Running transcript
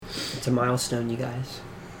It's a milestone, you guys.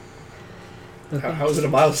 Okay. How is it a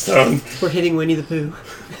milestone? We're hitting Winnie the Pooh.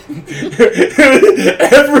 I'm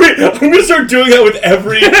going to start doing that with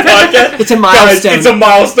every podcast. It's a milestone. Guys, it's a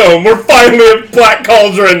milestone. We're finally at Black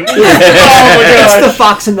Cauldron. Oh my god. It's the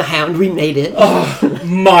Fox and the Hound. We made it. Oh,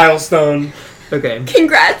 milestone. Okay.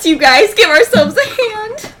 Congrats, you guys. Give ourselves a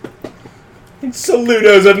hand.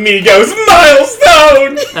 Saludos, amigos.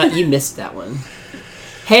 Milestone! You missed that one.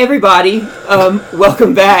 Hey, everybody.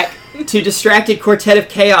 Welcome back to Distracted Quartet of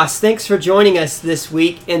Chaos. Thanks for joining us this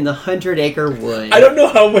week in the 100 Acre Wood. I don't know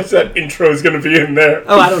how much that intro is going to be in there.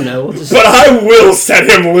 Oh, I don't know. We'll just... But I will set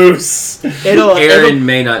him loose. Aaron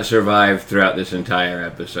may not survive throughout this entire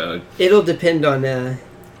episode. It'll depend on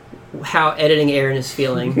how editing Aaron is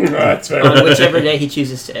feeling. That's fair. On whichever day he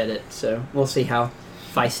chooses to edit. So we'll see how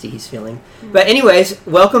feisty he's feeling. But anyways,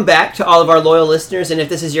 welcome back to all of our loyal listeners. And if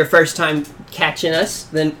this is your first time catching us,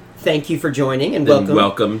 then thank you for joining and welcome.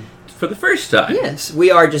 Welcome for the first time. Yes, we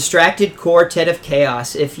are Distracted Quartet of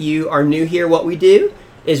Chaos. If you are new here, what we do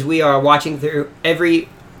is we are watching through every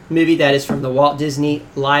movie that is from the Walt Disney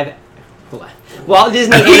Animation We are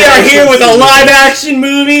here with a live-action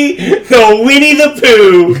movie, the Winnie the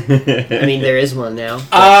Pooh. I mean, there is one now.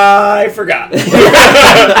 I forgot.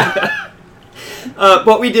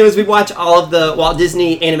 What we do is we watch all of the Walt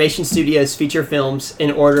Disney Animation Studios feature films in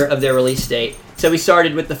order of their release date. So we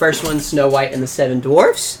started with the first one, Snow White and the Seven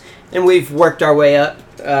Dwarfs, and we've worked our way up.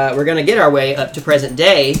 We're going to get our way up to present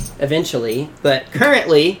day eventually, but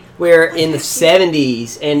currently we're in the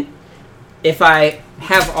 70s, and if I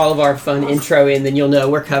have all of our fun intro in, then you'll know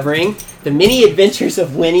we're covering the many adventures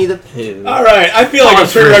of Winnie the Pooh. All right, I feel like a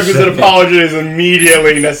prerequisite apology is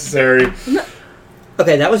immediately necessary.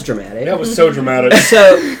 Okay, that was dramatic. That was so dramatic.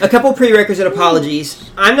 So, a couple prerequisite apologies.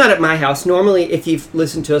 I'm not at my house. Normally, if you've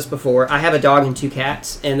listened to us before, I have a dog and 2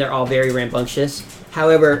 cats, and they're all very rambunctious.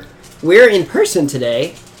 However, we're in person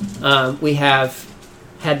today. We have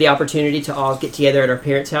had the opportunity to all get together at our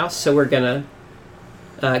parents' house, so we're going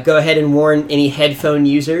to go ahead and warn any headphone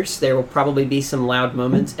users. There will probably be some loud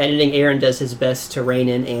moments. Editing Aaron does his best to rein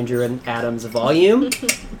in Andrew and Adam's volume,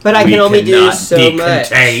 but I can only do so much.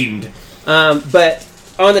 But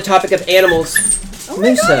on the topic of animals,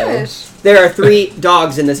 Muso, there are 3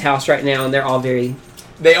 dogs in this house right now, and they're all very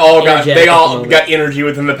They all got energy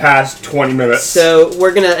within the past 20 minutes. So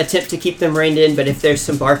we're going to attempt to keep them reined in, but if there's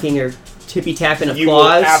some barking or tippy-tapping applause... You will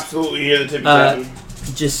absolutely hear the tippy-tapping.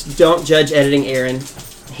 Just don't judge editing Aaron.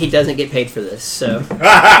 He doesn't get paid for this, so...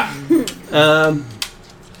 And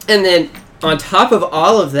then, on top of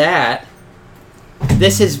all of that,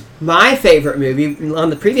 this is my favorite movie.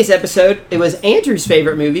 On the previous episode, it was Andrew's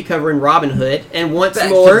favorite movie, covering Robin Hood. And once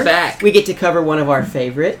more, we get to cover one of our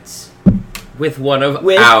favorites. With one of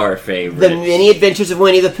our favorites. The Many Adventures of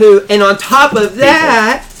Winnie the Pooh. And on top of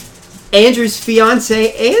that, Andrew's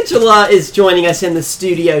fiancee, Angela, is joining us in the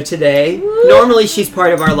studio today. Woo! Normally, she's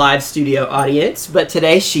part of our live studio audience, but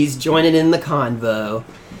today she's joining in the convo.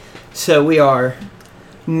 So we are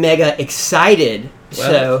mega excited.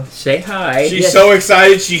 Well, say hi. She's so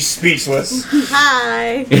excited, she's speechless.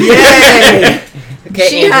 Hi. Yay! Okay,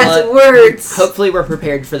 she Angela, has words. Hopefully we're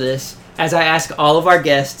prepared for this. As I ask all of our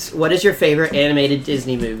guests, what is your favorite animated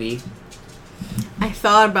Disney movie? I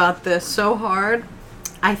thought about this so hard.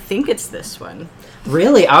 I think it's this one.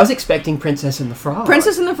 Really? I was expecting Princess and the Frog.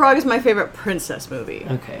 Princess and the Frog is my favorite princess movie.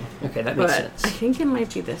 Okay, that makes sense. I think it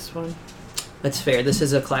might be this one. That's fair. This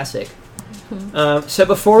is a classic. So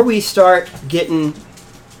before we start getting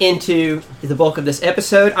into the bulk of this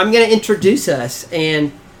episode, I'm going to introduce us.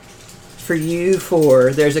 And for you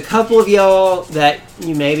four, there's a couple of y'all that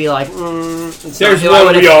you may be like, There's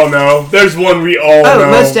one we all know. There's one we all know.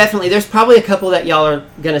 Oh, most definitely. There's probably a couple that y'all are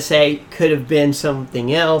going to say could have been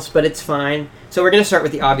something else, but it's fine. So we're going to start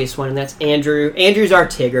with the obvious one, and that's Andrew. Andrew's our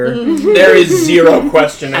Tigger. There is zero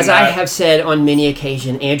question. As I have said on many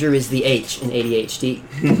occasions, Andrew is the H in ADHD.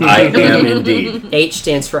 I am indeed. H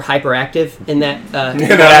stands for hyperactive in that,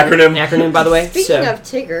 acronym, by the way. Speaking of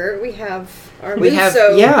Tigger, we have our We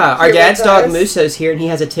Muso. have, our dad's with dog us. Muso's here, and he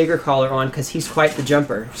has a Tigger collar on because he's quite the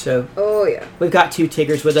jumper. So Oh, yeah. we've got 2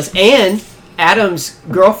 Tiggers with us, and Adam's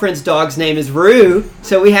girlfriend's dog's name is Rue,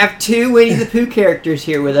 so we have 2 Winnie the Pooh characters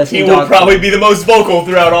here with us. He will probably be the most vocal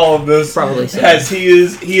throughout all of this. Probably so. As he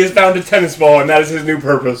has found a tennis ball, and that is his new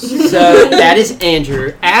purpose. So that is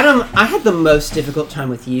Andrew. Adam, I had the most difficult time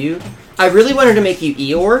with you. I really wanted to make you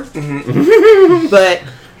Eeyore, but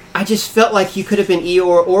I just felt like you could have been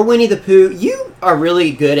Eeyore or Winnie the Pooh. You are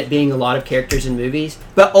really good at being a lot of characters in movies,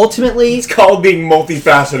 but ultimately... It's called being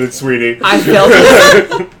multifaceted, sweetie. I felt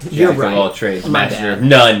it. You're Jack right. of all trades, My master bad. of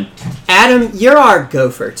none. Adam, you're our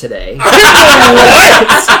gopher today. What?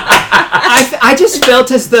 just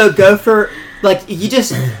felt as though Gopher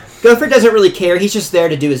doesn't really care. He's just there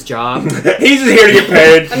to do his job. He's just here to get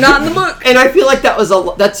paid. I'm not in the book. And I feel like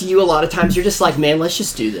that's you a lot of times. You're just like, man, let's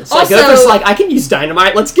just do this. Like Also- Gopher's like, I can use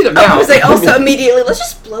dynamite. Let's get him I out. was like, also immediately, let's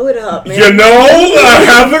just blow it up, man. You know, I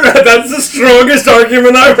haven't. That's the strongest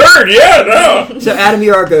argument I've heard. Yeah, no. So Adam,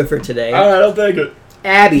 you're our Gopher today. All right, I'll take it.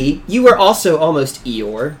 Abby, you were also almost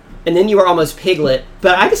Eeyore, and then you were almost Piglet,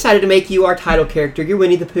 but I decided to make you our title character. You're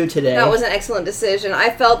Winnie the Pooh today. That was an excellent decision. I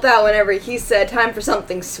felt that whenever he said time for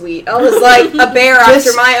something sweet. I was like a bear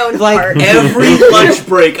after my own heart. Every lunch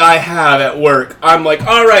break I have at work, I'm like,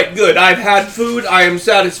 all right, good. I've had food. I am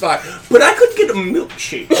satisfied. But I could get a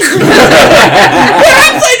milkshake.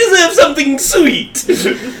 Perhaps I deserve something sweet.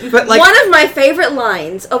 But like, One of my favorite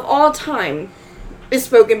lines of all time is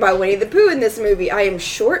spoken by Winnie the Pooh in this movie. I am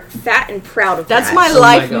short, fat, and proud of That's that. my Oh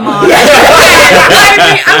life my motto. I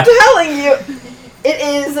mean, I'm telling you, it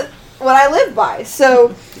is what I live by.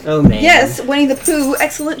 So, oh man. yes, Winnie the Pooh,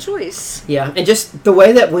 excellent choice. Yeah, and just the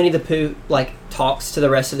way that Winnie the Pooh like talks to the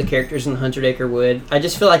rest of the characters in the 100 Acre Wood, I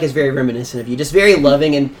just feel like is very reminiscent of you. Just very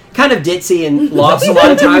loving and kind of ditzy and lost a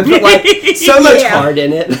lot of times, but like so much Yeah. heart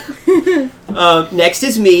in it. Next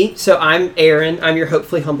is me, so I'm Aaron. I'm your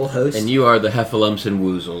hopefully humble host. And you are the Heffalumps and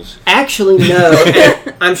Woozles. Actually, no.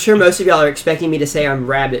 And I'm sure most of y'all are expecting me to say I'm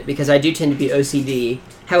Rabbit because I do tend to be OCD.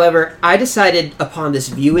 However, I decided upon this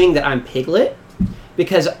viewing that I'm Piglet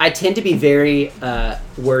because I tend to be very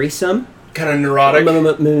worrisome. Kind of neurotic.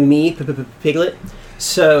 Me, Piglet.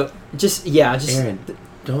 So, just. Aaron,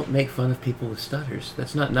 don't make fun of people with stutters.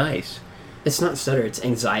 That's not nice. It's not stutter, it's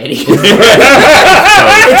anxiety.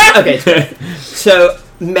 Okay, so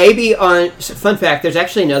maybe fun fact, there's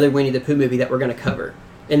actually another Winnie the Pooh movie that we're going to cover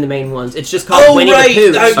in the main ones. It's just called Winnie the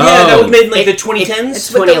Pooh. Yeah, that was made in like the It- 2010s.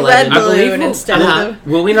 It's with the 2011. red I believe balloon we'll- instead uh-huh. of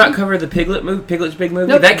Will we not cover the Piglet's big movie?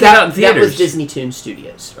 No, that came out in theaters. That was Disney Toon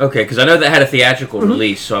Studios. Okay, because I know that had a theatrical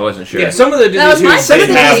release, so I wasn't sure. Yeah, some of the That was Disney my Toons Some of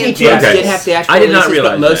did the have Disney Toons theatrical. did have theatrical I did not releases,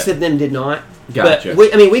 realize but most that. of them did not. Gotcha.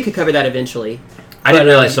 But we could cover that eventually. I didn't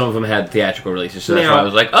but, realize some of them had theatrical releases, so that's now, why I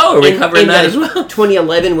was like, oh, are we covering that as well?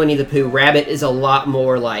 2011 Winnie the Pooh, Rabbit is a lot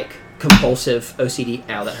more like compulsive OCD.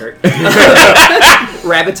 Ow, that hurt.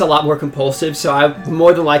 Rabbit's a lot more compulsive, so I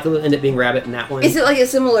more than likely will end up being Rabbit in that one. Is it like a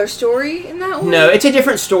similar story in that one? No, it's a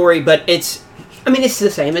different story, but it's the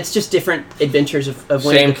same. It's just different adventures of Winnie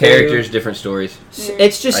Same the Pooh. characters, different stories.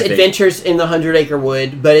 It's just I think. adventures in the 100 Acre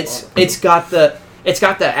Wood, but it's got the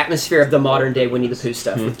atmosphere of the modern day Winnie the Pooh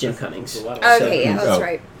stuff with Jim Cummings. Okay, yeah, that's Oh.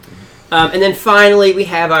 right. And then finally we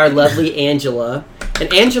have our lovely Angela.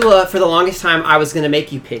 And Angela, for the longest time, I was going to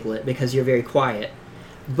make you Piglet because you're very quiet.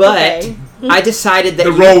 But Okay. I decided that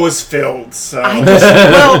The role was filled, so.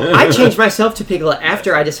 I changed myself to Piglet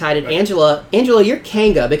after I decided, Angela, you're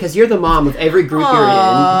Kanga because you're the mom of every group you're in.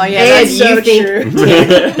 Aw, yeah, and that's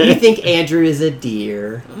so you think Andrew is a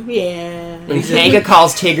deer. Yeah. And Kanga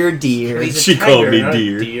calls Tigger deer. He's a She called tiger, me not a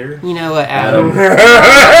deer. deer. You know what, Adam?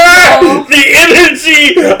 The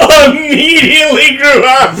energy immediately grew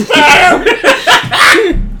up.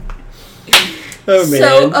 Oh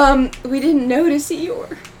man. So, we didn't notice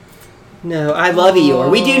Eeyore. No, I love Eeyore.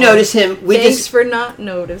 We do notice him. Thanks for not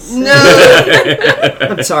noticing. No,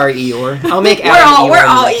 I'm sorry, Eeyore. I'll make We're Adam all- Eeyore we're in the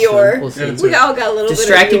all next one. Eeyore. We'll see. Yeah, we all got a little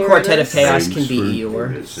Distracting bit of Eeyore Quartet in of us. Chaos can be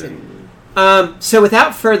Eeyore. So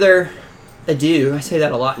without further ado, I say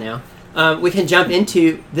that a lot now, we can jump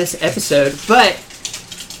into this episode. But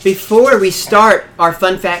before we start our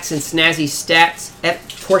fun facts and snazzy stats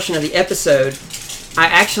portion of the episode, I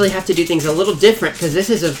actually have to do things a little different because this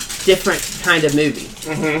is a different kind of movie.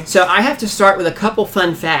 Mm-hmm. So I have to start with a couple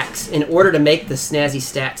fun facts in order to make the snazzy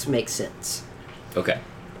stats make sense. Okay.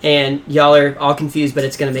 And y'all are all confused, but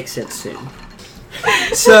it's going to make sense soon.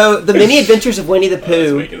 So the Many Adventures of Winnie the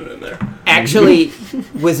Pooh Making it in there. actually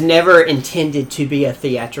was never intended to be a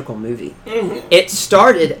theatrical movie. It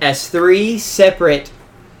started as 3 separate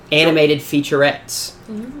animated featurettes.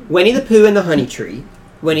 Winnie the Pooh and the Honey Tree,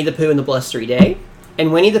 Winnie the Pooh and the Blustery Day,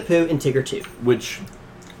 and Winnie the Pooh and Tigger 2. Which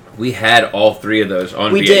we had all 3 of those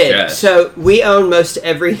on We VHS. did. So we own most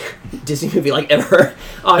every Disney movie like ever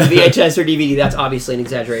on VHS or DVD. That's obviously an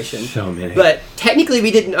exaggeration. So many. But technically we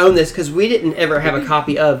didn't own this because we didn't ever have a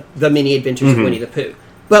copy of The Many Adventures of Winnie the Pooh.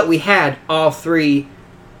 But we had all 3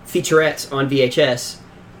 featurettes on VHS,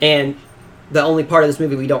 and the only part of this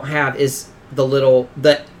movie we don't have is the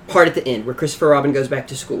part at the end where Christopher Robin goes back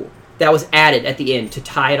to school. That was added at the end to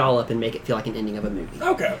tie it all up and make it feel like an ending of a movie.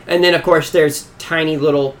 Okay. And then, of course, there's tiny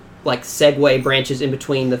little like segue branches in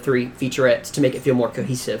between the 3 featurettes to make it feel more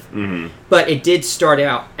cohesive. Mm-hmm. But it did start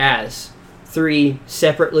out as 3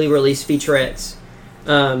 separately released featurettes.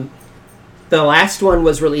 The last one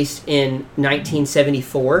was released in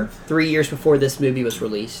 1974, 3 years before this movie was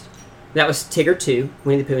released. That was Tigger 2,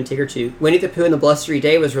 Winnie the Pooh and Tigger 2. Winnie the Pooh and the Blustery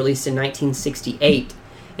Day was released in 1968.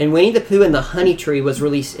 And Winnie the Pooh and the Honey Tree was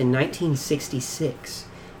released in 1966.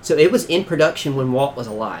 So it was in production when Walt was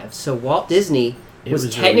alive. So Walt Disney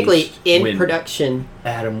was technically in production.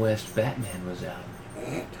 Adam West Batman was out.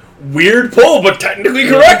 Weird pull, but technically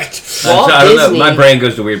correct. Walt I don't know. Disney My brain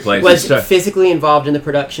goes to weird places. Was physically involved in the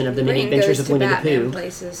production of the Many Adventures of Winnie the Pooh.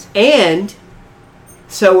 Places. And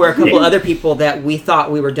so were a couple other people that we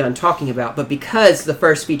thought we were done talking about. But because the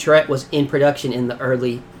first featurette was in production in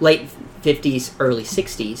the late 50s, early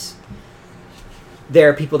 60s, there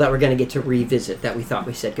are people that we're going to get to revisit that we thought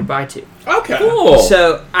we said goodbye to. Okay. Cool.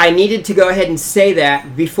 So I needed to go ahead and say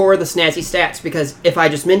that before the snazzy stats, because if I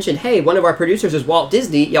just mentioned, hey, one of our producers is Walt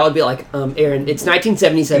Disney, y'all would be like, Aaron, it's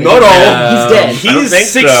 1977. Not all. He's dead. He's think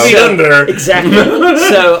 6 so. feet under. Exactly.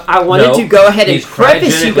 So I wanted to go ahead and he's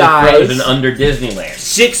preface you cryogenically guys. frozen under Disneyland.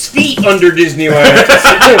 6 feet under Disneyland.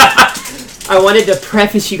 I wanted to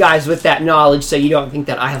preface you guys with that knowledge so you don't think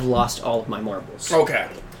that I have lost all of my marbles. Okay.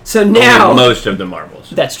 So now... Only most of the marbles.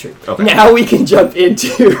 That's true. Okay. Now we can jump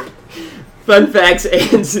into fun facts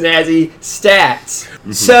and snazzy stats.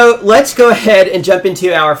 Mm-hmm. So let's go ahead and jump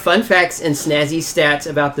into our fun facts and snazzy stats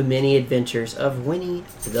about the many adventures of Winnie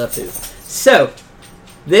the Pooh. So,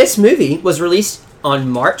 this movie was released on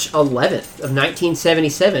March 11th of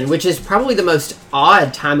 1977, which is probably the most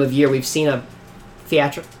odd time of year we've seen a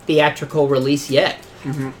theatrical release yet.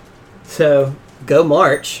 Mm-hmm. So, go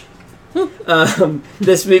March.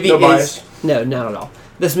 This movie No is... bias. No, not at all.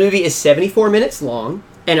 This movie is 74 minutes long,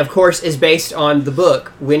 and of course is based on the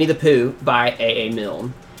book Winnie the Pooh by A.A.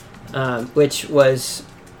 Milne, which was...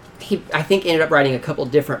 He, I think, ended up writing a couple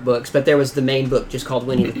different books, but there was the main book just called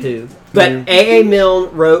Winnie the Pooh. But A.A.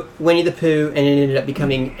 Milne wrote Winnie the Pooh, and it ended up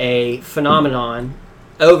becoming a phenomenon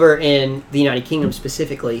over in the United Kingdom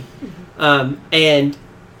specifically. And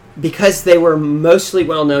because they were mostly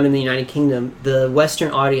well-known in the United Kingdom, the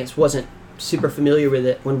Western audience wasn't super familiar with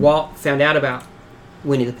it. When Walt found out about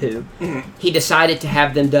Winnie the Pooh, he decided to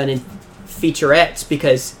have them done in featurettes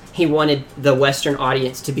because he wanted the Western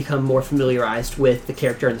audience to become more familiarized with the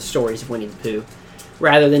character and the stories of Winnie the Pooh,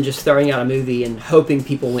 rather than just throwing out a movie and hoping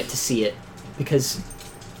people went to see it, because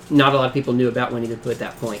not a lot of people knew about Winnie the Pooh at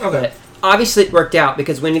that point. Okay. But obviously it worked out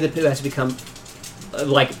because Winnie the Pooh has become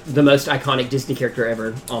like the most iconic Disney character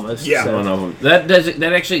ever, almost. Yeah. So One of them.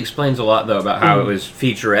 That actually explains a lot, though, about how it was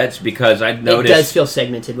featurettes, because I noticed... it does feel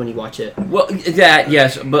segmented when you watch it. Well, that,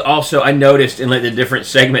 yes, but also I noticed in like the different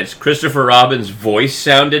segments, Christopher Robin's voice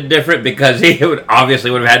sounded different because he would obviously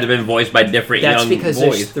would have had to have been voiced by different That's young because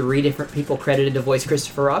boys. there's 3 different people credited to voice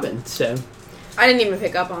Christopher Robin, so... I didn't even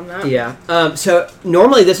pick up on that. Yeah. So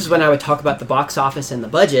normally this is when I would talk about the box office and the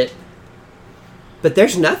budget, but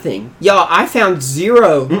there's nothing. Y'all, I found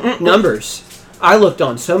 0 numbers. I looked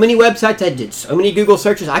on so many websites, I did so many Google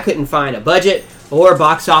searches, I couldn't find a budget or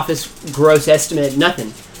box office gross estimate,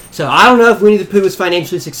 nothing. So I don't know if Winnie the Pooh was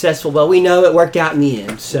financially successsul, but we know it worked out in the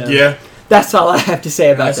end. So Yeah. that's all I have to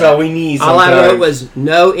say about That's that. all we need All I wrote sometimes. was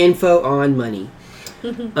no info on money.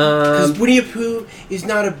 Because Winnie the Pooh is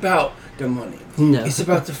not about the money. No. It's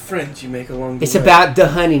about the friends you make along the It's way. about the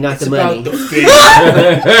honey, not It's the money. about the fish.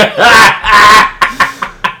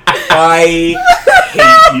 I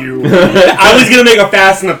hate you. I was gonna make a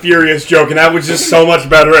Fast and the Furious joke, and that was just so much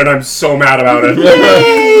better, and I'm so mad about it.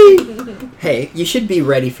 Hey, you should be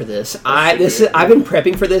ready for this. I've been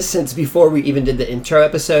prepping for this since before we even did the intro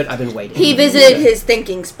episode. I've been waiting. He visited his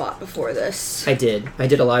thinking spot before this. I did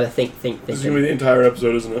a lot of thinking. This is gonna be the entire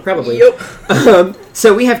episode, isn't it? Probably. Yep.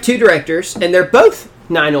 So we have 2 directors, and they're both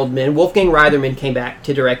 9 old men. Wolfgang Reitherman came back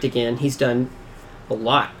to direct again. He's done a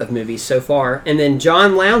lot of movies so far. And then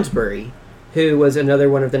John Lounsbury, who was another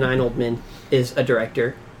one of the 9 old men, is a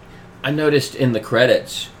director. I noticed in the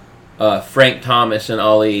credits, Frank Thomas and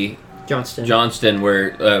Ollie Johnston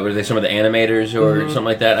were they some of the animators or something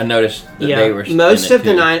like that? I noticed that they were. Most in of it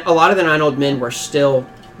the too. a lot of the 9 old men were still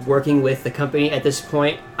working with the company at this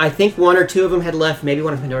point. I think 1 or 2 of them had left. Maybe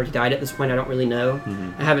one of them had already died at this point. I don't really know.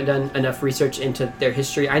 I haven't done enough research into their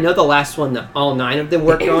history. I know the last one that all 9 of them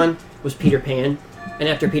worked on was Peter Pan, and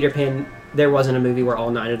after Peter Pan, there wasn't a movie where all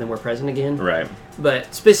 9 of them were present again. Right.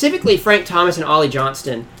 But specifically, Frank Thomas and Ollie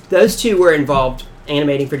Johnston, those 2 were involved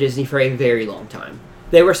animating for Disney for a very long time.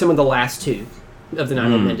 They were some of the last 2 of the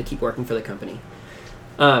 9 old men to keep working for the company.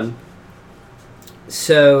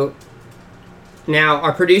 So now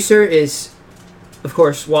our producer is, of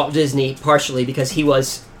course, Walt Disney, partially because he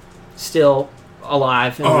was still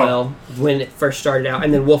alive and well when it first started out,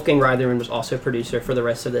 and then Wolfgang Reitherman was also producer for the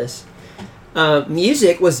rest of this.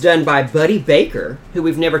 Music was done by Buddy Baker, who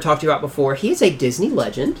we've never talked about before. He is a Disney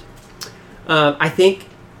legend. I think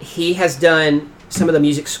he has done some of the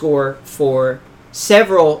music score for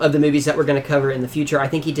several of the movies that we're going to cover in the future. I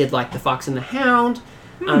think he did like The Fox and the Hound.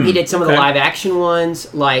 He did some of the live action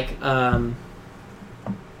ones, like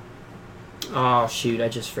oh shoot, I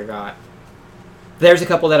just forgot. There's a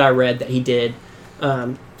couple that I read that he did.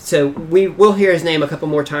 So we will hear his name a couple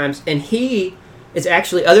more times, and he is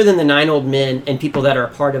actually, other than the 9 Old Men and people that are a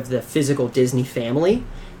part of the physical Disney family,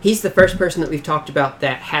 he's the first person that we've talked about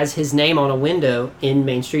that has his name on a window in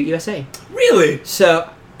Main Street, USA. Really? So,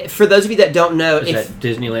 for those of you that don't know, Is that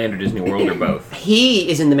Disneyland or Disney World or both? He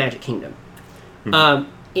is in the Magic Kingdom. I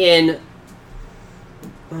think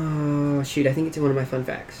it's in one of my fun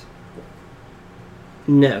facts.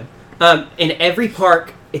 No. In every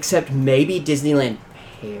park except maybe Disneyland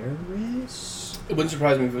Paris? It wouldn't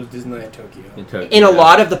surprise me if it was Disneyland Tokyo. In a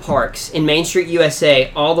lot of the parks, in Main Street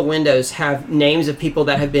USA, all the windows have names of people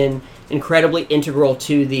that have been incredibly integral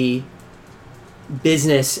to the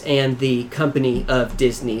business and the company of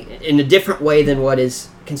Disney in a different way than what is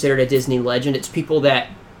considered a Disney legend. It's people that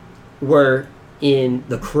were in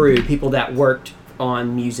the crew, people that worked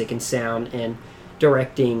on music and sound and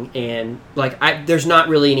directing, and there's not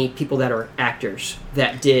really any people that are actors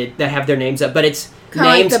that have their names up, but it's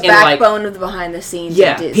kind names of like the backbone of the behind the scenes.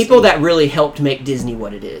 Yeah, of Disney. people that really helped make Disney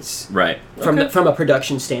what it is. Right. From a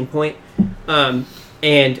production standpoint,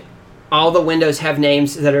 and all the windows have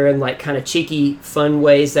names that are in like kind of cheeky, fun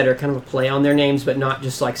ways that are kind of a play on their names, but not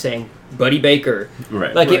just like saying Buddy Baker.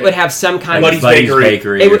 Right. Like it would have some kind of Buddy's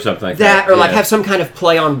Bakery or something like that. Or like have some kind of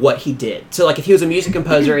play on what he did. So like if he was a music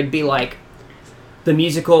composer, it'd be like the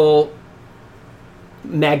musical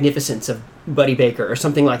magnificence of Buddy Baker or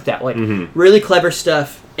something like that. Like really clever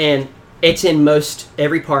stuff, and it's in most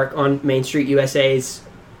every park on Main Street USA's,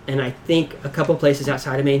 and I think a couple places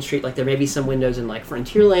outside of Main Street. Like there may be some windows in like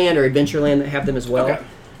Frontierland or Adventureland that have them as well.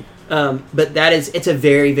 Okay. But it's a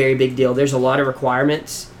very, very big deal. There's a lot of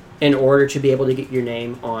requirements in order to be able to get your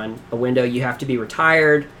name on a window. You have to be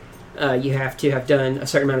retired. You have to have done a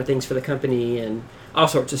certain amount of things for the company and all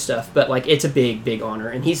sorts of stuff. But like it's a big, big honor.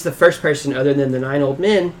 And he's the first person other than the 9 Old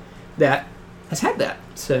Men that has had that.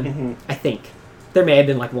 So I think there may have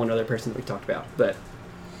been like one other person that we talked about, but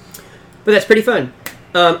that's pretty fun.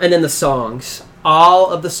 And then the songs,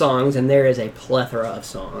 all of the songs, and there is a plethora of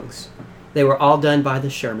songs. They were all done by the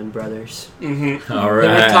Sherman Brothers. All That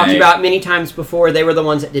right. we've talked about many times before. They were the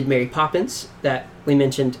ones that did Mary Poppins, that we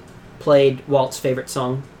mentioned played Walt's favorite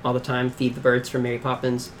song all the time, "Feed the Birds" from Mary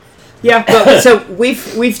Poppins. Yeah, so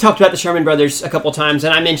we've talked about the Sherman Brothers a couple times,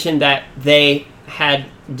 and I mentioned that they had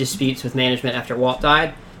disputes with management after Walt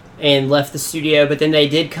died and left the studio, but then they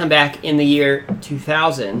did come back in the year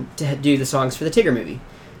 2000 to do the songs for the Tigger movie.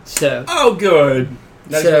 So Oh, good.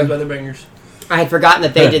 That's So- by the bangers. I had forgotten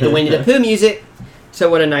that they did the Winnie the Pooh music, so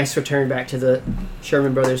what a nice return back to the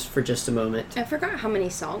Sherman Brothers for just a moment. I forgot how many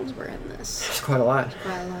songs were in this. It's quite a lot.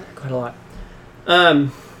 Quite a lot.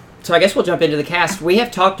 So I guess we'll jump into the cast. We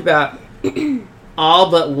have talked about all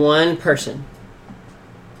but one person.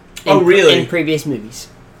 Oh, really? In previous movies.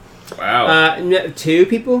 Wow. No, 2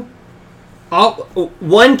 people.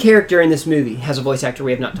 One character in this movie has a voice actor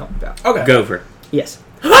we have not talked about. Okay. Gopher. Yes.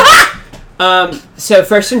 So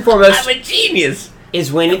first and foremost I'm a genius.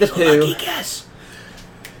 is Winnie the Pooh. Lucky guess.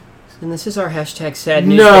 And this is our hashtag sad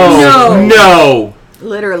news. No.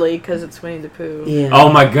 Literally, because it's Winnie the Pooh. Yeah.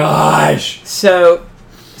 Oh my gosh. So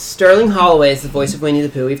Sterling Holloway is the voice of Winnie the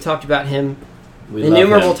Pooh. We've talked about him We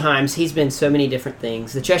innumerable love him. times. He's been so many different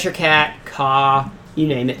things. The Cheshire Cat, Caw, you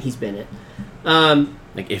name it, he's been it.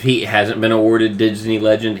 Like if he hasn't been awarded Disney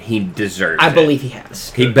Legend, he deserves it. I believe he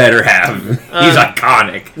has. He better have. He's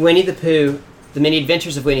iconic. Winnie the Pooh, The Many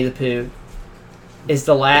Adventures of Winnie the Pooh, is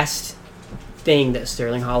the last thing that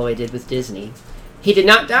Sterling Holloway did with Disney. He did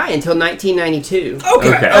not die until 1992. Okay.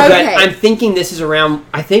 Okay. Okay. I'm thinking this is around,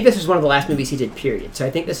 I think this is one of the last movies he did, period. So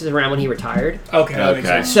I think this is around when he retired. Okay. That makes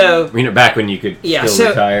Okay. sense. So, You know, back when you could yeah, still so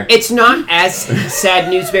retire. it's not as sad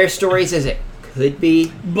news bear stories as it could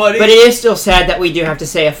be. But But it is still sad that we do have to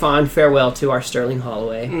say a fond farewell to our Sterling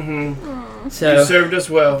Holloway. You So served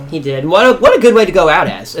us well. he did. What a good way to go out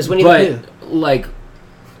as Winnie the Pooh. But like,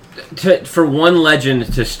 for one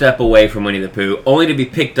legend to step away from Winnie the Pooh, only to be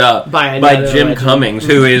picked up By by another Jim legend. Cummings,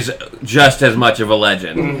 who is just as much of a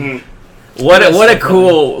legend. Mm-hmm. What a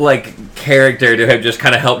cool like character to have just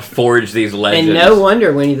kind of helped forge these legends. And no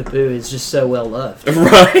wonder Winnie the Pooh is just so well loved.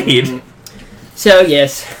 Right. So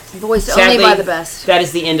yes, Voiced sadly, only by the best. that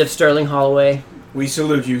is the end of Sterling Holloway. We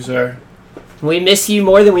salute you, sir. We miss you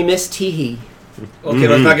more than we miss Teehee. Okay,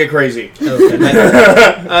 let's not get crazy. Okay.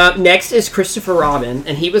 Next is Christopher Robin,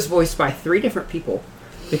 and he was voiced by 3 different people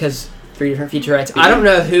because 3 different featurettes. I don't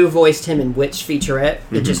know who voiced him in which featurette.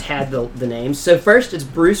 It just had the names. So first it's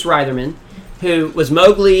Bruce Reitherman, who was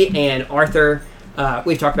Mowgli and Arthur.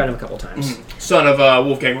 We've talked about him a couple times. Son of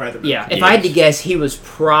Wolfgang Reitherman. Yeah, if I had to guess, he was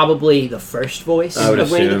probably the first voice I would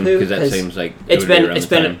of Winnie the assume, Pooh. because that seems like it's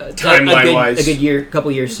been Timeline-wise. a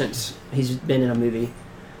couple years since he's been in a movie.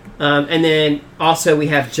 And then also we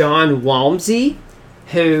have John Walmsley,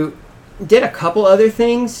 who did a couple other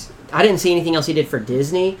things. I didn't see anything else he did for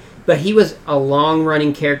Disney, but he was a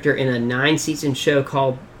long-running character in a 9-season show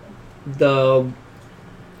called The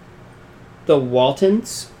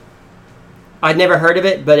Waltons. I'd never heard of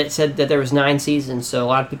it, but it said that there was 9 seasons, so a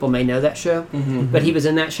lot of people may know that show. But he was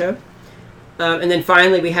in that show. And then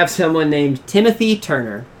finally, we have someone named Timothy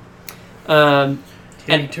Turner. Turner.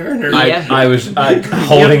 Yeah. I was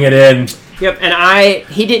holding it in. Yep, and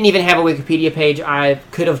he didn't even have a Wikipedia page. I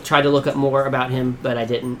could have tried to look up more about him, but I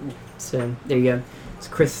didn't. So there you go. It's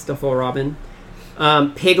Christopher Robin.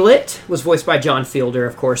 Piglet was voiced by John Fielder,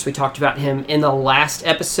 of course. We talked about him in the last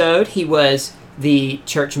episode. He was the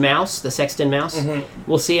church mouse, the sexton mouse.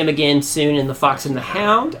 We'll see him again soon in The Fox and the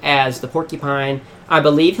Hound as the porcupine. I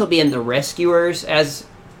believe he'll be in The Rescuers as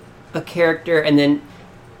a character, and then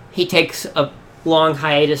he takes a long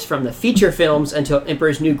hiatus from the feature films until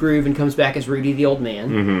Emperor's New Groove and comes back as Rudy the Old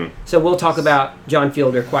Man. So we'll talk about John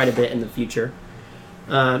Fielder quite a bit in the future.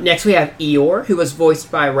 Next we have Eeyore, who was voiced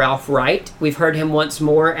by Ralph Wright. We've heard him once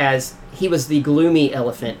more as he was the gloomy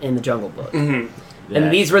elephant in the Jungle Book. And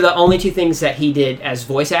these were the only 2 things that he did as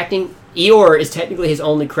voice acting. Eeyore is technically his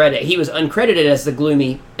only credit. He was uncredited as the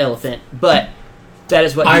gloomy elephant, but that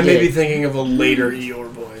is what he did. I may be thinking of a later Eeyore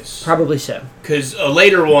voice. Probably so. Because a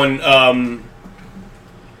later one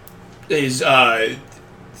is...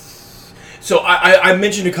 So I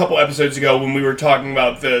mentioned a couple episodes ago when we were talking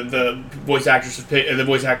about the voice actress of the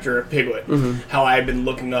voice actor of Piglet, how I had been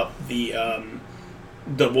looking up the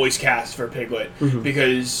voice cast for Piglet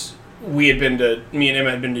because me and Emma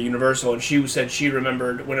had been to Universal, and she said she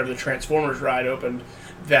remembered whenever the Transformers ride opened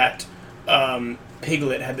that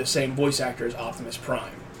Piglet had the same voice actor as Optimus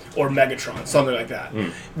Prime or Megatron, something like that,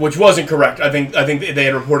 which wasn't correct. I think they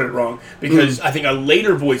had reported it wrong because I think a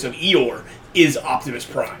later voice of Eeyore is Optimus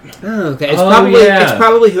Prime. Oh, okay. It's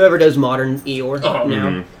probably whoever does modern Eeyore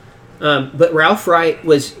now. But Ralph Wright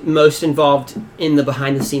was most involved in the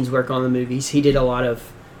behind-the-scenes work on the movies. He did a lot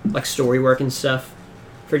of like story work and stuff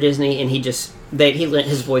for Disney, and he lent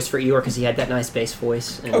his voice for Eeyore because he had that nice bass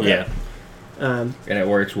voice. And, and it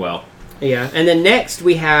works well. Yeah, and then next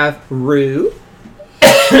we have Roo.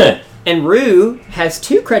 And Roo has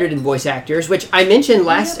 2 credited voice actors, which I mentioned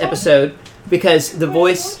last episode because the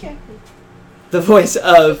voice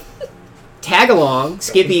of Tagalong,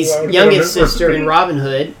 Skippy's youngest sister in Robin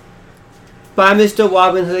Hood. Bye, Mr.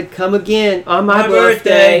 Robin Hood, come again on my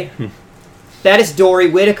birthday. That is Dory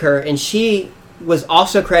Whitaker, and she was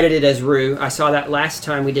also credited as Roo. I saw that last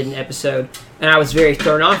time we did an episode, and I was very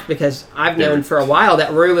thrown off because I've known for a while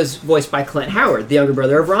that Roo was voiced by Clint Howard, the younger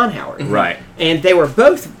brother of Ron Howard. Right. And they were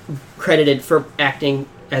both credited for acting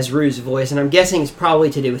as Roo's voice, and I'm guessing it's probably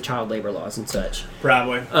to do with child labor laws and such.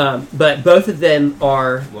 Probably. But both of them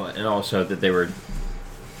are... Well, and also that they were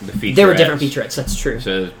the featurettes. They were different featurettes, that's true.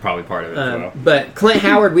 So it's probably part of it as well. But Clint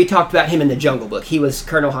Howard, we talked about him in the Jungle Book. He was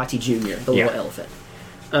Colonel Hati Jr., the little elephant.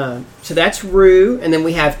 So that's Roo, and then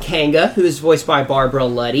we have Kanga, who is voiced by Barbara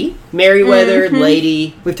Luddy. Merriweather,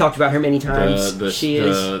 Lady, we've talked about her many times. She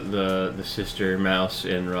is the sister mouse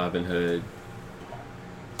in Robin Hood.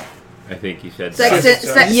 I think he said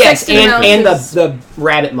yes, and the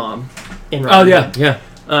rabbit mom in Robin Hood.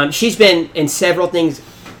 yeah. She's been in several things.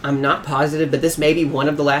 I'm not positive, but this may be one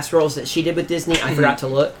of the last roles that she did with Disney. I forgot to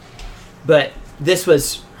look. But this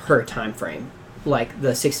was her time frame. Like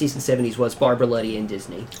the 60s and 70s was Barbara Luddy in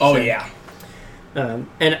Disney. Oh, so, yeah. And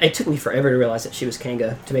it took me forever to realize that she was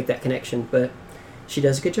Kanga to make that connection, but she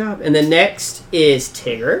does a good job. And then next is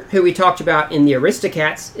Tigger, who we talked about in the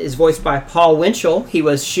Aristocats, is voiced by Paul Winchell. He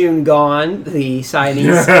was Shun Gon, the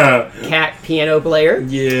Siamese cat piano player.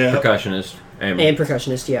 Yeah. Percussionist. And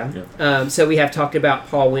percussionist, yeah. So we have talked about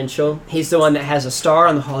Paul Winchell. He's the one that has a star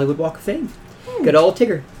on the Hollywood Walk of Fame. Good old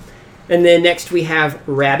Tigger. And then next we have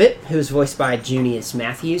Rabbit, who's voiced by Junius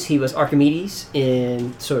Matthews. He was Archimedes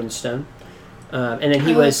in Sword and Stone. And then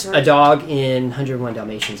he was a dog in 101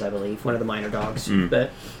 Dalmatians, I believe. One of the minor dogs.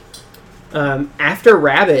 But after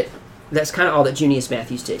Rabbit, that's kind of all that Junius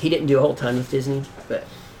Matthews did. He didn't do a whole ton with Disney. But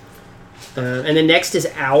and then next is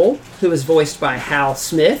Owl, who was voiced by Hal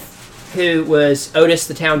Smith, who was Otis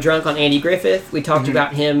the Town Drunk on Andy Griffith. We talked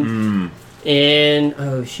about him And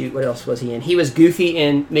what else was he in? He was Goofy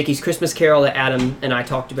in Mickey's Christmas Carol that Adam and I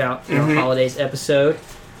talked about in our holidays episode.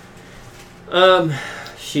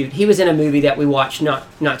 He was in a movie that we watched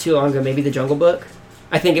not too long ago, maybe The Jungle Book.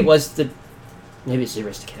 I think it was maybe it's the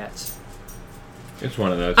Aristocats. It's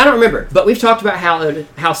one of those. I don't remember, but we've talked about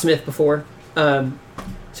Hal Smith before.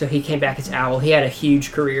 So he came back as Owl. He had a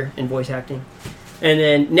huge career in voice acting. And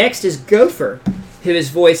then next is Gopher, who is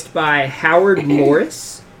voiced by Howard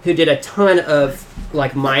Morris, who did a ton of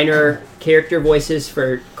like minor character voices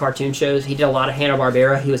for cartoon shows. He did a lot of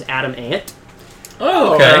Hanna-Barbera. He was Adam Ant.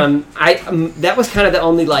 Oh, okay. That was kind of the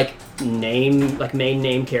only main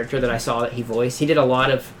name character that I saw that he voiced. He did a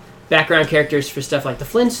lot of background characters for stuff like the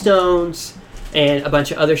Flintstones and a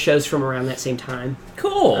bunch of other shows from around that same time.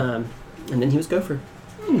 Cool. And then he was Gopher,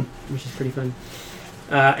 which is pretty fun.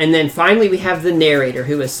 And then finally we have the narrator,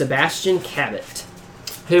 who is Sebastian Cabot,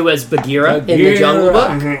 who was Bagheera in The Jungle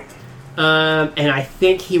Book. And I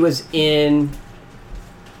think he may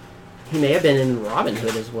have been in Robin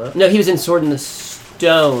Hood as well. No, he was in Sword in the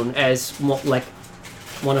Stone as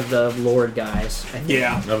one of the Lord guys, I think.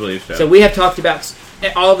 Yeah, I believe so. So we have talked about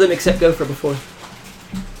all of them except Gopher before.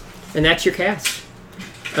 And that's your cast.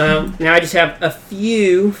 Now I just have a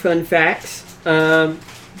few fun facts, and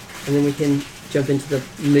then we can jump into the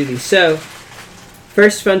movie. So,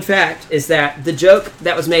 first fun fact is that the joke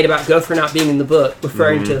that was made about Gopher not being in the book,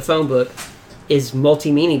 referring to the phone book, is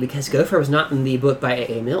multi-meaning because Gopher was not in the book by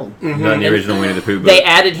A.A. Milne. Not in the original Winnie the Pooh book. They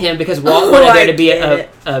added him because Walt wanted there to be a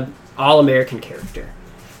all-American character.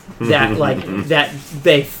 That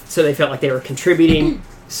they felt like they were contributing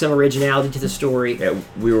some originality to the story. Yeah,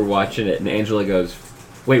 we were watching it and Angela goes,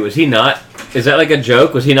 "Wait, was he not? Is that like a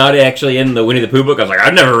joke? Was he not actually in the Winnie the Pooh book?" I was like,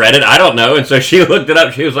 "I've never read it. I don't know." And so she looked it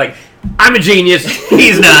up. She was like, "I'm a genius.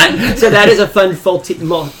 He's not." So that is a fun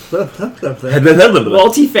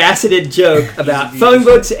multifaceted joke about phone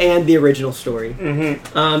books and the original story. And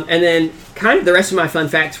then kind of the rest of my fun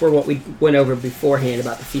facts were what we went over beforehand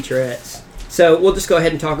about the featurettes. So we'll just go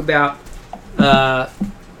ahead and talk about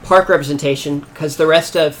park representation, because the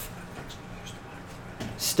rest of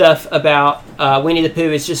stuff about Winnie the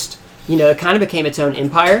Pooh is just, it kind of became its own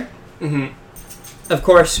empire. Of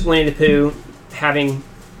course, Winnie the Pooh having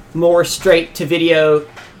more straight-to-video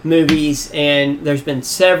movies, and there's been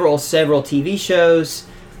several TV shows.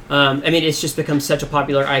 It's just become such a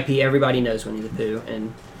popular IP. Everybody knows Winnie the Pooh,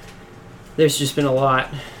 and there's just been a lot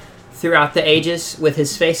throughout the ages with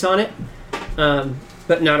his face on it.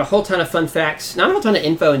 But not a whole ton of fun facts, not a whole ton of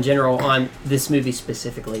info in general on this movie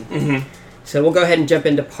specifically. So we'll go ahead and jump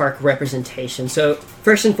into park representation. So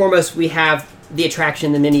first and foremost, we have the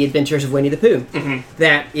attraction, The Many Adventures of Winnie the Pooh,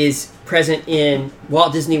 that is present in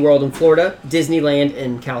Walt Disney World in Florida, Disneyland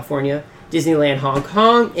in California, Disneyland Hong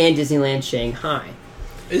Kong, and Disneyland Shanghai.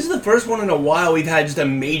 This is the first one in a while we've had just a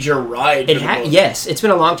major ride. Yes, it's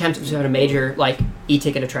been a long time since we've had a major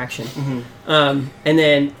e-ticket attraction. And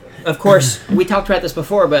then, of course, we talked about this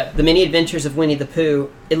before, but The Many Adventures of Winnie the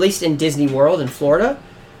Pooh, at least in Disney World in Florida,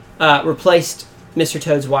 replaced Mr.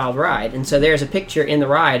 Toad's Wild Ride. And so there's a picture in the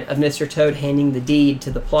ride of Mr. Toad handing the deed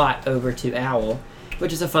to the plot over to Owl,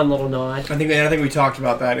 which is a fun little nod. I think we talked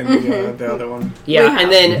about that in the other one. Yeah,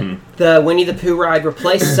 and then the Winnie the Pooh ride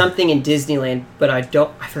replaced something in Disneyland, but I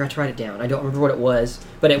forgot to write it down. I don't remember what it was,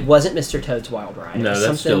 but it wasn't Mr. Toad's Wild Ride. No,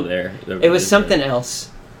 that's still there. It was something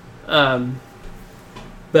else.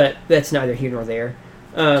 But that's neither here nor there.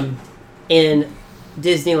 In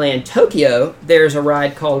Disneyland Tokyo, there's a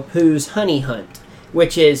ride called Pooh's Honey Hunt,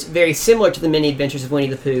 which is very similar to the Many Adventures of Winnie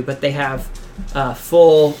the Pooh, but they have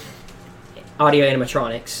full audio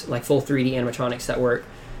animatronics, like full 3D animatronics that work,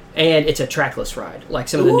 and it's a trackless ride, like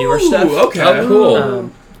some of the newer stuff. Okay. Oh,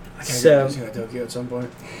 cool. I gotta go to Tokyo at some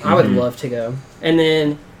point. I would love to go. And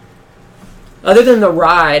then, other than the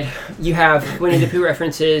ride, you have Winnie the Pooh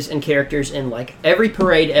references and characters in every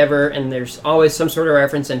parade ever, and there's always some sort of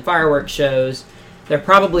reference in fireworks shows. They're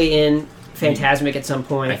probably in Fantasmic at some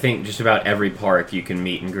point. I think just about every park you can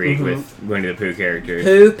meet and greet with Winnie the Pooh characters.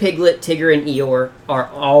 Pooh, Piglet, Tigger, and Eeyore are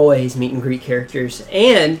always meet and greet characters.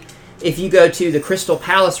 And if you go to the Crystal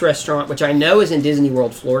Palace restaurant, which I know is in Disney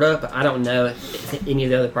World, Florida, but I don't know if any of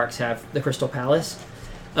the other parks have the Crystal Palace.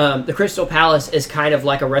 The Crystal Palace is kind of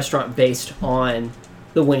like a restaurant based on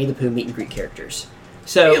the Winnie the Pooh meet and greet characters.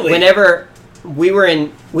 So whenever we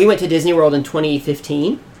went to Disney World in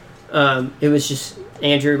 2015, it was just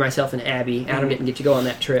Andrew, myself, and Abby. Adam didn't get to go on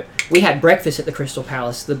that trip. We had breakfast at the Crystal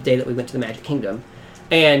Palace the day that we went to the Magic Kingdom.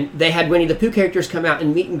 And they had Winnie the Pooh characters come out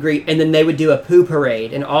and meet and greet, and then they would do a Pooh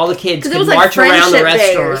parade, and all the kids could march around the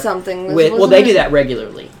restaurant. Or something. They do that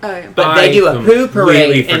regularly. Oh, yeah. But they do a Pooh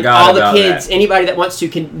parade, and forgot all the about kids, that. anybody that wants to,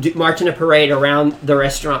 can march in a parade around the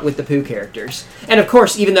restaurant with the Pooh characters. And of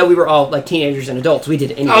course, even though we were all like teenagers and adults, we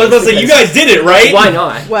did it anyway. I was about to say, you guys did it, right? Why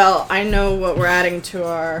not? Well, I know what we're adding to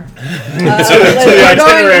our. To the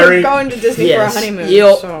itinerary. We're going to Disney Yes. for a honeymoon.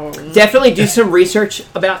 You'll so. definitely do some research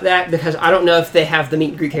about that, because I don't know if they have the meet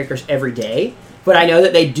and greet characters every day, but I know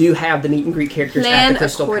that they do have the meet and greet characters at Plan the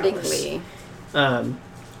Crystal accordingly. Palace.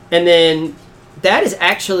 And then that is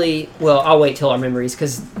actually, well, I'll wait till our memories,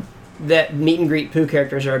 because that meet and greet Pooh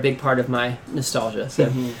characters are a big part of my nostalgia.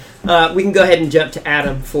 So we can go ahead and jump to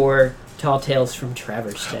Adam for Tall Tales from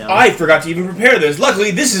Traverse Town. I forgot to even prepare this.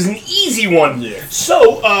 Luckily, this is an easy one.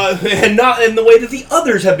 So, and not in the way that the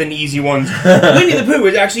others have been easy ones. Winnie the Pooh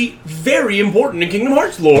is actually very important in Kingdom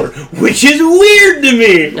Hearts lore, which is weird to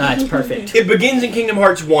me. It's perfect. It begins in Kingdom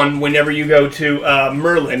Hearts 1 whenever you go to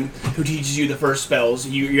Merlin, who teaches you the first spells.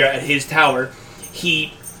 You're at his tower.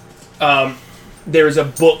 There's a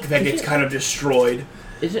book that gets kind of destroyed.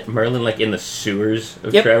 Isn't Merlin like in the sewers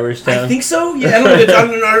of Yep. Traverse Town? I think so. Yeah, I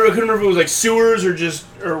couldn't remember if it was like sewers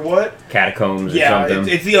or what. Catacombs or Yeah,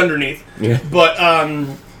 something. it's the underneath. Yeah. But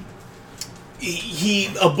a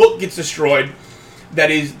book gets destroyed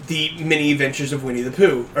that is the mini adventures of Winnie the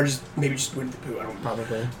Pooh, or maybe just Winnie the Pooh. I don't know.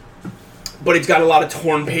 Probably. But it's got a lot of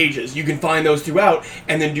torn pages. You can find those throughout,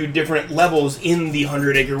 and then do different levels in the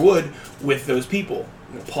 100 Acre Wood with those people.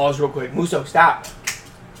 I'm gonna pause real quick. Muso, stop.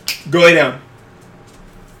 Go lay down.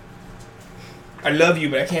 I love you,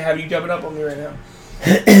 but I can't have you jumping up on me right now.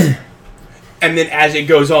 And then as it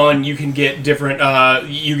goes on, you can get different.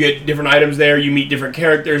 You get different items there. You meet different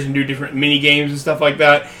characters and do different mini games and stuff like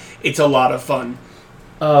that. It's a lot of fun.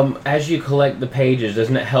 As you collect the pages,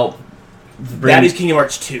 doesn't it help? That is Kingdom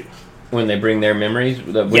Hearts 2. When they bring their memories.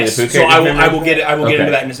 The Winnie Yes. the Pooh So I will memories? get it. I will get Okay.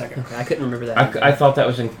 into that in a second. Okay, I couldn't remember that. I thought that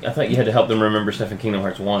was in. I thought you had to help them remember stuff in Kingdom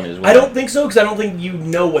Hearts 1 as well. I don't think so, because I don't think you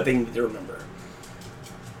know what they need to remember.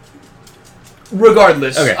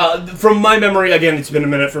 Regardless, Okay. From my memory, again, it's been a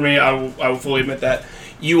minute for me. I will fully admit that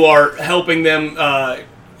you are helping them.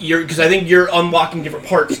 Because I think you're unlocking different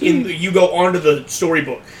parts. You go onto the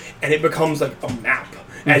storybook, and it becomes like a map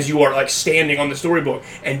as you are like standing on the storybook,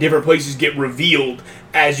 and different places get revealed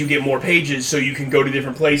as you get more pages. So you can go to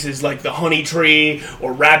different places, like the honey tree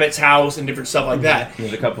or Rabbit's house, and different stuff like that.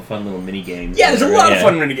 There's a couple fun little mini games. Yeah, there's a lot of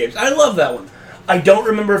fun mini games. I love that one. I don't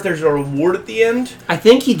remember if there's a reward at the end. I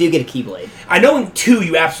think you do get a Keyblade. I know in 2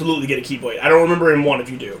 you absolutely get a Keyblade. I don't remember in 1 if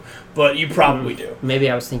you do, but you probably do. Maybe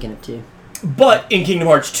I was thinking of 2. But in Kingdom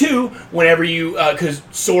Hearts 2, whenever you, because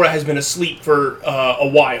Sora has been asleep for a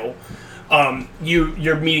while,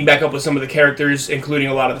 you're meeting back up with some of the characters, including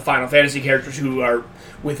a lot of the Final Fantasy characters who are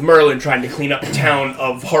with Merlin trying to clean up the town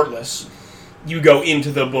of Heartless. You go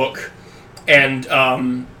into the book, and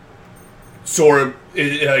Sora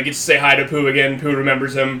gets to say hi to Pooh again. Pooh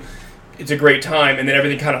remembers him. It's a great time, and then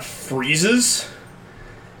everything kind of freezes,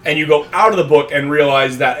 and you go out of the book and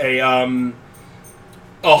realize that a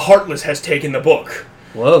Heartless has taken the book.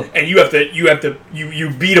 Whoa! And you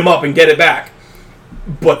beat him up and get it back,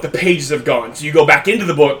 but the pages have gone. So you go back into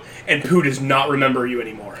the book, and Pooh does not remember you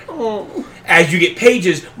anymore. Oh. As you get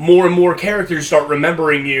pages, more and more characters start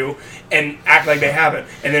remembering you and act like they haven't.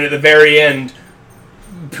 And then at the very end,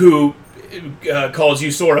 Pooh calls you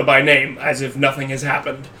Sora by name as if nothing has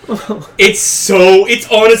happened. It's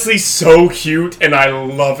honestly so cute, and I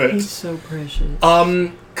love it. He's so precious.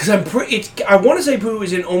 Because I want to say Pooh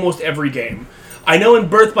is in almost every game. I know in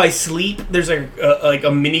Birth by Sleep there's like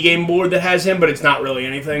a mini game board that has him, but it's not really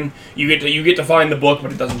anything. You get to find the book,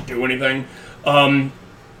 but it doesn't do anything.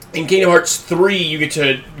 In Kingdom Hearts 3, you get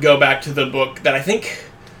to go back to the book that I think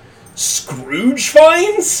Scrooge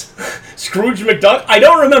finds? Scrooge McDuck? I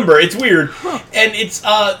don't remember. It's weird. And it's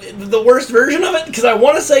the worst version of it, because I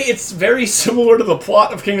want to say it's very similar to the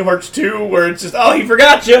plot of Kingdom Hearts 2, where it's just, oh, he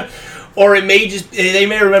forgot you. Or it may just, they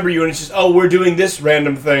may remember you, and it's just, oh, we're doing this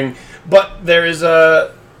random thing. But there is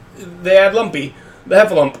they had Lumpy, the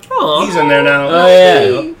Heffalump. Aww. He's in there now. Oh,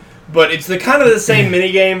 yeah. But it's the kind of the same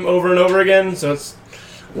minigame over and over again, so it's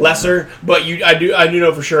lesser. But I do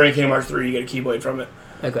know for sure in Kingdom Hearts 3 you get a Keyblade from it.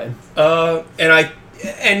 Okay.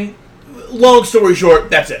 And long story short,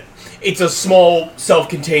 that's it. It's a small,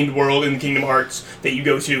 self-contained world in Kingdom Hearts that you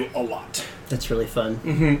go to a lot. That's really fun.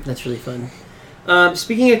 Mm-hmm. That's really fun.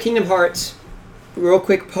 Speaking of Kingdom Hearts, real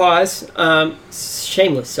quick pause.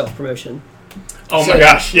 Shameless self-promotion. Oh my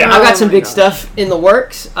gosh, yeah. I've got some my big gosh. stuff in the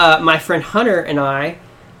works. My friend Hunter and I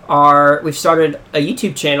we've started a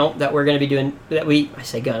YouTube channel that we're going to be doing,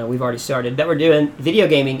 we've already started, that we're doing video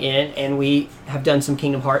gaming in, and we have done some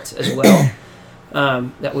Kingdom Hearts as well.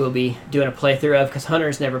 that we'll be doing a playthrough of, because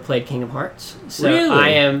Hunter's never played Kingdom Hearts. So Really? I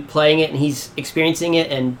am playing it, and he's experiencing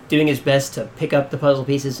it and doing his best to pick up the puzzle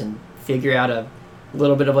pieces and figure out a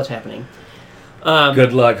little bit of what's happening.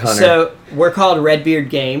 Good luck, Hunter. So we're called Redbeard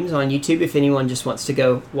Games on YouTube. If anyone just wants to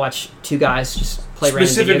go watch two guys just play random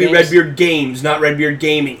Specifically video games. Redbeard Games, not Redbeard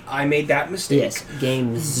Gaming. I made that mistake. Yes,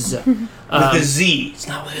 games. With a Z. It's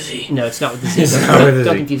not with a Z. No, it's not with the Z. not with the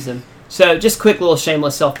Don't Z. confuse them. So just quick little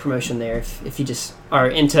shameless self-promotion there. If you just are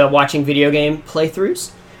into watching video game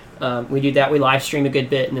playthroughs, we do that. We live stream a good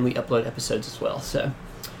bit, and then we upload episodes as well. So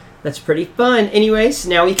that's pretty fun. Anyways,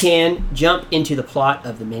 now we can jump into the plot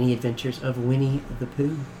of the many adventures of Winnie the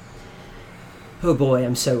Pooh. Oh boy,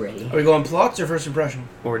 I'm so ready. Are we going plots or first impression?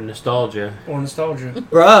 Or nostalgia. Or nostalgia?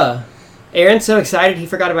 Bruh. Aaron's so excited he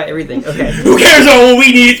forgot about everything. Okay. Who cares all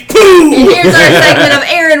we need? Pooh! Here's our segment of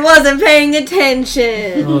Aaron wasn't paying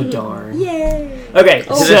attention. Oh darn. Yay. Okay,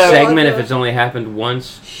 Oh, Is it a so segment if it's only happened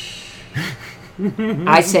once?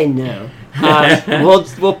 I say no.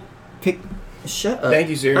 We'll pick. Shut up. Thank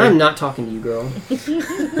you, Siri. I'm not talking to you, girl.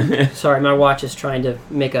 Sorry, my watch is trying to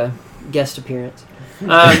make a guest appearance.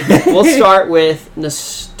 We'll start with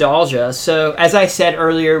nostalgia. So, as I said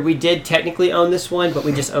earlier, we did technically own this one, but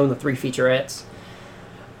we just own the 3 featurettes.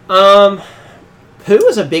 Pooh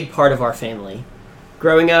was a big part of our family.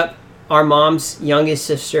 Growing up, our mom's youngest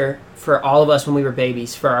sister, for all of us when we were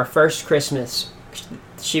babies, for our first Christmas,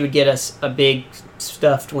 she would get us a big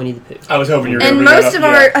stuffed Winnie the Pooh. I was hoping you were going And to bring most that of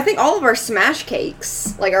up. our, I think all of our smash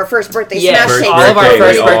cakes, like our first birthday Yes, smash all cakes. of our birthday,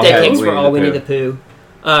 first we all birthday had cakes were Winnie all the Winnie Pooh. the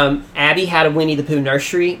Pooh. Abby had a Winnie the Pooh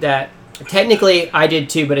nursery that technically I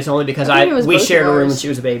did too, but it's only because I think it was we both shared a of room ours. when she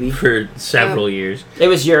was a baby. For several years. It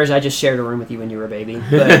was yours. I just shared a room with you when you were a baby.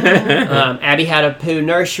 But Abby had a Pooh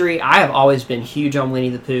nursery. I have always been huge on Winnie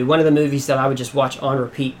the Pooh. One of the movies that I would just watch on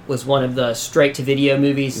repeat was one of the straight-to-video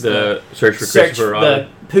movies. The Search for Christopher Robin.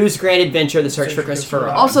 The Pooh's Grand Adventure, The Search for Christopher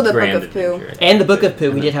Robin. Also the Grand Book of Pooh. Adventure. And the Book of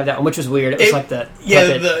Pooh. We did have that one, which was weird. It was like the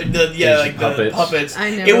Yeah, puppet. the Puppets. puppets.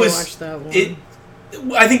 I never It was, watched that one.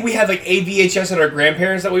 I think we had like a VHS at our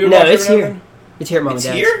grandparents that we would No, watch. it's every now here. and then. It's here at Mom It's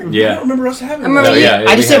and Dad's. here? Yeah. I don't remember us having I remember that. you- yeah,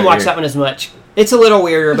 I just we didn't had watch it that one as much. It's a little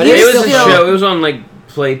weirder, but It it's It was a still... show. It was on like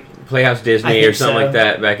Playhouse I Disney think or something so. like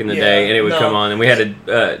that back in the Yeah, day, and it would no. come on, and we had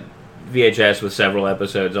a VHS with several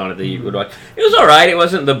episodes on it that you would watch. It was all right. It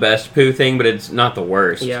wasn't the best Pooh thing, but it's not the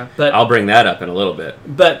worst. Yeah, but I'll bring that up in a little bit.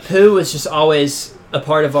 But Pooh was just always a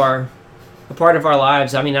part of our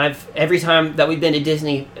lives. I mean, every time that we've been to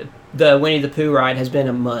Disney, the Winnie the Pooh ride has been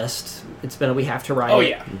a must. It's been a we have to ride. Oh it.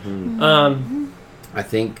 yeah. I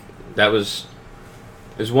think that was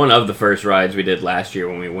one of the first rides we did last year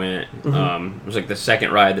when we went. It was like the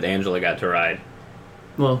second ride that Angela got to ride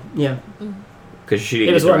Well, yeah, because she it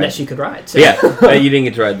didn't was get to one ride. that she could ride. So. Yeah, you didn't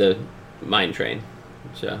get to ride the mine train,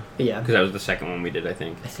 so yeah, because that was the second one we did, I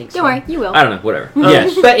think. I think so. Don't worry, you will. I don't know, whatever.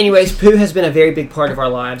 Yes. But anyways, Pooh has been a very big part of our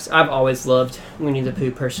lives. I've always loved Winnie the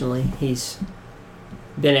Pooh personally. He's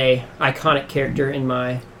been a iconic character in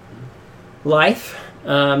my life.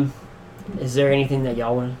 Is there anything that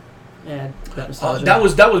y'all want to add about nostalgia? That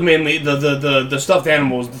was mainly the stuffed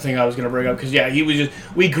animal was the thing I was going to bring up because yeah, he was just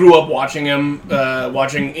we grew up watching him,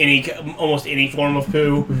 watching almost any form of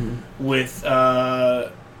Pooh with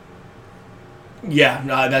that's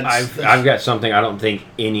I've got something I don't think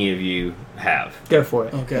any of you have. Go for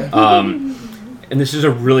it. okay. And this is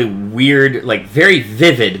a really weird, like very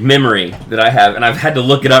vivid memory that I have, and I've had to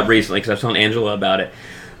look it up recently because I was telling Angela about it.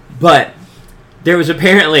 But there was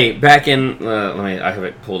apparently back in I have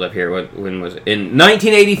it pulled up here. When was it? In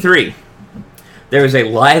 1983? There was a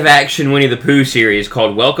live-action Winnie the Pooh series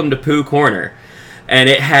called Welcome to Pooh Corner, and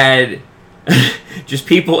it had just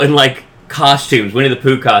people in like costumes, Winnie the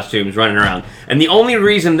Pooh costumes, running around. And the only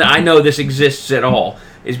reason that I know this exists at all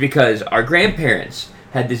is because our grandparents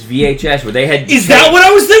had this VHS where they had... Is that what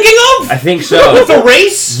I was thinking of? I think so. With the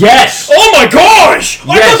race? Yes! Oh my gosh!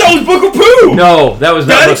 I Yes. thought that was Book of Pooh. No, that was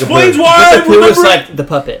not That Book of explains Pooh. why I But the Pooh was remember. like the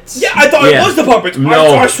puppets. Yeah, I thought Yeah. it was the puppets.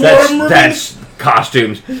 No, I swore I remembered that's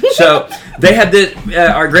costumes. So they had this.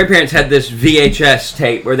 Our grandparents had this VHS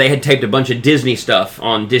tape where they had taped a bunch of Disney stuff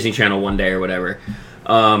on Disney Channel one day or whatever,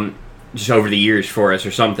 just over the years for us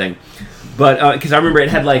or something. But because I remember it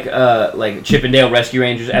had like Chip and Dale Rescue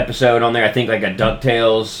Rangers episode on there. I think like a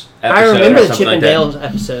DuckTales episode. I remember or the something Chip and like that. Dale's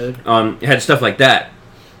episode. It had stuff like that.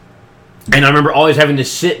 And I remember always having to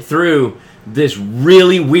sit through this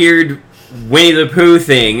really weird Winnie the Pooh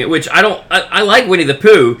thing, which I like Winnie the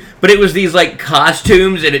Pooh, but it was these like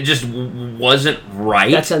costumes and it just wasn't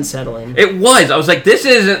right. That's unsettling. It was. I was like, this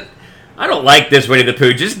isn't, I don't like this Winnie the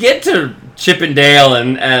Pooh. Just get to Chip and Dale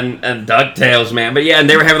and DuckTales, man. But yeah, and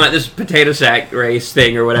they were having like this potato sack race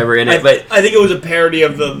thing or whatever in it. But I think it was a parody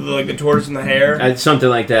of the tortoise and the hare. Something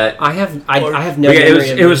like that. I have no Yeah, memory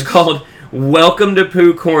it was called Welcome to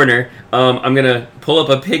Pooh Corner. I'm gonna pull up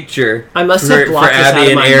a picture. I must for, have blocked for this out Abby of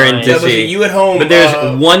and my Aaron mind. to Yeah, but see. you at home. But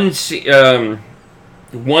there's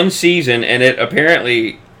one season, and it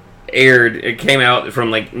apparently aired. It came out from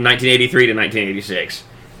like 1983 to 1986.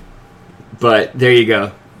 But there you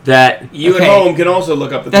go. That You Okay. at home can also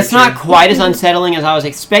look up the That's picture. not quite as unsettling as I was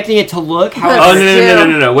expecting it to look. Oh However,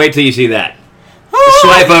 no! Wait till you see that.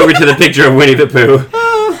 Swipe over to the picture of Winnie the Pooh.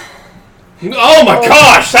 Oh my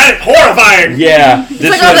gosh, that is horrifying! Yeah, It's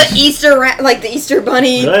like all the Easter, the Easter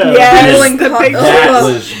bunny. Yes, pulling the co- picture. that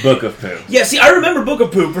Ugh. was Book of Pooh. Yeah, see, I remember Book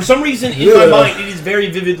of Pooh. For some reason, in my mind, it is very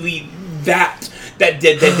vividly that did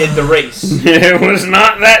the race. It was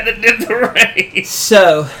not that did the race.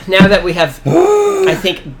 so now that we have, I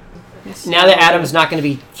think, now that Adam's not going to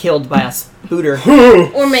be killed by a spooter.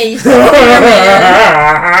 Or Mace.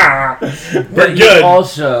 But you good.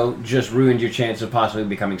 also just ruined your chance of possibly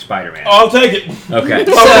becoming Spider-Man. I'll take it. Okay.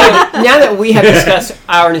 So now that we have discussed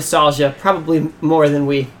our nostalgia, probably more than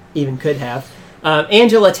we even could have,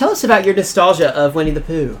 Angela, tell us about your nostalgia of Winnie the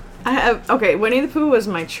Pooh. Winnie the Pooh was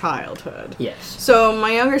my childhood. Yes. So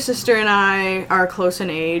my younger sister and I are close in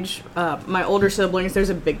age. My older siblings, there's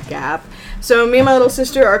a big gap. So me and my little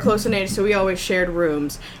sister are close in age, so we always shared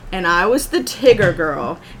rooms. And I was the Tigger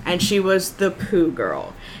girl, and she was the Pooh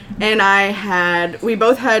girl. And we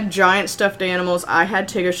both had giant stuffed animals. I had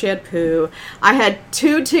Tigger, she had Pooh. I had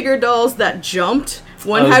 2 Tigger dolls that jumped.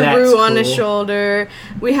 One had that's Roo on his cool. shoulder.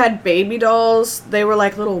 We had baby dolls. They were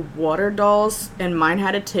like little water dolls, and mine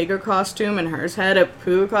had a Tigger costume, and hers had a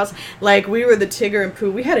Pooh costume. Like, we were the Tigger and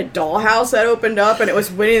Pooh. We had a dollhouse that opened up, and it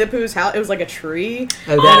was Winnie the Pooh's house. It was like a tree.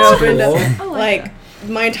 Oh, that that's opened cool. up. Like,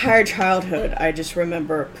 my entire childhood, I just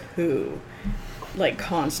remember Pooh, like,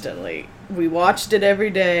 constantly. We watched it every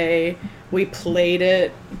day. We played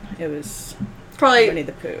it. It was Winnie Probably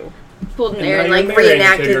the Pooh. pulled an And air now and you're marrying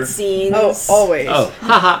reenacted Tigger. scenes. Oh, always. Oh,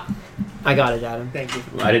 Haha. I got it, Adam. Thank you.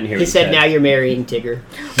 I didn't hear He what you said, now you're marrying Tigger.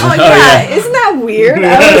 Oh, yeah. Isn't that weird?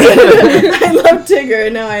 I love Tigger,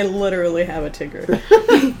 and now I literally have a Tigger.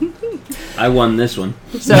 I won this one.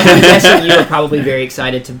 So I'm guessing you were probably very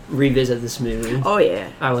excited to revisit this movie. Oh, yeah.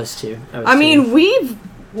 I was too. I mean, we've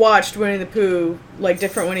watched Winnie the Pooh, like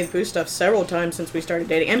different Winnie the Pooh stuff, several times since we started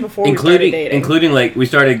dating, and before we started dating. Including like we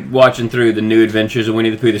started watching through the New Adventures of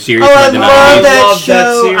Winnie the Pooh, the series. Oh, I from the love 90s. that Love that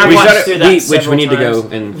show. series. I We watched started- through that which several we need to times. go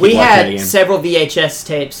and We watch that had again. several VHS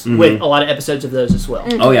tapes with a lot of episodes of those as well.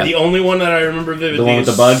 Oh yeah. The only one that I remember vividly The one with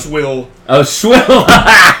is the bug? Swill. Oh, Swill.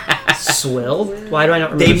 Swill? Why do I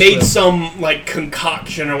not remember They made Swill? some like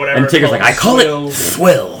concoction or whatever. And Tigger's called like, I call Swill. it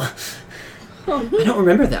Swill. I don't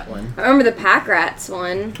remember that one. I remember the Pack Rats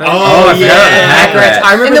one. Oh, I forgot about the Pack Rats.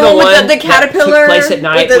 I remember And the one with one the caterpillar that took place at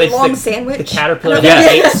night with the with long the, sandwich. the caterpillar Yeah.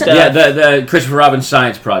 that ate stuff. Yeah, the Christopher Robin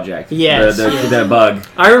Science Project. Yes. The bug.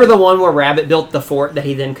 I remember the one where Rabbit built the fort that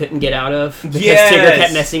he then couldn't get out of because Yes. Tigger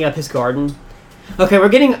kept messing up his garden. Okay, we're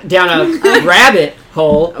getting down a rabbit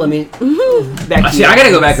hole. Let me back to See, you. I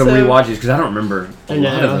gotta go back and So- rewatch these because I don't remember a I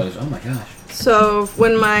lot of know. those. Oh my gosh. So,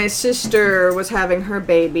 when my sister was having her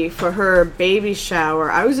baby, for her baby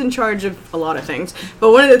shower, I was in charge of a lot of things.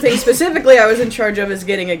 But one of the things specifically I was in charge of is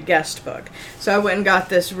getting a guest book. So I went and got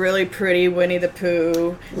this really pretty Winnie the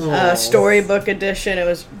Pooh storybook edition. It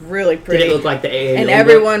was really Did pretty. it look like the AA? And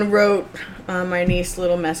everyone wrote my niece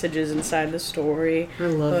little messages inside the story. I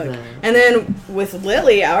love book. that. And then with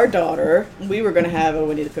Lily, our daughter, we were going to have a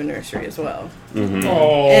Winnie the Pooh nursery as well.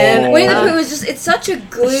 Oh. And Winnie the Pooh is just—it's such a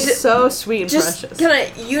good, It's so sweet and just precious.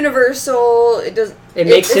 kind of universal. It does. It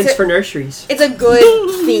makes it's sense a- for nurseries. It's a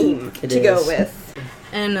good theme It to go is. with.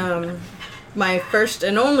 And my first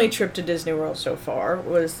and only trip to Disney World so far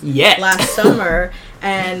was Yet. last summer,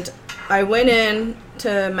 and I went in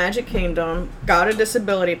to Magic Kingdom, got a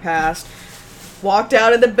disability pass, walked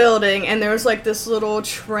out of the building, and there was like this little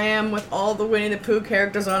tram with all the Winnie the Pooh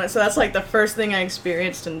characters on it. So that's like the first thing I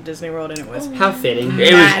experienced in Disney World, and it was How fitting.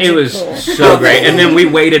 It was Magical. so great. And then we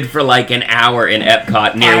waited for like an hour in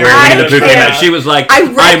Epcot near where I Winnie the Pooh came out. can't. She was like, I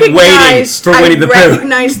I'm waiting recognized, for Winnie the Pooh.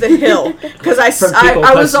 recognized the hill because I From people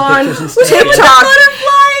was posting on pictures and stuff. TikTok.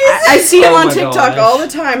 I see him Oh on my TikTok gosh. all the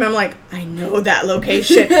time. And I'm like, I know that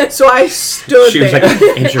location. So I stood She was there. like,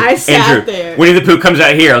 Andrew, I sat Andrew, there. Winnie the Pooh comes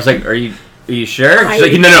out here. I was like, are you Are you sure? I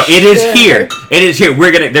She's like, no, it is should. here. It is here.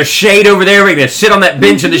 There's shade over there. We're gonna sit on that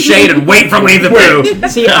bench in the shade and wait for Winnie the Pooh.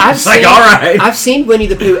 See, I've like, all right. I've seen Winnie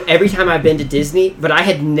the Pooh every time I've been to Disney, but I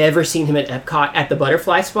had never seen him at Epcot at the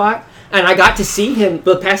butterfly spot. And I got to see him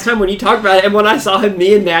the past time when you talked about it, and when I saw him,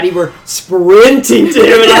 me and Maddie were sprinting to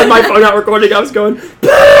him, and I had my phone out recording. I was going, Pooh!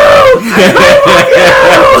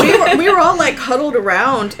 we were all like huddled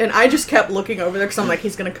around, and I just kept looking over there because I'm like,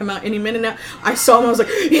 he's gonna come out any minute now. I saw him, I was like,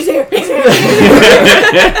 he's here, he's here.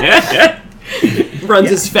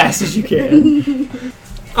 Runs as fast as you can.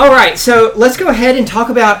 All right, so let's go ahead and talk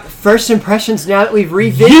about first impressions now that we've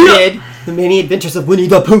revisited the many adventures of Winnie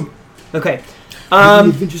the Pooh. Okay.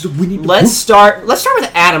 Let's start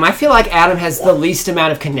with Adam. I feel like Adam has the least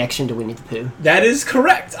amount of connection to Winnie the Pooh. That is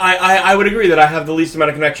correct. I would agree that I have the least amount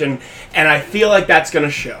of connection, and I feel like that's going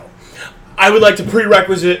to show. I would like to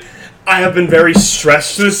prerequisite. I have been very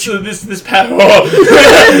stressed this past. Hansel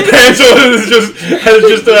has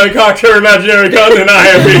just cocked her imaginary gun, and I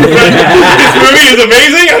have been. This movie is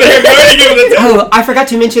amazing. I think I'm going to give it a 10. Oh, I forgot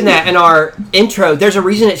to mention that in our intro. There's a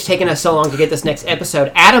reason it's taken us so long to get this next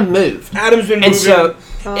episode. Adam moved. Adam's been moving. And so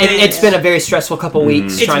it's been a very stressful couple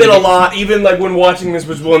weeks. It's been a lot. Even like when watching this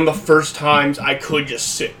was one of the first times I could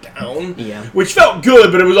just sit down. Yeah. Which felt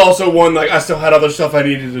good, but it was also one like I still had other stuff I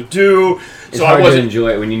needed to do. It's so hard I wasn't to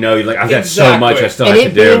enjoy it when you know you're like, I've got so much I still and have it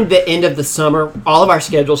to do. being the end of the summer, all of our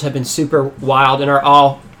schedules have been super wild and are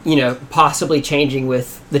all, possibly changing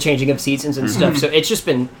with the changing of seasons and stuff. So it's just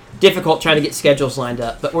been difficult trying to get schedules lined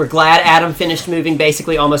up. But we're glad Adam finished moving,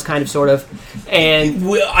 basically, almost, kind of, sort of. And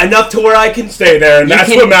enough to where I can stay there, and that's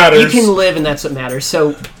what matters. You can live, and that's what matters.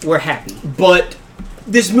 So we're happy. But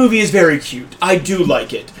this movie is very cute. I do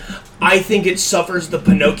like it. I think it suffers the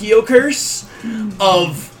Pinocchio curse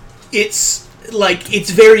of it's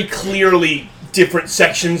very clearly different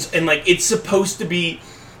sections, and it's supposed to be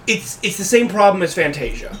it's the same problem as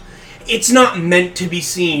Fantasia. It's not meant to be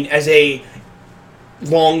seen as a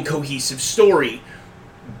long cohesive story,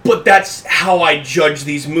 but that's how I judge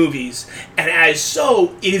these movies, and as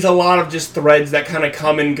so it is a lot of just threads that kind of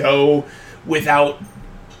come and go without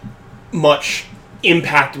much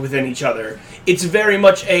impact within each other. It's very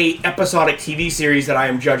much a episodic TV series that I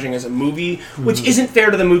am judging as a movie, which isn't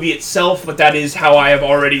fair to the movie itself, but that is how I have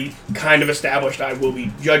already kind of established I will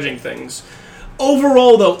be judging things.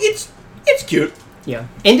 Overall, though, it's cute. Yeah.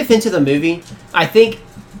 In defense of the movie, I think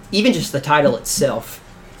even just the title itself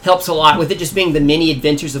helps a lot with it just being the many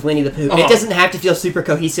adventures of Winnie the Pooh. It doesn't have to feel super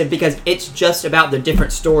cohesive because it's just about the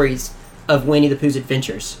different stories of Winnie the Pooh's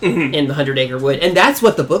adventures in the 100 Acre Wood. And that's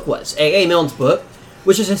what the book was. A.A. Milne's book,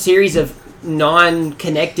 which is a series of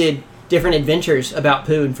non-connected different adventures about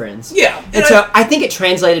Pooh and friends. Yeah. And so I think it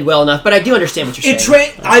translated well enough, but I do understand what you're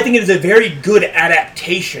saying. I think it is a very good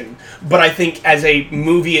adaptation, but I think as a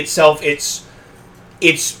movie itself, it's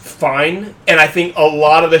fine, and I think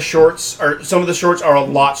some of the shorts are a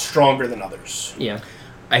lot stronger than others. Yeah.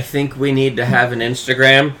 I think we need to have an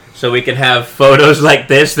Instagram so we can have photos like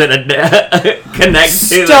this that connect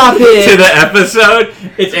to the episode.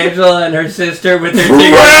 It's Angela and her sister with their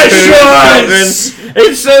Precious! children.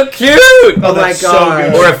 It's so cute! Oh my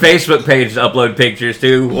god. Or a Facebook page to upload pictures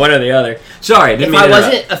to, one or the other. Sorry, If I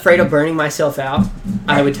wasn't afraid of burning myself out,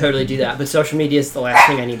 I would totally do that. But social media is the last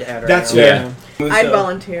thing I need to add right That's now. fair. I'd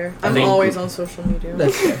volunteer. I'm think- always on social media.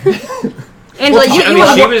 That's fair. Angela, she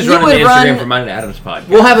was running the Instagram for mine and Adam's podcast.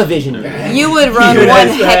 We'll have a vision. You would run one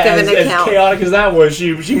heck of an As account. chaotic as that was,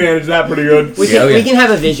 she managed that pretty good. We can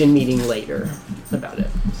have a vision meeting later about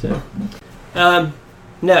it. So,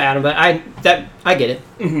 no, Adam, but I get it.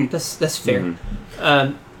 Mm-hmm. That's fair.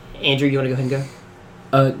 Andrew, you want to go ahead and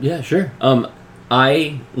go? Yeah, sure.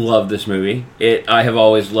 I love this movie. I have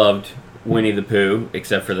always loved Winnie the Pooh,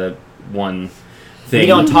 except for the one thing. We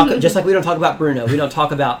don't talk just like we don't talk about Bruno. We don't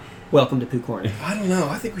talk about Welcome to Pooh Corner. I don't know.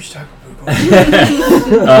 I think we should talk about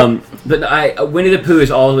Pooh Corner. But Winnie the Pooh is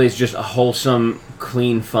always just a wholesome,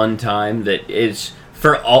 clean, fun time that is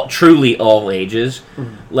for truly all ages.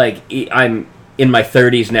 Like, I'm in my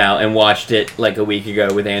 30s now and watched it like a week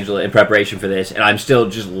ago with Angela in preparation for this, and I'm still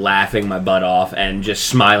just laughing my butt off and just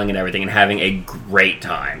smiling at everything and having a great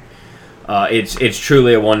time. It's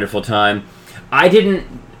truly a wonderful time. I didn't...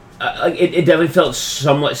 it definitely felt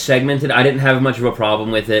somewhat segmented. I didn't have much of a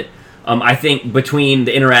problem with it. I think between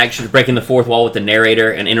the interactions, breaking the fourth wall with the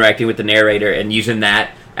narrator and interacting with the narrator and using that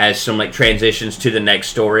as some transitions to the next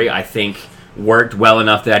story, I think worked well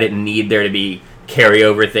enough that I didn't need there to be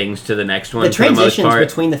carryover things to the next one. The transitions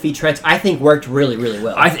between the featurettes, I think, worked really, really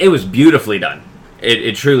well. It was beautifully done.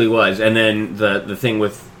 It truly was. And then the thing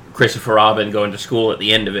with Christopher Robin going to school at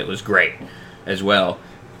the end of it was great as well.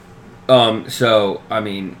 So, I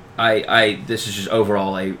mean, I this is just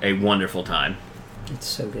overall a wonderful time. It's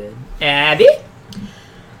so good. Abby?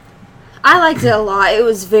 I liked it a lot. It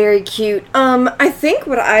was very cute. I think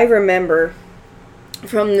what I remember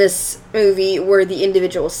from this movie were the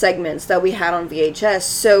individual segments that we had on VHS.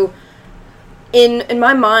 So, in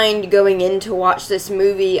my mind, going in to watch this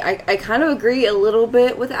movie, I kind of agree a little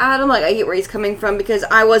bit with Adam. Like, I get where he's coming from, because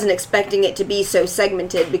I wasn't expecting it to be so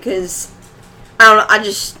segmented, because, I don't know,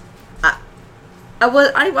 I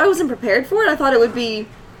wasn't prepared for it. I thought it would be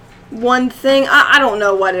one thing. I don't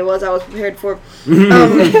know what it was I was prepared for.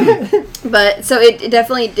 But, so it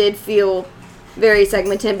definitely did feel very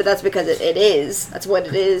segmented, but that's because it is. That's what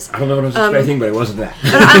it is. I don't know what I was expecting, but it wasn't that.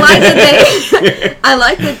 I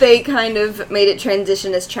like that they kind of made it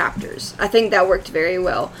transition as chapters. I think that worked very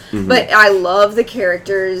well. Mm-hmm. But I love the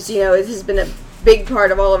characters. You know, it has been a big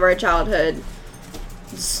part of all of our childhoods.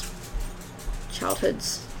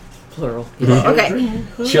 Plural. Yeah. Okay.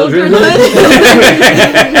 Children. But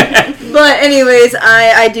anyways,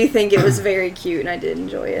 I do think it was very cute, and I did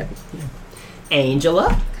enjoy it.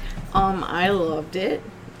 Angela? I loved it.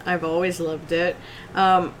 I've always loved it.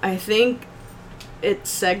 I think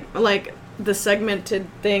it's the segmented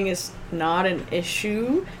thing is not an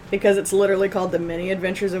issue, because it's literally called The Many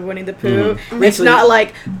Adventures of Winnie the Pooh. Mm-hmm. It's not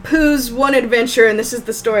like Pooh's one adventure and this is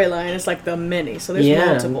the storyline. It's like the many. So there's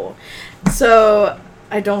multiple. So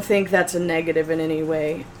I don't think that's a negative in any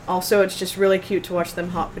way. Also, it's just really cute to watch them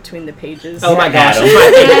hop between the pages. Oh my gosh, it's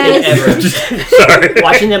my favorite thing ever. Sorry.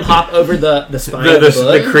 Watching them hop over the spine of the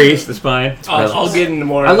book. The crease, the spine. I'll get into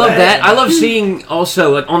more I love that. I love seeing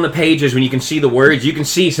also, like, on the pages when you can see the words, you can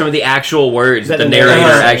see some of the actual words that the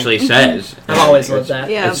narrator actually says. I've always loved that.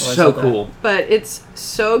 Yeah. It's so cool. But it's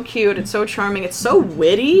so cute, it's so charming, it's so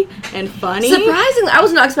witty and funny. Surprisingly, I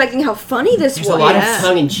was not expecting how funny this was. There's a lot of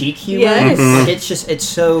tongue-in-cheek humor. Yes. Like, it's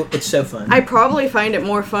so fun. I probably find it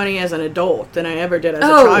more funny as an adult than I ever did as a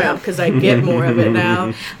child, because I get more of it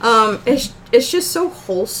now. It's just so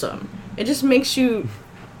wholesome. It just makes you,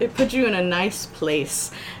 it puts you in a nice place.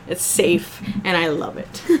 It's safe, and I love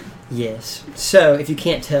it. Yes. So, if you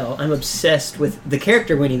can't tell, I'm obsessed with the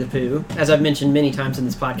character Winnie the Pooh, as I've mentioned many times in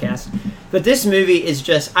this podcast. But this movie is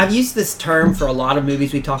just, I've used this term for a lot of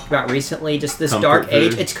movies we talked about recently, just this comfort dark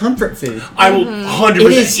food. age. It's comfort food. I will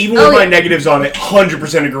 100%, even with my negatives on it,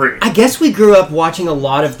 100% agree. I guess we grew up watching a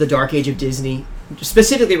lot of the dark age of Disney,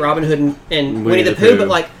 specifically Robin Hood and Winnie the Pooh, but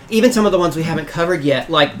like even some of the ones we haven't covered yet,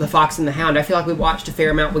 like The Fox and the Hound, I feel like we watched a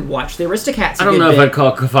fair amount. We watched The Aristocats. I don't know if I'd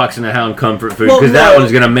call Fox and the Hound comfort food, because that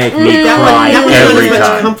one's going to make me cry that every one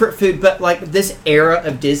time. much comfort food, but like this era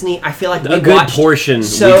of Disney, I feel like a good portion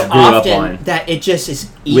so we grew often up on. that it just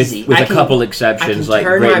is easy. With a couple exceptions, I can like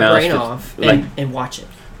turn Great my Mouse, brain off and watch it.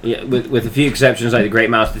 Yeah, with a few exceptions, like the Great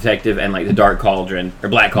Mouse Detective and like the Dark Cauldron or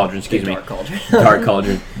Black Cauldron, excuse me, Dark Cauldron, Dark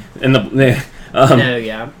Cauldron, and it's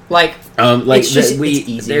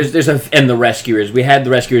easy. There's and the Rescuers. We had the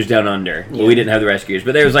Rescuers Down Under, but we didn't have the Rescuers.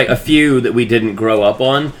 But there was like a few that we didn't grow up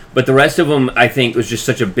on. But the rest of them, I think, was just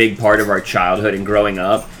such a big part of our childhood and growing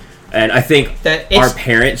up. And I think that our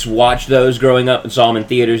parents watched those growing up and saw them in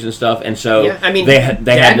theaters and stuff. And so they had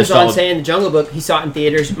Dad was nostalgia. on saying The Jungle Book. He saw it in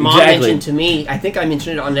theaters. Mom mentioned to me, I think I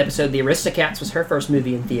mentioned it on an episode, The Aristocats was her first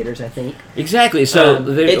movie in theaters, I think. Exactly. So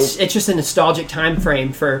it's just a nostalgic time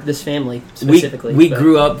frame for this family specifically. We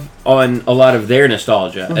grew up on a lot of their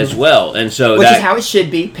nostalgia as well, and so which is how it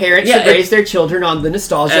should be. Parents should raise their children on the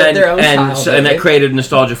nostalgia of their own childhood. And that created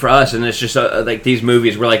nostalgia for us. And it's just like these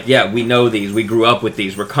movies. We're like, yeah, we know these. We grew up with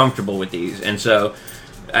these. We're comfortable with these, and so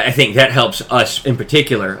I think that helps us in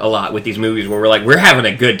particular a lot with these movies, where we're like, we're having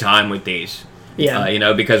a good time with these.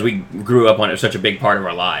 Yeah, because we grew up on it. It was such a big part of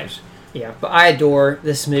our lives. Yeah, but I adore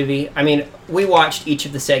this movie. I mean, we watched each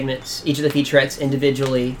of the segments, each of the featurettes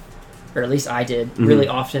individually, or at least I did, really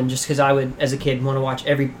often, just because I would, as a kid, want to watch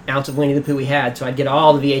every ounce of Winnie the Pooh we had, so I'd get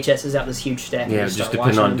all the VHSs out this huge stack. Yeah, just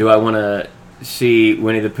depending on, do I want to see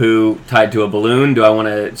Winnie the Pooh tied to a balloon? Do I want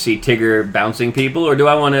to see Tigger bouncing people? Or do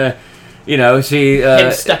I want to, see...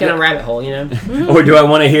 him stuck in a rabbit hole, Or do I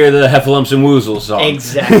want to hear the Heffalumps and Woozles song?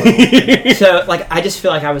 Exactly. So, I just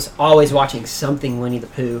feel like I was always watching something Winnie the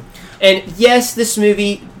Pooh. And yes, this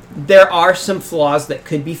movie, there are some flaws that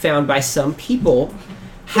could be found by some people.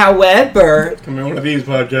 However, come in one of these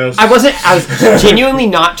podcasts. I was genuinely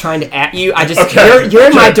not trying to at you. I just you're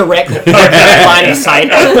in my direct line of sight.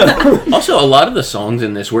 Also, a lot of the songs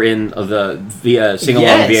in this were in the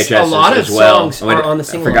sing-along VHS a lot as of well. songs are on the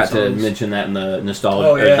sing-along. I forgot to mention that in the nostalgia.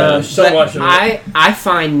 Oh yeah, I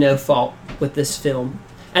find no fault with this film,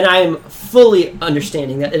 and I am fully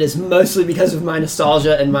understanding that it is mostly because of my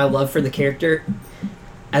nostalgia and my love for the character.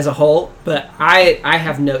 as a whole, but I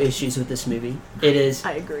have no issues with this movie. It is.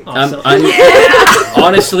 I agree. Awesome. I'm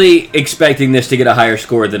honestly expecting this to get a higher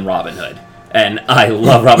score than Robin Hood, and I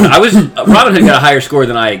love Robin Hood. Robin Hood got a higher score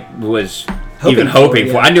than I was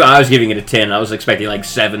hoping for. I knew I was giving it a 10. I was expecting like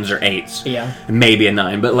 7s or 8s. Yeah. Maybe a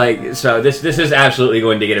 9. But like, so this is absolutely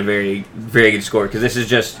going to get a very, very good score because this is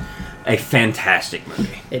just a fantastic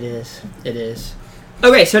movie. It is. It is.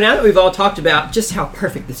 Okay, so now that we've all talked about just how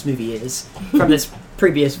perfect this movie is from this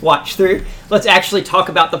previous watch through, let's actually talk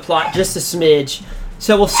about the plot just a smidge.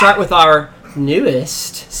 So we'll start with our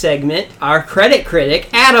newest segment, our credit critic.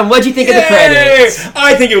 Adam, what'd you think of the credits?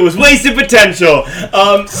 I think it was wasted potential.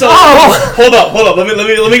 Hold up. Let me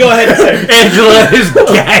go ahead and say, Angela is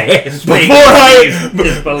gasping.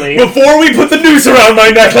 Before we put the noose around my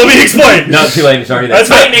neck, let me explain. No, it's too late. It's already there. That's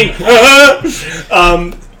lightning.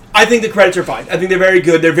 I think the credits are fine. I think they're very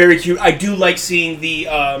good. They're very cute. I do like seeing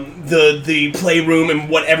the playroom and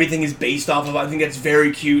what everything is based off of. I think that's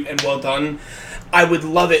very cute and well done. I would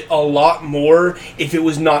love it a lot more if it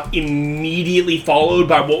was not immediately followed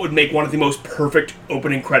by what would make one of the most perfect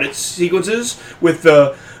opening credits sequences with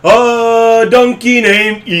the donkey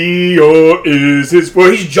named Eeyore is his,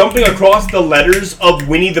 where he's jumping across the letters of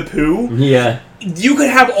Winnie the Pooh. Yeah. You could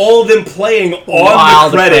have all of them playing on while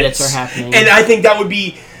the credits are happening. And I think that would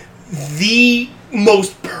be the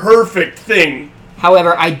most perfect thing.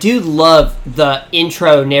 However, I do love the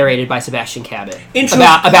intro narrated by Sebastian Cabot Intro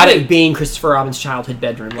about it being Christopher Robin's childhood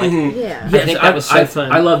bedroom. Like, Yeah. I think that was so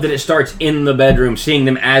fun. I love that it starts in the bedroom, seeing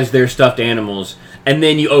them as their stuffed animals, and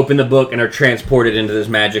then you open the book and are transported into this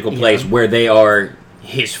magical place where they are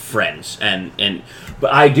his friends.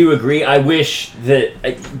 But I do agree. I wish that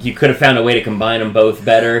you could have found a way to combine them both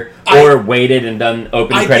better, or waited and done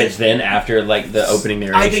opening credits then after like the opening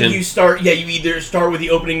narration. I think you either start with the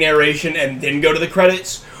opening narration and then go to the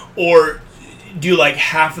credits, or do like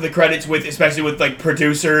half of the credits with, especially with like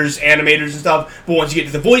producers, animators and stuff. But once you get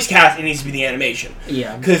to the voice cast, it needs to be the animation.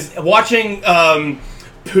 Yeah. Because watching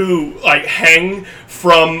Pooh like hang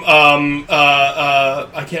from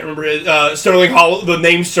I can't remember it, the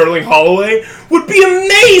name Sterling Holloway would be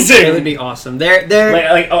amazing. It would be awesome. They're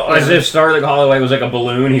as if Sterling Holloway was like a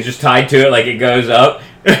balloon. He's just tied to it, like it goes up.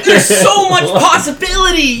 There's so much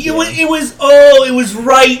possibility. It was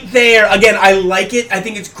right there. Again, I like it. I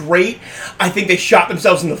think it's great. I think they shot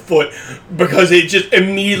themselves in the foot because it just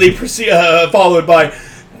immediately followed by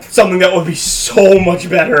something that would be so much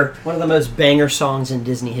better. One of the most banger songs in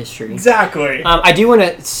Disney history. Exactly. I do want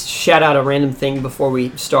to shout out a random thing before we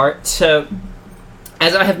start. So,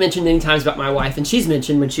 as I have mentioned many times about my wife, and she's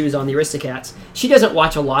mentioned when she was on the Aristocats, she doesn't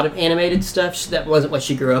watch a lot of animated stuff. That wasn't what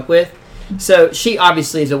she grew up with. So she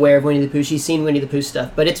obviously is aware of Winnie the Pooh. She's seen Winnie the Pooh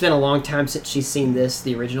stuff, but it's been a long time since she's seen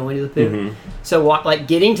the original Winnie the Pooh. Mm-hmm. So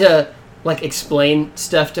getting to explain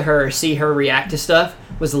stuff to her or see her react to stuff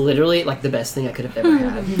was literally the best thing I could have ever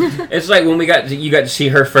had. It's like when you got to see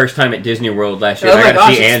her first time at Disney World last year. Oh my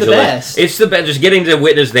gosh, to see it's Angela. The best. It's the best. Just getting to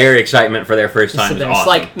witness their excitement for their first time is awesome.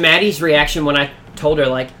 Like Maddie's reaction when I told her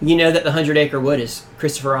that the 100 Acre Wood is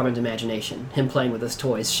Christopher Robin's imagination, him playing with his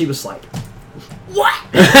toys. She was like, "What?"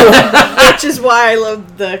 Which is why I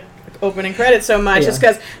love the opening credits so much. Just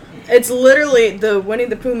because it's literally the Winnie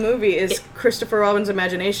the Pooh movie is Christopher Robin's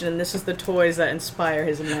imagination, and this is the toys that inspire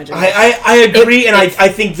his imagination. I agree, and I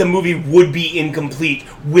think the movie would be incomplete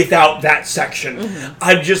without that section. Mm-hmm.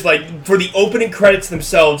 I'm just for the opening credits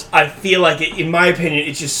themselves, I feel like in my opinion,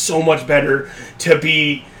 it's just so much better to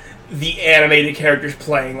be the animated characters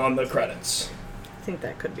playing on the credits. I think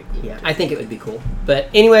that could be cool. Yeah, I think it would be cool. But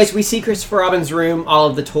anyways, we see Christopher Robin's room, all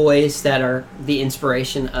of the toys that are the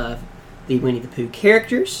inspiration of the Winnie the Pooh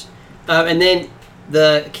characters. And then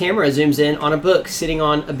the camera zooms in on a book sitting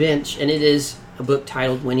on a bench, and it is a book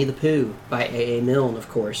titled Winnie the Pooh by A.A. Milne, of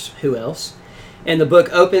course. Who else? And the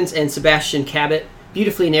book opens, and Sebastian Cabot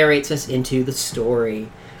beautifully narrates us into the story.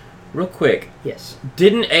 Real quick. Yes.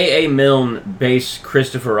 Didn't A.A. Milne base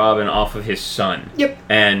Christopher Robin off of his son? Yep.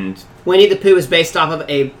 And Winnie the Pooh is based off of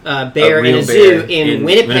a bear in a zoo in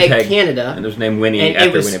Winnipeg, Canada. And it was named Winnie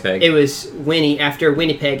after Winnipeg. It was Winnie after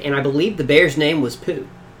Winnipeg, and I believe the bear's name was Pooh.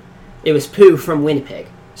 It was Pooh from Winnipeg,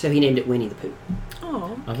 so he named it Winnie the Pooh.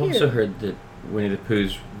 Oh, I've also heard that Winnie the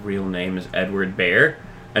Pooh's real name is Edward Bear,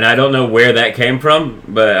 and I don't know where that came from,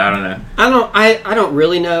 but I don't know. I don't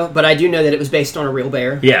really know, but I do know that it was based on a real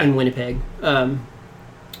bear in Winnipeg,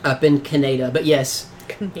 up in Canada. But yes,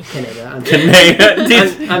 Canada.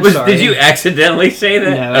 I'm sorry. Did you accidentally say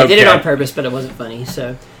that? No, I did it on purpose, but it wasn't funny.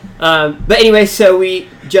 So, but anyway, so we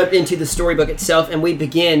jumped into the storybook itself, and we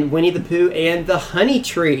begin Winnie the Pooh and the Honey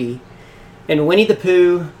Tree. And Winnie the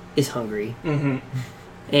Pooh is hungry. Mm-hmm.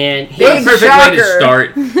 And he, What a perfect way to shocker.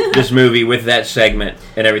 start this movie with that segment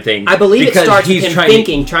and everything. I believe it because starts with he's him trying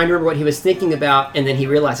to remember what he was thinking about, and then he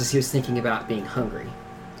realizes he was thinking about being hungry.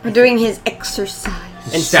 Doing his exercise.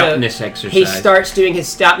 And stoutness so exercise. He starts doing his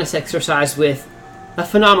stoutness exercise with a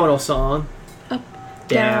phenomenal song. Up,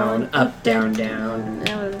 Down, up, down, down.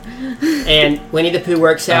 And Winnie the Pooh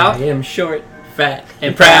works out. I am short, fat,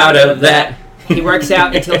 And proud of that. He works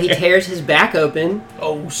out until he tears his back open,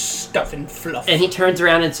 Oh, stuff and fluff. and he turns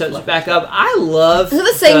around and sews it back up. I love... Is it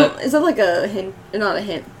the same? Is that like a hint? Not a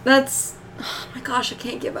hint. That's... Oh my gosh, I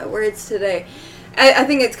can't get my words today. I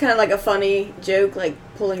think it's kind of like a funny joke, like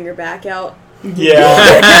pulling your back out. Yeah.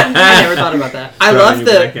 I never thought about that. I Throwing love your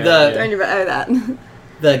the back out, yeah. Throwing your back out of that.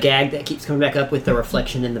 the gag that keeps coming back up with the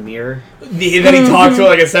reflection in the mirror. Then he talks to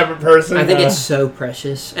like a separate person. I think it's so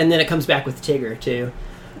precious. And then it comes back with Tigger, too.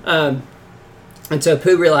 And so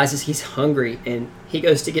Pooh realizes he's hungry, and he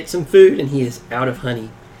goes to get some food, and he is out of honey.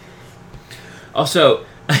 Also,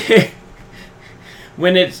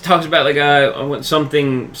 when it talks about like I want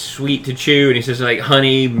something sweet to chew, and he says like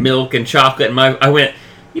honey, milk, and chocolate, and I went,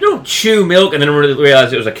 you don't chew milk, and then I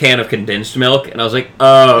realized it was a can of condensed milk, and I was like,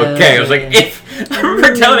 oh, okay. I was like, I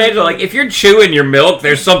remember telling Angela, like, if you're chewing your milk,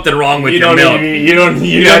 there's something wrong with your milk. You don't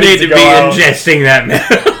You don't need to be ingesting that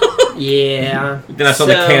milk. Yeah. Then I saw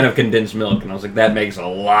the can of condensed milk, and I was like, that makes a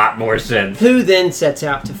lot more sense. Pooh then sets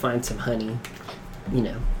out to find some honey. You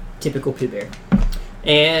know, typical Pooh Bear.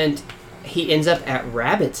 And he ends up at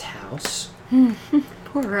Rabbit's house.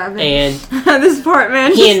 Poor rabbit. And this part,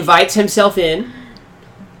 man. he invites himself in.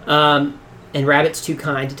 And Rabbit's too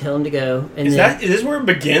kind to tell him to go. And Is then, this where it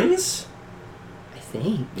begins? I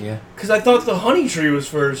think. Yeah. Because I thought the honey tree was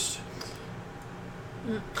first.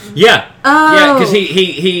 Yeah. Oh. Yeah, because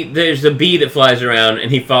he there's a bee that flies around, and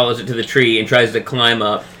he follows it to the tree and tries to climb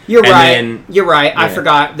up. You're and right. Then, You're right. I yeah.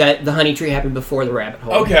 forgot that the honey tree happened before the rabbit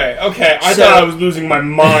hole. Okay. I So- thought I was losing my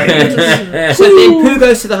mind. So then Pooh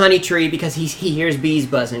goes to the honey tree because he hears bees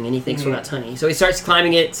buzzing and he thinks, well, that's honey. So he starts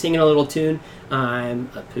climbing it, singing a little tune. I'm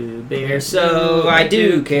a Pooh Bear, so I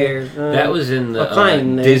do care. that was in the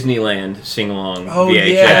climb there. Disneyland sing-along Oh,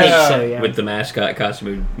 VHS. yeah. I think so, yeah. With the mascot costume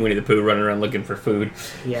of Winnie the Pooh running around looking for food.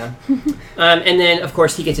 Yeah. And then, of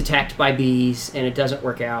course, he gets attacked by bees, and it doesn't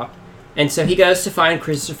work out. And so he goes to find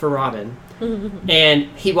Christopher Robin. And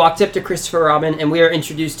he walks up to Christopher Robin, and we are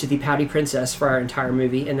introduced to the Pouty Princess for our entire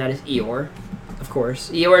movie, and that is Eeyore, of course.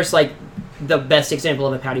 Eeyore's like the best example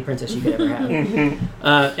of a Pouty Princess you could ever have.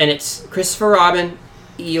 And it's Christopher Robin,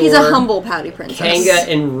 Eeyore, He's a humble pouty princess.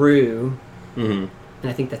 Kanga, and Roo. Mm-hmm. And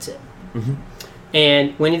I think that's it.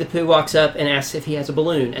 And Winnie the Pooh walks up and asks if he has a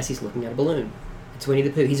balloon as he's looking at a balloon. It's Winnie the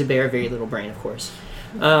Pooh. He's a bear, very little brain, of course.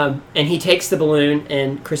 And he takes the balloon,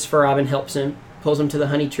 and Christopher Robin helps him, pulls him to the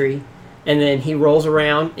honey tree, and then he rolls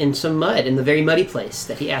around in some mud in the very muddy place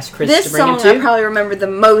that he asked Chris This to bring him song to. I probably remember the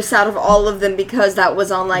most out of all of them because that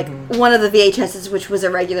was on like one of the VHSs, which was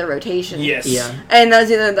a regular rotation. Yes. Yeah. And that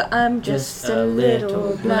was either the I'm just a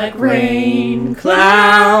little black rain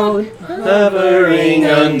cloud hovering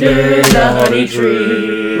under the honey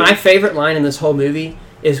tree. My favorite line in this whole movie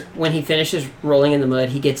is when he finishes rolling in the mud,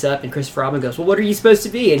 he gets up and Christopher Robin goes, well, what are you supposed to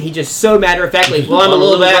be? And he just so matter-of-factly, well, I'm a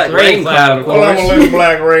little black rain cloud, of Well, I'm a course. little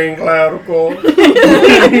black rain cloud, of course. Well,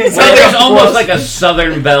 there's almost like a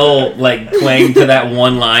Southern Belle like playing to that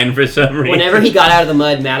one line for some reason. Whenever he got out of the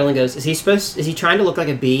mud, Madeline goes, is he trying to look like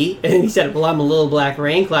a bee? And he said, well, I'm a little black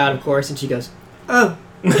rain cloud, of course. And she goes, oh.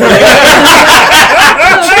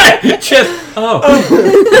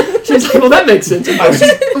 She's like, well, that makes sense.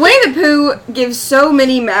 Winnie the Pooh gives so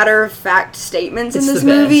many matter-of-fact statements It's in this the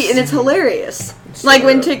best. movie, and it's hilarious. Like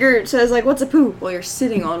when Tigger says, like, what's a poo? Well, you're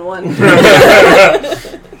sitting on one.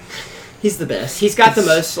 He's the best. He's got the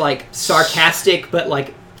most, like, sarcastic, but,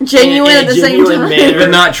 like, Genuine in a at the same genuine time. manner. But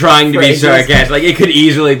not trying to be Phrases. sarcastic. Like, it could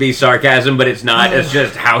easily be sarcasm, but it's not. It's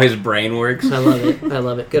just how his brain works. I love it. I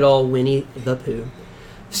love it. Good old Winnie the Pooh.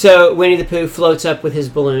 So Winnie the Pooh floats up with his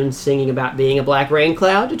balloon, singing about being a black rain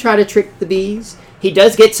cloud to try to trick the bees. He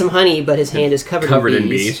does get some honey, but his hand is covered in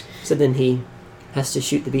bees. So then he has to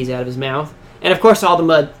shoot the bees out of his mouth. And of course, all the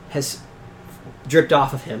mud has dripped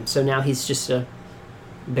off of him. So now he's just a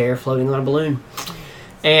bear floating on a balloon.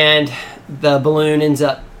 And the balloon ends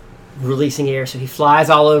up releasing air, so he flies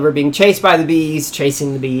all over, being chased by the bees,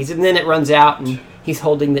 chasing the bees. And then it runs out, and he's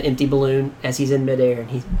holding the empty balloon as he's in midair, and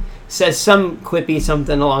he says some quippy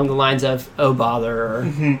something along the lines of, oh, bother,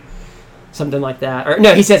 or something like that. Or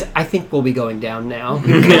no, he says, I think we'll be going down now.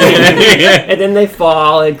 And then they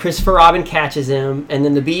fall, and Christopher Robin catches him, and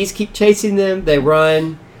then the bees keep chasing them. They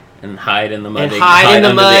run And hide in the mud. and They hide in the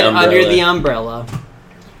under mud umbrella. under the umbrella.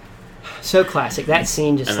 So classic. That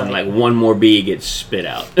scene just And then like one more bee gets spit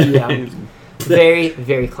out. Yeah. Very,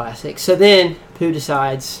 very classic. So then Pooh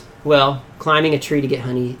decides, well, climbing a tree to get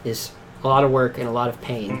honey is a lot of work and a lot of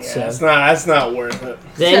pain. Yeah, so that's not worth it.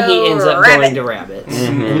 then So he ends up Rabbit. going to Rabbit's.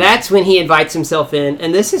 And that's when he invites himself in.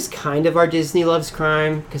 And this is kind of our Disney Loves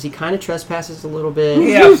Crime, because he kind of trespasses a little bit.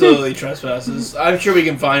 He absolutely trespasses. I'm sure we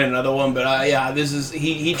can find another one, but this is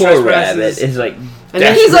he Poor Rabbit trespasses. is like And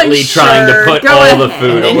then he's desperately like, trying "Sure, to put go all the ahead."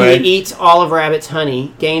 food And then away. he eats all of Rabbit's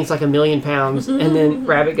honey, gains like 1 million pounds, and then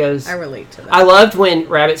Rabbit goes... I relate to that. I loved when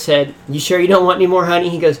Rabbit said, "You sure you don't want any more honey?"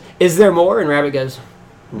 He goes, "Is there more?" And Rabbit goes,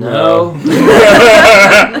 "No."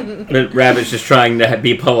 But Rabbit's just trying to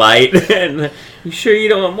be polite. And you sure you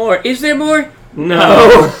don't want more? Is there more?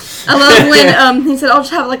 No. I love when he said, "I'll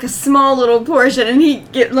just have like a small little portion," and he He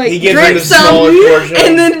gives him the drinks some, smaller portion.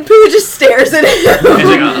 and then Pooh just stares at He's him.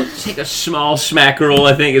 like, I'll take a small smackerel,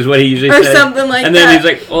 I think is what he usually Or says. something like and then that. he's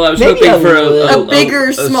like, well, I was Maybe hoping for a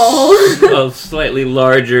bigger small. a slightly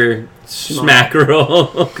larger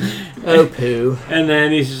smackerel. Oh, Pooh. And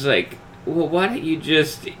then he's just like, well, why don't you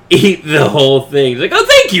just eat the whole thing? He's like, oh,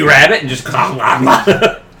 thank you, Rabbit. And just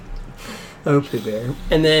Oh, Pooh Bear.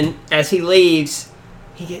 And then as he leaves,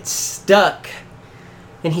 he gets stuck.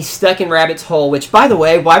 And he's stuck in Rabbit's hole, which, by the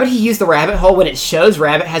way, why would he use the rabbit hole when it shows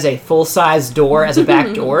Rabbit has a full-size door as a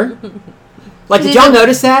back door? Like, did He's y'all a-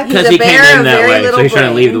 notice that? He's Because a he came bear in of that very way, so little he's trying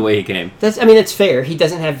to brain. leave the way he came. It's fair. He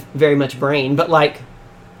doesn't have very much brain, but, like,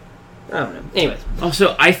 I don't know. Anyways.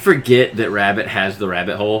 Also, I forget that Rabbit has the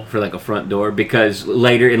rabbit hole for like a front door because in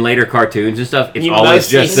later cartoons and stuff, it's You always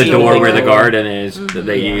mostly just the see door the where the door. garden is that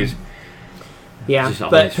they Yeah. use. Yeah, Just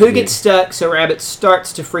but always Pooh forget. gets stuck, so Rabbit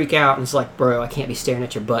starts to freak out and is like, "Bro, I can't be staring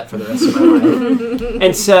at your butt for the rest of my life."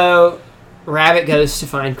 And so Rabbit goes to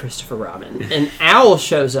find Christopher Robin, and Owl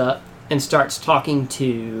shows up and starts talking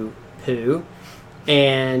to Pooh,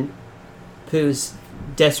 and Pooh's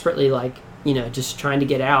desperately like, just trying to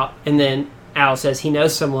get out, and then Owl says he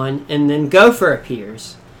knows someone, and then Gopher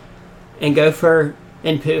appears, and Gopher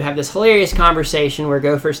and Pooh have this hilarious conversation where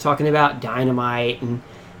Gopher's talking about dynamite, and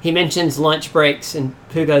he mentions lunch breaks, and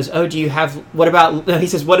Pooh goes, "Oh, do you have, he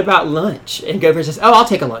says, "What about lunch?" And Gopher says, "Oh, I'll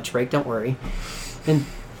take a lunch break, don't worry." And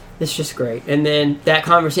it's just great. And then that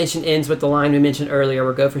conversation ends with the line we mentioned earlier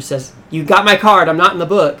where Gopher says, "You got my card, I'm not in the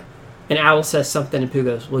book." And Owl says something, and Pooh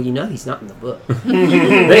goes, "Well, he's not in the book."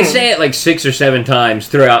 They say it like 6 or 7 times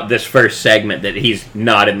throughout this first segment that he's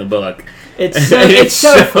not in the book. It's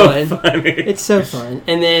so fun. funny. It's so fun.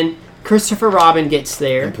 And then Christopher Robin gets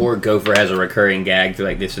there. And poor Gopher has a recurring gag through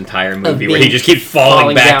like this entire movie where being- he just keeps falling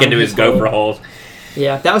falling back down into his his hole. gopher holes.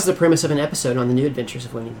 Yeah, that was the premise of an episode on the New Adventures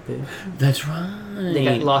of Winnie the Pooh. That's right. They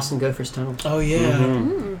got lost in Gopher's tunnel. Oh yeah.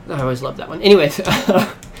 I always loved that one. Anyways,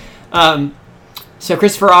 so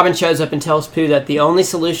Christopher Robin shows up and tells Pooh that the only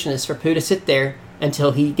solution is for Pooh to sit there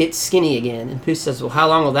until he gets skinny again. And Pooh says, "Well, how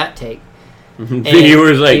long will that take?" And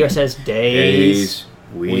Viewer's like, Viewer says, "Days,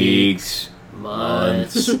 weeks,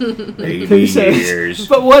 months." maybe Pooh says, years.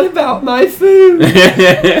 "But what about my food?"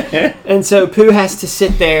 And so Pooh has to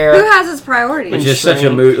sit there. Who has his priorities? Which is such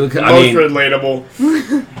a mood. I Most mean,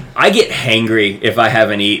 relatable. I get hangry if I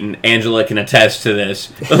haven't eaten. Angela can attest to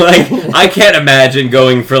this. Like, I can't imagine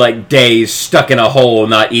going for like days stuck in a hole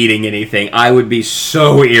not eating anything. I would be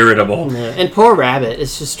so irritable. Yeah, and poor Rabbit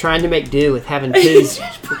is just trying to make do with having Pooh's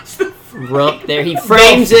rump there. He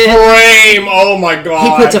frames it. Frame. Oh my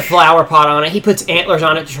god. He puts a flower pot on it. He puts antlers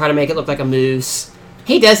on it to try to make it look like a moose.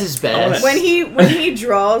 He does his best. When he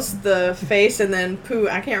draws the face and then Pooh,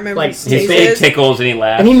 I can't remember Like, his His face tickles and he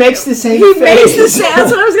laughs. And he makes the same He face. makes the same. That's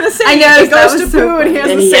what I was gonna say. I noticed It that goes was to so Pooh and he has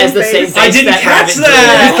And the he same has the face. same face. I didn't that catch rabbit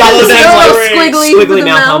that. He's got the It's same a little like, squiggly for squiggly the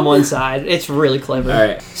mouth on mouth. one side. It's really clever. All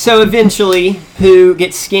right. So eventually, Pooh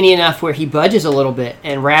gets skinny enough where he budges a little bit,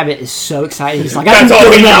 and Rabbit is so excited. He's like, "I can That's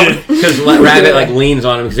all fill he him out." needed. Because Rabbit like leans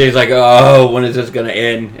on him because he's like, oh, when is this going to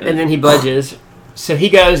end? And then he budges. So he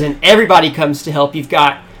goes, and everybody comes to help. You've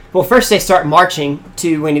got, well, first they start marching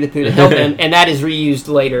to Winnie the Pooh to help him, and that is reused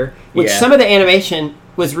later. Which Yeah. some of the animation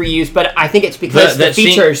was reused, but I think it's because the that scene-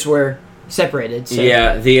 features were separated. So.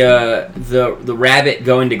 Yeah, the rabbit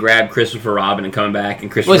going to grab Christopher Robin and coming back,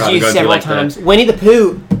 and Christopher Was Robin used going several through like times. Winnie the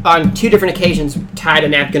Pooh, on 2 different occasions, tied a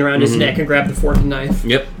napkin around his neck and grabbed the fork and knife.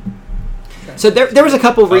 Yep. So there was a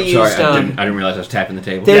couple Oh, reused. sorry, I didn't realize I was tapping the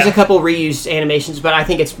table. There's Yeah. a couple reused animations, but I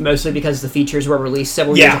think it's mostly because the features were released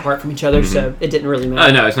several years Yeah. apart from each other, so it didn't really Oh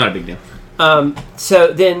matter. no, it's not a big deal. So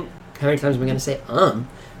then, how many times am I going to say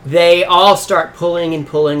They all start pulling and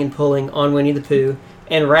pulling and pulling on Winnie the Pooh,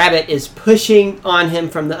 and Rabbit is pushing on him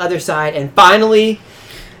from the other side, and finally,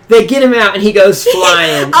 they get him out, and he goes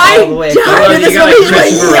flying all the way died across. of this You got movie. like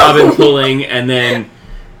Christopher Like, Robin pulling, and then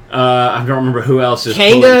I don't remember who else is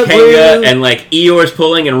Kanga, pulling. Kanga, Roo. and like Eeyore's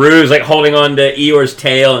pulling, and Rue's like holding on to Eeyore's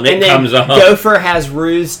tail, and it then comes up. Gopher has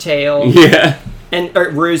Rue's tail. Yeah. Or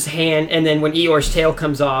Rue's hand, and then when Eeyore's tail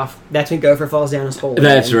comes off, that's when Gopher falls down his hole.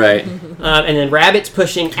 That's right. And then Rabbit's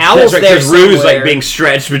pushing. That's Owl's right, there because Rue's somewhere. like being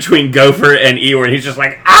stretched between Gopher and Eeyore, and he's just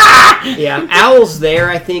like, ah! Yeah, Owl's there,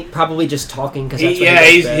 I think, probably just talking, because that's what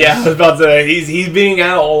he does I was about to say, he's being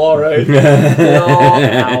Owl, alright.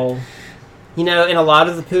 Owl. You know, in a lot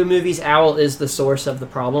of the Pooh movies, Owl is the source of the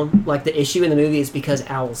problem. Like, the issue in the movie is because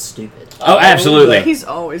Owl's stupid. Oh, absolutely. He's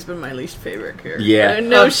always been my least favorite character. Yeah.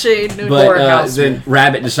 No shade, no But then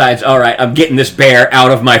Rabbit decides, all right, I'm getting this bear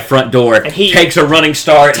out of my front door. And he takes a running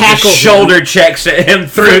start, and just tackles shoulder checks him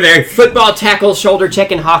through there. Football tackle, shoulder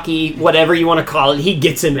check, and hockey, whatever you want to call it, he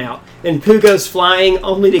gets him out. And Pooh goes flying,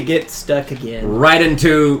 only to get stuck again. Right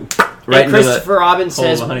into... And Christopher Robin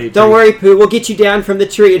says, hole of the honey "Don't tree." worry, Pooh, we'll get you down from the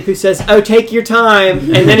tree." And Pooh says, "Oh, take your time."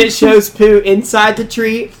 And then it shows Pooh inside the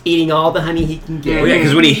tree, eating all the honey he can get. Well, yeah,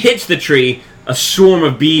 because when he hits the tree, a swarm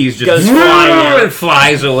of bees just Goes flying out. and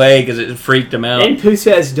flies away because it freaked him out. And Pooh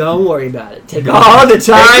says, "Don't worry about it. Take all the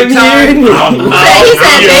time Take the time. you need." He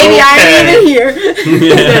said, "Baby, I ain't even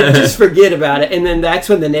here." Just forget about it. And then that's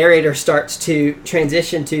when the narrator starts to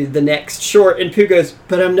transition to the next short. And Pooh goes,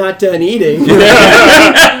 "But I'm not done eating."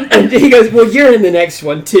 And he goes, "Well, you're in the next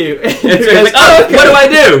one, too." And he It's goes, like, oh, "Okay." what do I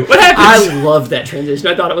do? What happens? I love that transition.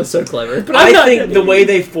 I thought it was so clever. But I think the way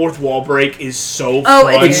they fourth wall break is so Oh,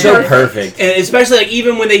 fun. It's so perfect. And especially like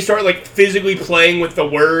even when they start like physically playing with the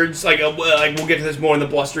words, like we'll get to this more in the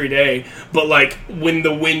blustery day, but like when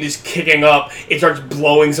the wind is kicking up, it starts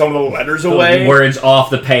blowing some of the letters away. Words off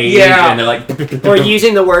the page, Yeah. and they're like... Or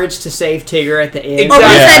using the words to save Tigger at the end. Exactly. Oh,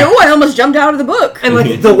 he Yeah. said, "Oh, I almost jumped out of the book." And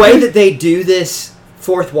like the way that they do this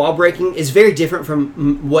fourth wall breaking is very different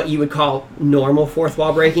from what you would call normal fourth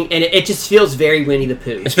wall breaking, and it just feels very Winnie the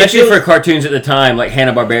Pooh. Especially for cartoons at the time, like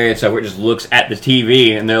Hanna-Barbera and stuff, where it just looks at the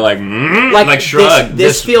TV, and they're like, like shrug.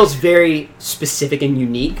 This feels very specific and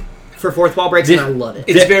unique for fourth wall breaks, and I love it.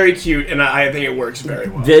 It's very cute, and I think it works very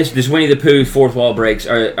well. This Winnie the Pooh fourth wall breaks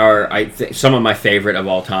are I think some of my favorite of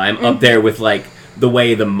all time, up there with like the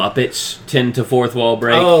way the Muppets tend to fourth wall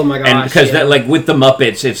break. Oh my gosh! And because yeah. that, like with the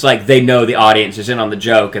Muppets, it's like they know the audience is in on the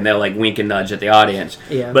joke, and they'll like wink and nudge at the audience.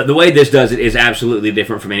 Yeah. But the way this does it is absolutely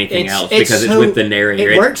different from anything else because it's with the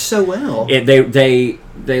narrator. It works so well.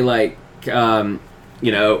 They like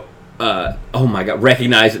oh my god,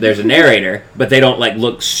 recognize that there's a narrator, but they don't like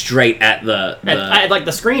look straight at at like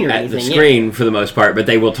the screen or at anything. the screen for the most part, but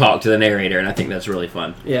they will talk to the narrator, and I think that's really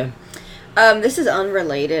fun. Yeah. This is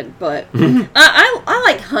unrelated, but I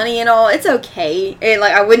like honey and all. It's okay.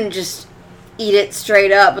 I wouldn't just eat it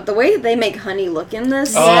straight up, but the way that they make honey look in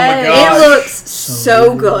this, Oh my it gosh. looks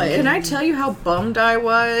so good. Can I tell you how bummed I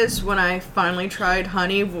was when I finally tried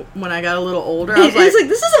honey when I got a little older? I was It's like,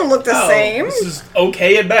 this doesn't look the same. This is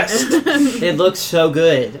okay at best. It looks so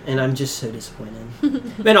good, and I'm just so disappointed.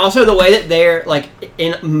 And also the way that they're like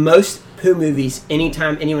in most Pooh movies,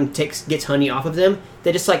 anytime anyone gets honey off of them,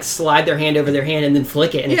 they just like slide their hand over their hand and then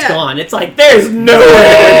flick it, and it's Yeah. gone. It's like there's no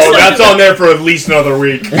way. Oh, that's on there for at least another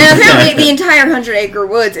week. And apparently the entire Hundred Acre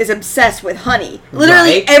Woods is obsessed with honey.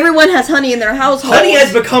 Literally Right. everyone has honey in their household. Honey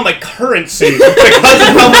has become a currency because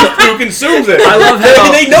of how much Pooh consumes it. I love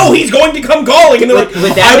how- they know he's going to come calling, and they're like,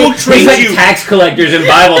 Would that "I will make- trade It's like you. tax collectors in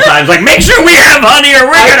Bible times, like make sure we have honey or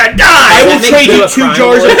we're gonna die. I will Does that trade make you Pooh a 2 crime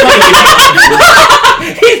jars lord? of honey."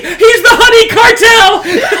 He's the honey cartel.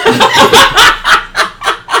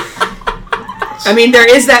 I mean, there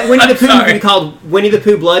is that Winnie the Pooh sorry. movie called Winnie the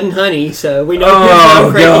Pooh Blood and Honey, so we know Oh,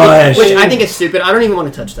 Pooh's crazy, gosh. which I think is stupid. I don't even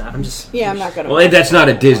want to touch that. I'm just yeah, I'm not gonna. Well, that's not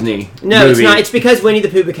a Disney no, movie. it's not. It's because Winnie the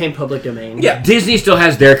Pooh became public domain. Yeah, Disney still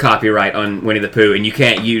has their copyright on Winnie the Pooh, and you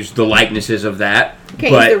can't use the likenesses of that.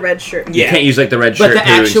 Can't but use the red shirt. You can't use like the red shirt but the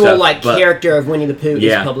Pooh and actual stuff, like but- character of Winnie the Pooh is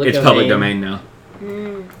Yeah, public it's domain. public domain now.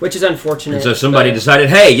 Which is unfortunate. And so somebody but- decided,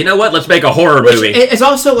 hey, you know what? Let's make a horror Which movie. is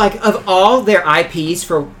also like of all their IPs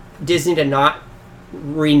for Disney to not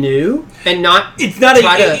renew and not It's not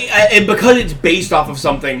try to. and because it's based off of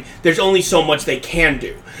something, there's only so much they can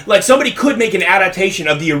do. Like somebody could make an adaptation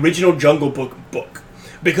of the original Jungle Book book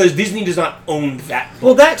because Disney does not own that book.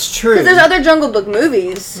 Well, that's true. Because there's other Jungle Book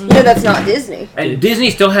movies. You know, that's not Disney. And Disney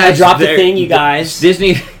still has. I dropped the their- thing, you guys.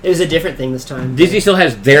 Disney It was a different thing this time. Disney still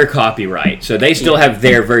has their copyright, so they still have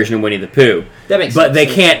their version of Winnie the Pooh. That makes But sense. they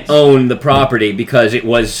That can't makes sense. own the property because it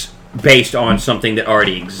was based on something that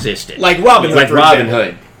already existed. Like Robin Hood, Like for Robin example.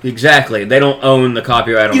 Hood. Exactly. They don't own the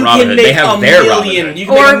copyright on You Robin can Hood. make They have a their million. Robin Hood. You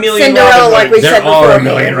can make Or a million Cinderella, Robin like we Hoods. said There are before. a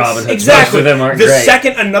million Robin Hoods. Exactly. Most of them aren't the great.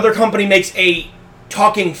 second another company makes a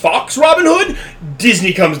talking fox Robin Hood,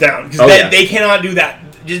 Disney comes down because Oh, yeah. they cannot do that.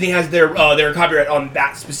 Disney has their copyright on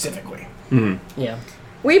that specifically. Yeah.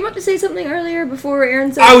 Were you about to say something earlier before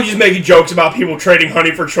Aaron said? I was just making jokes about people trading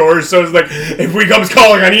honey for chores. So it's like, if we comes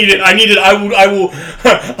calling, I need it.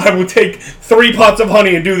 I will take 3 pots of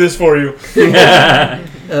honey and do this for you. Okay.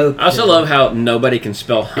 I also love how nobody can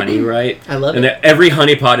spell honey right. I love and it. that every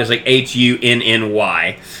honey pot is like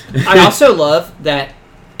HUNNY. I also love that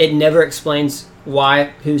it never explains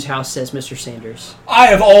why Pooh's house says Mr. Sanders. I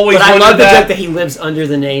have always But I wondered love the that. joke that he lives under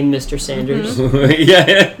the name Mr. Sanders.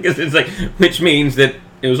 Yeah, because it's like, which means that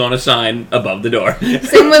it was on a sign above the door.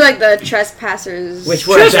 Same with like the trespassers. Which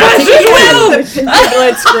was that's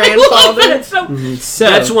Piglet's grandfather. so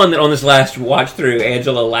That's one that on this last watch through,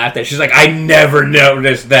 Angela laughed at. She's like, I never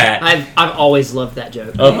noticed that. I've always loved that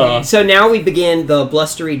joke. Uh-huh. So now we begin the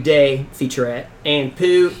Blustery Day featurette, and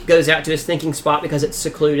Pooh goes out to his thinking spot because it's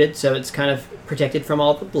secluded, so it's kind of protected from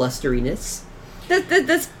all the blusteriness.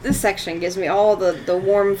 This section gives me all the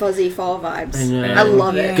warm, fuzzy fall vibes. I know. I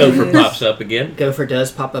love Yeah. it. Gopher pops up again. Gopher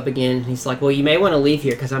does pop up again, and he's like, well, you may want to leave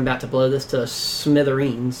here because I'm about to blow this to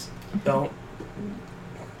smithereens. Don't.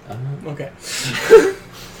 Okay.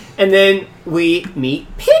 And then we meet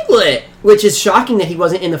Piglet, which is shocking that he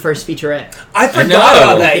wasn't in the first featurette. I know. forgot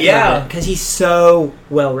about that, yeah. Because he's so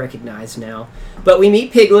well recognized now. But we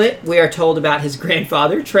meet Piglet. We are told about his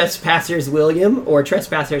grandfather, Trespassers William, or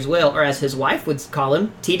Trespassers Will, or as his wife would call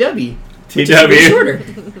him, TW. Which is even TW. shorter.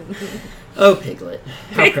 Oh, Piglet.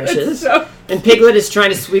 How precious. And Piglet is trying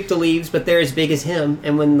to sweep the leaves, but they're as big as him.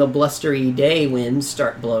 And when the blustery day winds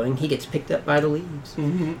start blowing, he gets picked up by the leaves.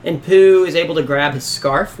 Mm-hmm. And Pooh is able to grab his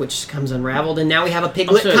scarf, which comes unraveled. And now we have a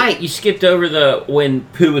Piglet Also, kite. you skipped over when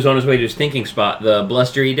Pooh was on his way to his thinking spot, the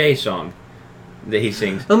Blustery Day song that he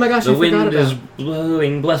sings. Oh my gosh, The I forgot wind is about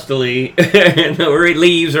blowing blustily, and the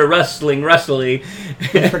leaves are rustling rustily.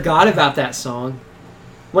 I forgot about that song.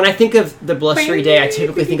 When I think of the blustery day, I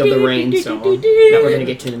typically think of the rain song that we're going to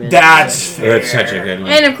get to in a minute. That's fair. That's such a good one.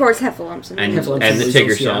 And of course, Heffalumps. And Heffalumps the and Tigger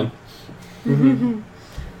Weasels, yeah. song.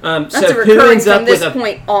 That's So a Pooh recurring ends up from this with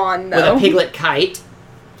point on, with though. a piglet kite.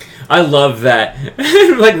 I love that.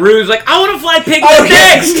 Like Rue's like, I want to fly Piglet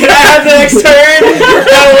next. Can I have the next turn?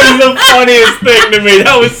 That was the funniest thing to me.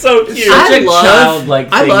 That was so cute. I a love childlike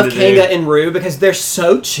thing to do. Kanga and Rue because they're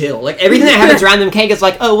so chill. Like everything that happens around them, Kanga's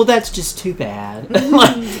like, oh well, that's just too bad.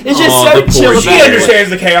 Like it's just Aw, the so poor chill. She about it. understands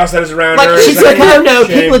the chaos that is around Like her. she's like, oh no,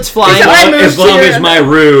 Shame. Piglet's flying. As long as my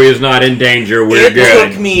Rue is not in danger, we're It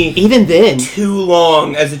good. took me Even then, too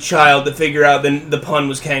long as a child to figure out the pun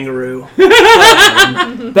was kangaroo.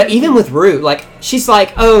 but even with Rue, like she's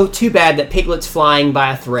like, oh, too bad that Piglet's flying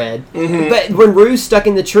by a thread. But when Rue's stuck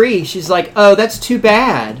in the tree, she's like, oh, that's too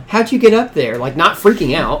bad. How'd you get up there? Like not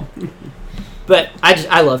freaking out. But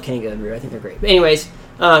I love Kanga and Rue. I think they're great. But anyways,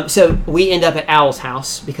 so we end up at Owl's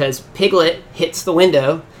house because Piglet hits the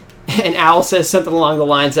window, and Owl says something along the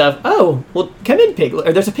lines of, "Oh, well, come in, Piglet."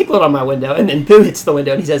 Or there's a Piglet on my window, and then Pooh hits the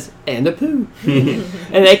window, and he says, "And a Pooh."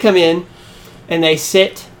 And they come in, and they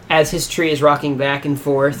sit as his tree is rocking back and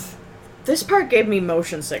forth. This part gave me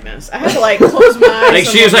motion sickness. I had to like close my eyes. Like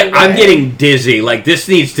she was and like, look I'm away. getting dizzy. Like this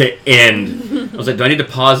needs to end. I was like, do I need to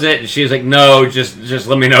pause it? And she was like, no, just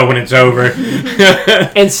let me know when it's over.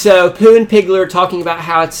 And so Pooh and Piglet are talking about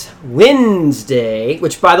how it's Wednesday,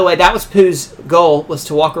 which, by the way, that was Pooh's goal, was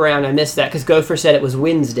to walk around. I missed that because Gopher said it was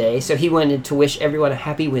Wednesday, so he wanted to wish everyone a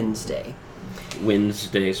happy Wednesday.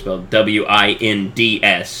 Wednesday spelled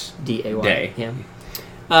WINDS. D-A-Y. Day. Yeah.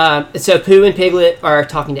 So Pooh and Piglet are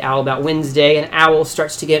talking to Owl about Wednesday, and Owl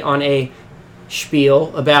starts to get on a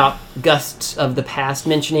spiel about gusts of the past,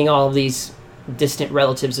 mentioning all of these distant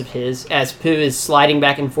relatives of his, as Pooh is sliding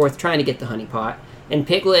back and forth trying to get the honey pot, and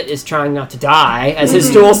Piglet is trying not to die as his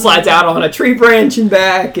stool slides out on a tree branch and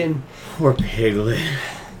back, and Poor Piglet.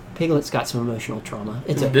 Piglet's got some emotional trauma.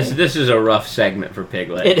 It's okay. This is a rough segment for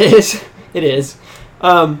Piglet. It is. It is.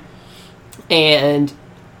 And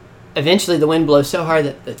eventually the wind blows so hard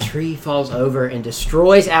that the tree falls over and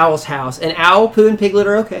destroys Owl's house. And Owl, Pooh, and Piglet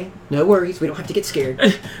are okay. No worries. We don't have to get scared.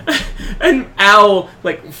 And Owl,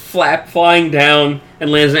 like, flying down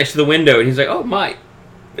and lands next to the window. And he's like, oh, my.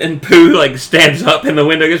 And Pooh, like, stands up in the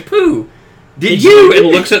window and goes, Pooh, did you? And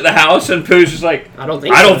looks at the house, and Pooh's just like, I don't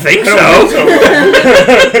think I so. don't think so.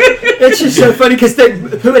 It's just so funny because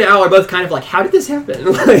Pooh and Owl are both kind of like, how did this happen?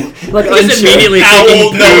 like Just unsure. immediately Owl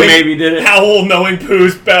thinking Pooh knowing- maybe did it. Owl knowing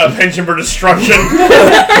Pooh's penchant for destruction.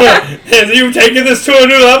 Have you taken this to a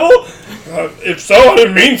new level? If so, I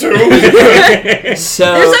didn't mean to. So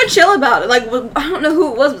They're so chill about it. Like, I don't know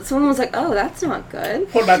who it was, but someone was like, "Oh, that's not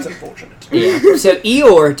good." Well, that's unfortunate. yeah. So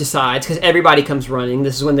Eeyore decides, because everybody comes running.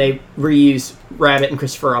 This is when they reuse Rabbit and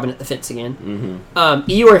Christopher Robin at the fence again.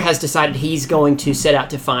 Eeyore has decided he's going to set out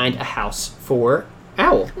to find a house for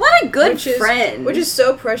Owl. What a good Which is- friend. Which is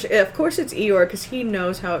so precious. Yeah, of course, it's Eeyore because he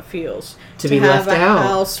knows how it feels To be have left a out.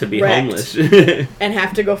 house To be wrecked homeless. and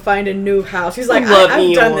have to go find a new house. He's like, love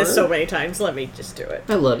I've done Eeyore. this so many times. Let me just do it.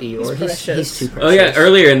 I love Eeyore. He's precious. He's too precious. Oh yeah,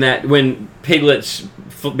 earlier in that when Piglet's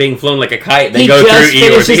being flown like a kite, they He go just through Eeyore.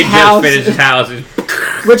 finished He his house. just finished his house.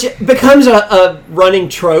 Which becomes a running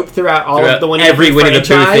trope throughout all of the Winnie the Pooh every Winnie the Pooh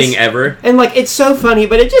franchise. thing ever. And like it's so funny,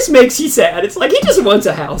 but it just makes you sad. It's like he just wants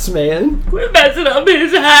a house, man. We're messing up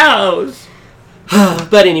his house.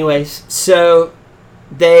 But anyways, so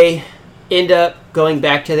they end up going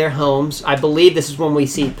back to their homes. I believe this is when we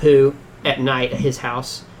see Pooh at night at his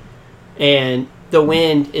house. And the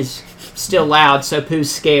wind is still loud, so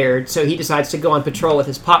Pooh's scared. So he decides to go on patrol with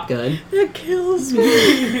his pop gun. That kills me.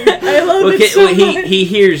 I love Well, it so much. he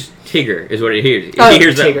hears Tigger is what he hears. Oh, He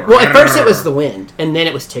hears that. Tigger. Well, at first it was the wind, and then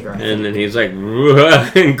it was Tigger. I think. And then he's like,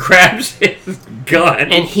 and grabs his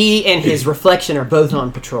gun. And he and his reflection are both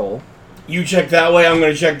on patrol. You check that way, I'm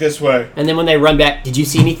going to check this way. And then when they run back, did you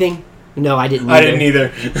see anything? No, I didn't. I didn't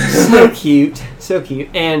either. So cute, so cute.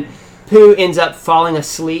 And Pooh ends up falling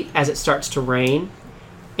asleep as it starts to rain.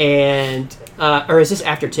 And or is this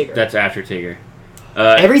after Tigger? That's after Tigger.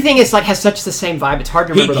 Everything is like has such the same vibe. It's hard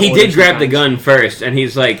to remember. He the order did grab the sometimes. gun first, and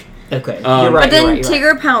he's like, Okay, you're But right. But then you're right,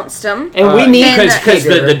 you're right. Tigger pounced him. And we need and- because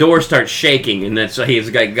Tigger. the door starts shaking, and that's so he's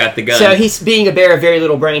got the gun. So he's being a bear of very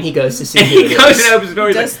little brain. He goes to see. and who he it goes is. and opens the door.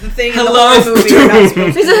 He's That's like, the thing "Hello, in the whole movie. You're not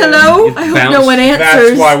supposed He to said, do. "Hello." You I hope bounced. no one answers.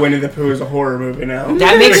 That's why Winnie the Pooh is a horror movie now.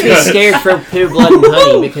 That makes me scared for Pooh, Blood and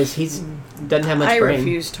Honey because he's doesn't have much I brain.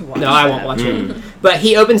 refuse to watch No, I that. won't watch it. But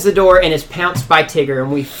he opens the door and is pounced by Tigger, and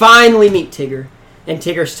we finally meet Tigger. And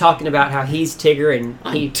Tigger's talking about how he's Tigger, and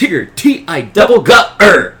he Tigger, T-I double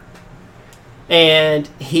gut-er. and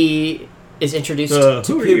he is introduced to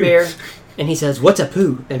who are Pooh you? Bear, and he says, "What's a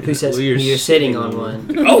Pooh?" And Pooh says, Well, "You're sitting on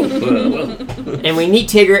one." Oh, well. And we meet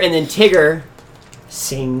Tigger, and then Tigger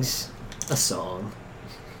sings a song,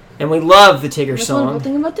 and we love the Tigger That's the wonderful song.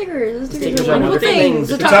 thing about Tigers. Tigers Tigers are are wonderful wonderful things. things.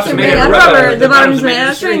 The tops are made out of rubber. The bottom's made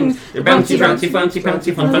out of strings. They're bouncy, bouncy, bouncy,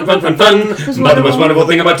 bouncy, fun, fun, fun, fun, fun. But the most wonderful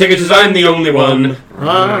thing about Tigger is I'm the only one.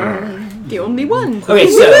 The only one. Okay,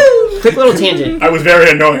 so quick little tangent. I was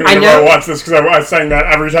very annoying I whenever know- I watched this because I sang that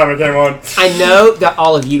every time it came on. I know that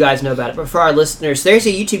all of you guys know about it, but for our listeners, there's a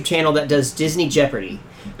YouTube channel that does Disney Jeopardy.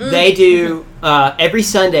 They do every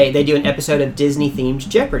Sunday. They do an episode of Disney-themed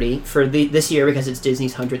Jeopardy for this year because it's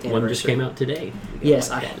Disney's 100th anniversary. One just came out today. Yes,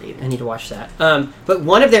 I need to watch that. But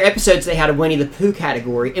one of their episodes, they had a Winnie the Pooh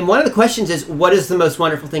category, and one of the questions is, "What is the most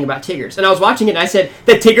wonderful thing about Tiggers?" And I was watching it, and I said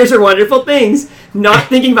that Tiggers are wonderful things, not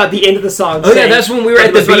thinking about the end of the song. Oh yeah, saying, that's when we were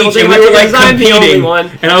at "That's the most wonderful beach and thing we were about like Tiggers, I'm the only competing, one."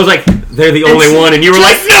 and I was like, "They're the only one," and you were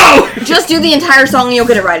like, "No." Just do the entire song and you'll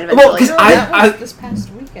get it right eventually. Well, because That was this past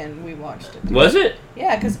weekend we watched it. Was it?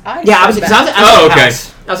 Yeah, because I. Yeah, I was, said cause I was, that. I was Oh, at the okay.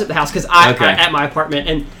 house. I was at the house because I Okay. at my apartment,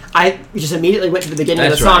 and I just immediately went to the beginning of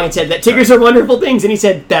That's the song right. and said that Tiggers are wonderful things, and he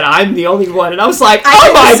said that I'm the only one, and I was like, I "Oh did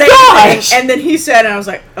the my same gosh!" thing, and then he said, and I was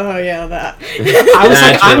like, oh yeah, that. I was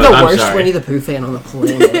like, That's I'm what- the I'm worst sorry. Winnie the Pooh fan on the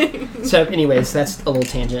planet. So, anyways, that's a little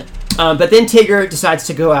tangent. But then Tigger decides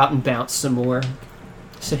to go out and bounce some more.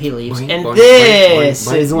 So he leaves. Boing, And boing, this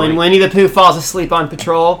boing, boing, is when boing. Winnie the Pooh falls asleep on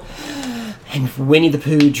patrol. And Winnie the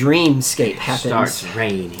Pooh dreamscape happens. Starts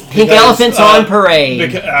raining. Pink Because, elephants on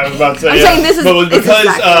parade. I was about to say, I'm yeah. saying this is- but it was it's because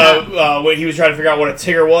exactly when he was trying to figure out what a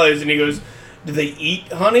Tigger was, and he goes, "Did they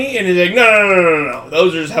eat honey?" And he's like, "No.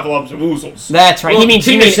 Those are just heffalumps and woozles." That's right. Well, he means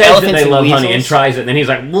Tigger says that elephants they and love weasels. honey and tries it, and then he's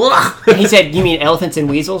like, "Blah." He said, "You mean elephants and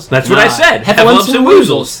weasels?" That's what I said. Heffalumps and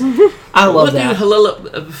weasels. I love that.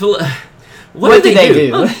 What do they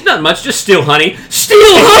do? Oh, not much. Just steal honey. Steal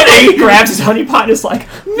honey. He grabs his honey pot and is like,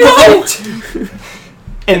 "No!"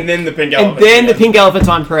 And then the pink And elephant. then the pink elephants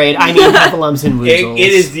on parade. I mean, heffalumps and weasels.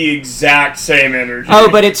 It is the exact same energy. Oh,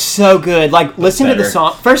 but it's so good. Like, listen to the Better.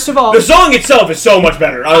 song. First of all, the song itself is so much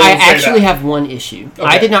better. I, I will say actually that. have one issue. Okay.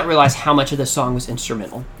 I did not realize how much of the song was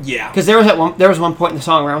instrumental. Yeah. Because there was one point in the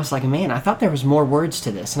song where I was like, man, I thought there was more words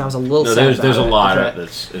to this, and I was a little No, sad there's about a it. lot But of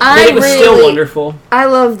this. I it was still really- wonderful. I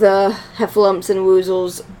love the heffalumps and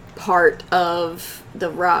woozles part of the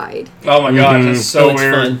ride. Oh my god, that's so it's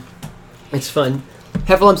weird. fun. It's fun.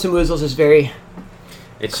 Heffalumps and Woozles is very...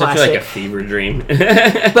 It's such classic. like a fever dream.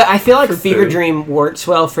 But I feel like For Fever Pooh. Dream works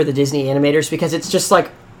well for the Disney animators because it's just like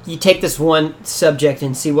you take this one subject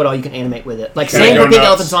and see what all you can animate with it. Like Kinda same go for Pink nuts.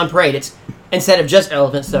 Elephants on Parade. It's instead of just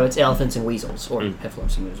elephants, though, it's elephants and weasels, or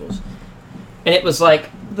heffalumps and weasels. And it was like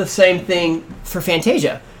the same thing for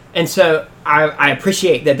Fantasia. And so I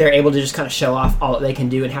appreciate that they're able to just kind of show off all that they can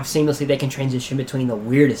do and how seamlessly they can transition between the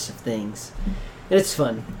weirdest of things. And it's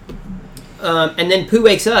fun. And then Pooh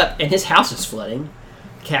wakes up and his house is flooding,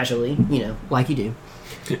 casually, like you do.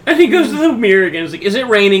 And he goes to the mirror again. He's like, "Is it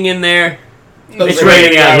raining in there?" It's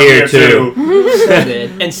raining out here too. So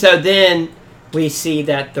good. And so then we see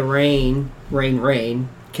that the rain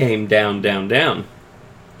Came down.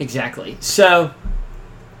 Exactly. So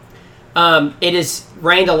it has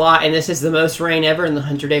rained a lot, and this is the most rain ever in the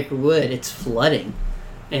 100 Acre Wood. It's flooding.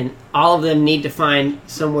 And all of them need to find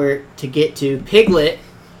somewhere to get to. Piglet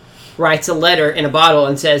writes a letter in a bottle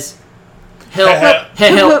and says,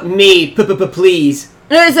 help me, please.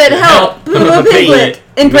 No, it said, help, Piglet,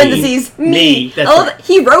 in parentheses, me.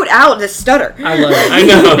 He wrote out the stutter. I love it. I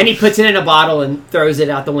know. And he puts it in a bottle and throws it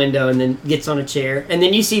out the window and then gets on a chair. And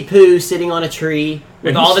then you see Pooh sitting on a tree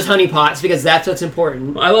with all his honey pots, because that's what's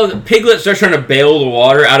important. I love that Piglet starts trying to bail the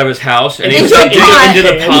water out of his house, and he's Into a pot. into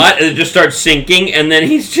the pot, and it just starts sinking, and then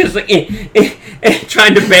he's just like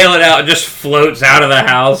trying to bail it out, and just floats out of the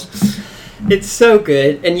house. It's so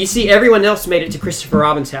good. And you see everyone else made it to Christopher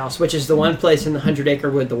Robin's house, which is the one place in the 100 Acre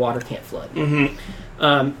Wood the water can't flood. Mm-hmm.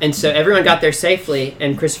 And so everyone got there safely,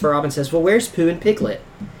 and Christopher Robin says, well, where's Pooh and Piglet?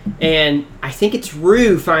 And I think it's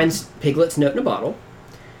Roo finds Piglet's note in a bottle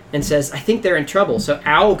and says, I think they're in trouble. So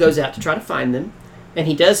Owl goes out to try to find them, and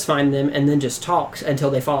he does find them and then just talks until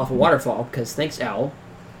they fall off a waterfall, because thanks, Owl.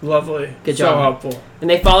 Lovely. Good So job. helpful. And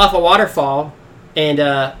they fall off a waterfall, and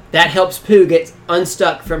that helps Pooh get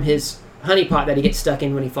unstuck from his honey pot that he gets stuck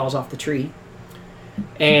in when he falls off the tree.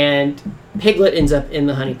 And Piglet ends up in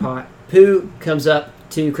the honey pot. Pooh comes up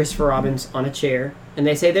to Christopher Robin's on a chair, and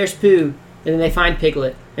they say, there's Pooh. And then they find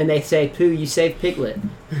Piglet, and they say, Pooh, you saved Piglet,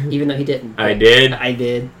 even though he didn't. I did. I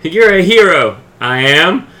did. You're a hero. I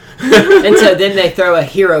am. And so then they throw a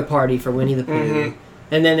hero party for Winnie the Pooh. Mm-hmm.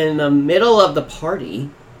 And then in the middle of the party,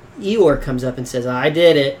 Eeyore comes up and says, I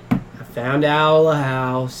did it. I found Owl a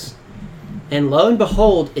house. And lo and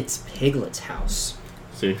behold, it's Piglet's house.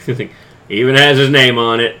 So, even has his name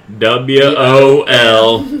on it.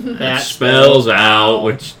 W-O-L. That spells out,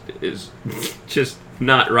 which is just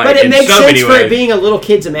not right But it in makes so sense many for ways. it being a little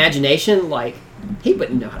kid's imagination. Like, he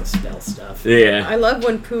wouldn't know how to spell stuff. Yeah. I love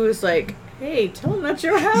when Pooh is like, hey, tell him that's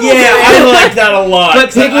your house. Yeah, I like that a lot. But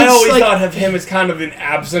 'cause I Piglet's always like- thought of him as kind of an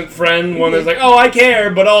absent friend, one that's like, oh, I care,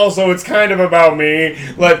 but also it's kind of about me.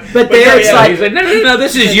 But there it's like- He's like, no,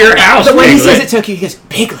 this is your house. But when he Piglet." says it to Tokyo, he goes,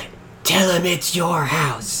 Piglet, tell him it's your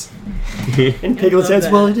house. And Piglet love says,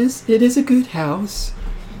 that. well, it is a good house.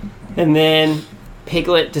 And then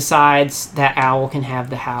Piglet decides that Owl can have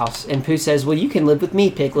the house. And Pooh says, well, you can live with me,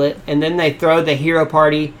 Piglet. And then they throw the hero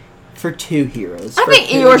party for two heroes. I for think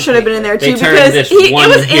Pooh Eeyore and should have been in there They too, turned because this it one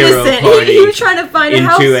was hero innocent. party He was trying to find a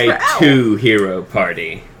house into for a Owl. two-hero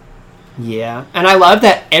party. Yeah, and I love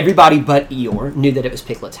that everybody but Eeyore knew that it was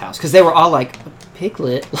Piglet's house, because they were all like,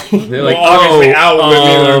 Piglet? They're like, obviously, Owl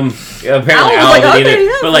wasn't apparently Owl was Owl like, didn't okay, either.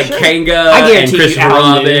 yeah, But for like sure. Kanga I and guarantee you Christopher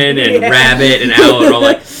Owl knew. Robin and Yeah. Rabbit and Owl are all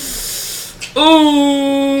like,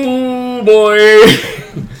 ooh, boy.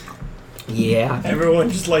 Yeah. everyone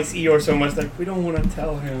just likes Eeyore so much, like, we don't want to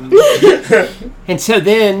tell him. And so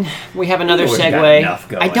then we have another Eeyore's got segue. enough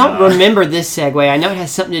going I don't on. remember this segue. I know it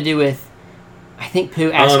has something to do with, I think,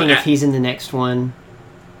 Pooh asking if he's in the next one,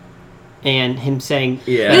 and him saying,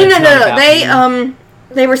 Yeah. that No, it's no, not no, no. about They him.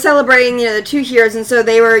 they were celebrating, the two heroes, and so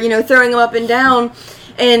they were, throwing them up and down.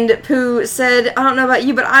 And Pooh said, "I don't know about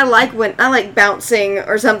you, but I like bouncing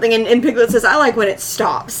or something." And Piglet says, "I like when it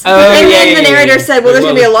stops." Oh, and yeah, then the yeah, narrator yeah. said, "Well, there's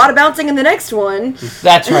Well, gonna be a lot of bouncing in the next one."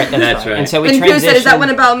 That's right. That's right. And so we And Pooh said, "Is that transitioned- one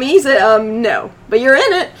about me?" He said, "No, but you're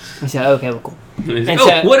in it." He said, okay, well, cool. He's And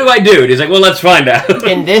like, so- what do I do? And he's like, well, let's find out.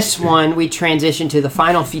 In this one, we transition to the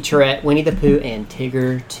final featurette, Winnie the Pooh and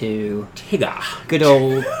Tigger 2. Tigger. Good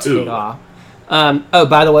old Tigger. Oh,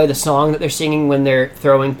 by the way, the song that they're singing when they're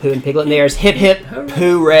throwing Pooh and Piglet in the air is Hip Hip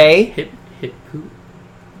Pooh-ray. Hip, hip, poo.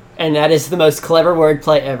 And that is the most clever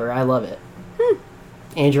wordplay ever. I love it.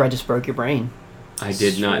 Andrew, I just broke your brain. I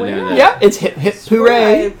did not know Swear. that. Yeah, it's Hip Hip I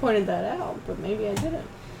Pooh-ray. pointed that out, but maybe I didn't.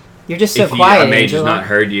 You're just so If quiet, I may just Angela. not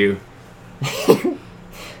heard you.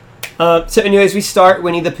 So anyways, we start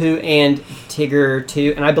Winnie the Pooh and Tigger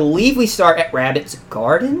 2, and I believe we start at Rabbit's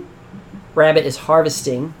garden. Rabbit is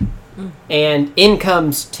harvesting, and in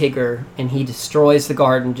comes Tigger, and he destroys the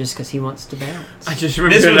garden just because he wants to bounce. I just This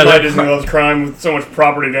remembered was my another Disney World crime with so much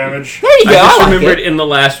property damage. There you go. I just I like remembered it. in the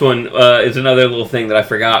last one is another little thing that I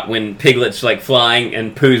forgot when Piglet's like flying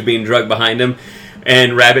and Pooh's being drugged behind him.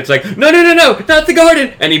 And Rabbit's like, no, not the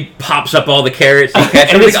garden. And he pops up all the carrots and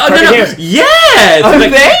catches them. And it's Like, oh, no. here. Yes! Oh,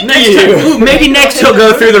 Like, thank next you. time- ooh, maybe next he'll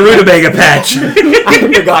go through the rutabaga patch. I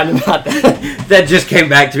had forgotten about that. That just came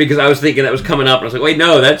back to me because I was thinking that was coming up. And I was like, wait,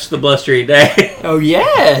 no, that's the blustery day. Oh,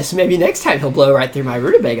 yes. Maybe next time he'll blow right through my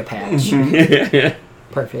rutabaga patch.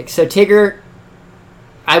 Perfect. So Tigger,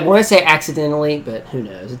 I want to say accidentally, but who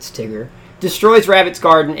knows? It's Tigger. Destroys Rabbit's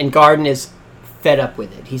garden, and Garden is fed up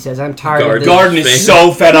with it. He says, I'm tired of this. Garden is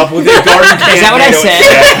so fed up with it. Garden can't Is that what I handle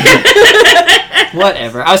said?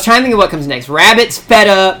 Whatever. I was trying to think of what comes next. Rabbit's fed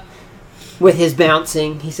up with his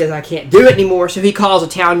bouncing. He says, I can't do it anymore, so he calls a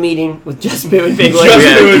town meeting with just Pooh and Piglet. Just We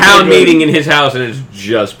had Pooh a and town Piglet. meeting in his house, and it's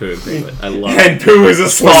just Pooh and Piglet. I love it. And Pooh is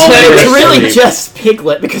asleep. So it's really Sleep. just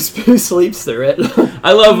Piglet because Pooh sleeps through it.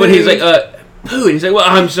 I love when he's like, Pooh, and he's like, well,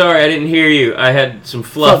 I'm sorry, I didn't hear you. I had some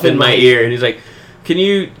fluff in my ear. And he's like, can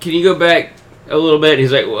you go back a little bit? And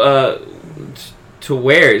he's like, to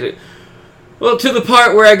where? He's like, well, to the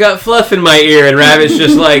part where I got fluff in my ear. And Rabbit's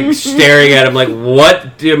just like staring at him like,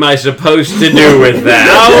 what am I supposed to do with that?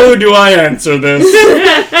 How do I answer this?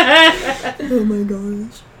 Oh my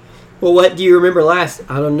gosh. Well, what do you remember last?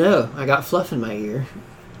 I don't know. I got fluff in my ear.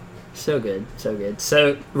 So good, so good.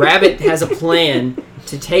 So Rabbit has a plan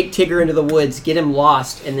to take Tigger into the woods, get him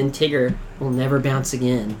lost, and then Tigger will never bounce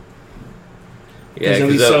again. Yeah, He'll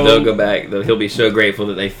be because so- they'll go back. He'll be so grateful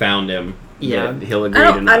that they found him. Yeah. that he'll agree I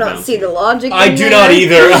to don't. not I don't bounce. see the logic. I in do there. not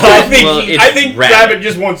either. Well, it's I think Rabbit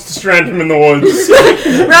just wants to strand him in the woods.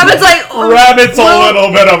 Rabbit's like, oh, Rabbit's a well,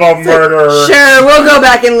 little bit of a murderer. Sure, we'll go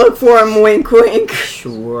back and look for him. Wink, wink.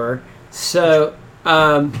 Sure. So,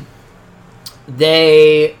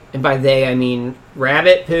 they, and by they I mean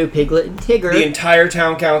Rabbit, Pooh, Piglet, and Tigger. The entire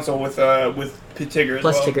town council with Tigger as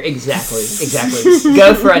Plus well. Tigger, exactly.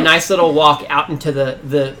 Go for a nice little walk out into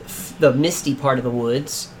the misty part of the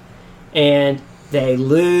woods, and they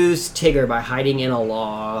lose Tigger by hiding in a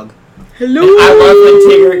log. Hello. And I love when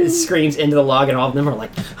Tigger screams into the log, and all of them are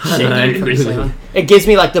like shaking from the sound. It gives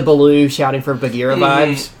me like the Baloo shouting for Bagheera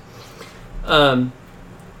vibes.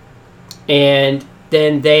 And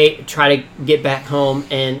then they try to get back home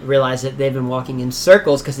and realize that they've been walking in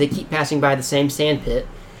circles because they keep passing by the same sand pit.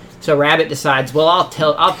 So Rabbit decides, well,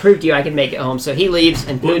 I'll prove to you I can make it home. So he leaves,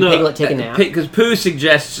 and Pooh and Piglet take a nap. Because Pooh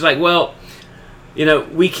suggests, like, well,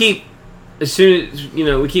 we keep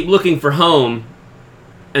looking for home,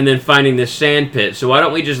 and then finding this sand pit. So why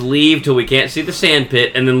don't we just leave till we can't see the sand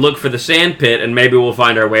pit, and then look for the sand pit, and maybe we'll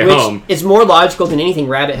find our way home. It's more logical than anything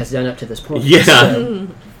Rabbit has done up to this point. Yeah. So,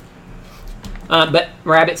 but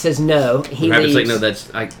Rabbit says no. Rabbit's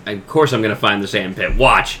leaves. like, no, of course I'm going to find the sand pit.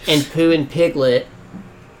 Watch. And Pooh and Piglet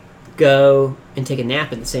go and take a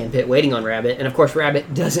nap in the sand pit waiting on Rabbit. And of course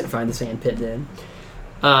Rabbit doesn't find the sand pit then.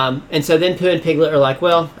 And so then Pooh and Piglet are like,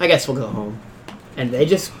 well, I guess we'll go home. And they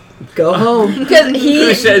just go home. Because Who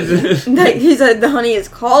he says he said the honey is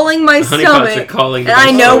calling my honeypots stomach, are calling and my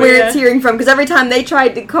I know stomach. where it's hearing from. Because every time they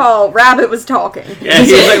tried to call, Rabbit was talking. Yeah,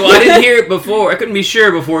 he was like, well, I didn't hear it before. I couldn't be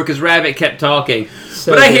sure before because Rabbit kept talking.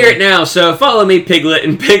 So But I hear good. it now, so follow me, Piglet.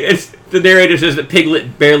 And the narrator says that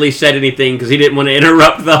Piglet barely said anything because he didn't want to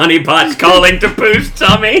interrupt the honeypots calling to Pooh's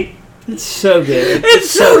tummy. It's so good.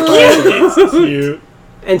 It's so cute. It's cute.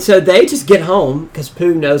 And so they just get home because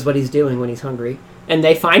Pooh knows what he's doing when he's hungry. And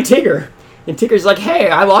they find Tigger. And Tigger's like, hey,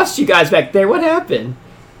 I lost you guys back there. What happened?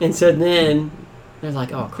 And so then they're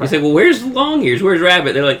like, oh, He crap. said, well, where's Long Ears? Where's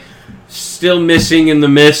Rabbit? They're like, still missing in the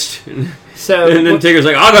mist. So And then Tigger's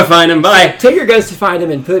like, I'll go find him. Bye. Tigger goes to find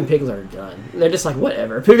him, and Pooh and Piglet are done. They're just like,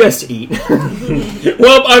 whatever. Pooh goes to eat.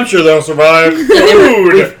 Well, I'm sure they'll survive.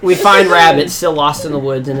 Food. we find Rabbit still lost in the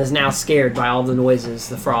woods and is now scared by all the noises,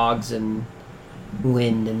 the frogs and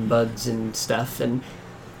wind and bugs and stuff. And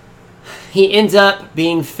he ends up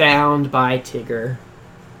being found by Tigger.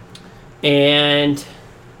 And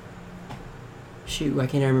shoot, I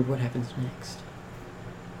can't remember what happens next.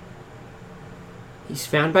 He's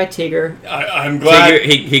found by Tigger. I'm glad.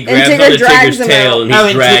 He grabs Tigger onto drags Tigger's him tail out. and he Oh,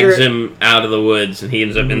 and drags Tigger- him out of the woods and he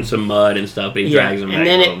ends up in some mud and stuff, but he drags him back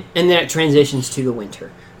home. And then it transitions to the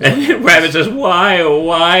winter. And Rabbit says, why, oh,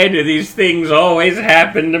 why do these things always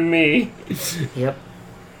happen to me? Yep.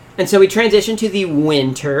 And so we transition to the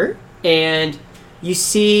winter, and you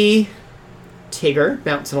see Tigger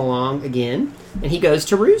bouncing along again, and he goes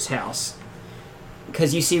to Rue's house.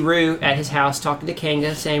 Because you see Rue at his house talking to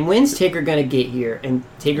Kanga, saying, when's Tigger going to get here? And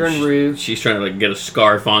Tigger and Rue... She's trying to get a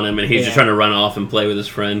scarf on him, and he's just trying to run off and play with his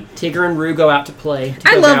friend. Tigger and Rue go out to play.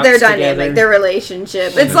 I go love their bounce dynamic, together. their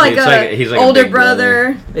relationship. It's like he's like a older big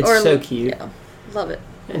brother. It's so cute. Yeah, love it.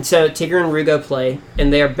 And so Tigger and Rue go play,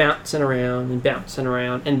 and they are bouncing around,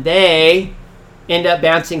 and they end up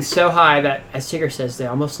bouncing so high that, as Tigger says, they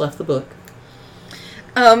almost left the book.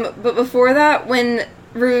 But before that, when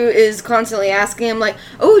Rue is constantly asking him, like,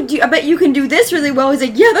 oh, I bet you can do this really well. He's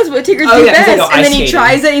like, yeah, that's what Tiggers do best. And then he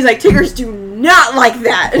tries it. He's like, Tiggers do not like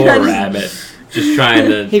that. Poor Rabbit. Just trying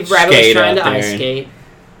to Rabbit was trying to out ice there. skate.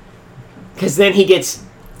 Because then he gets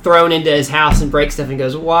thrown into his house and breaks stuff and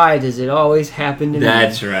goes, why does it always happen to me?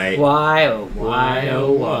 That's right. Why, oh, why,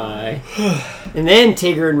 oh, why? And then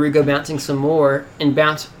Tigger and Rue go bouncing some more and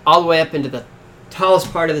bounce all the way up into the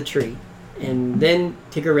tallest part of the tree. And then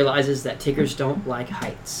Tigger realizes that Tiggers don't like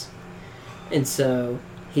heights. And so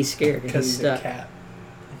he's scared and he's Because he's a stuck. cat.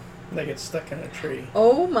 They get stuck in a tree.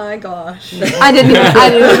 Oh my gosh. I didn't even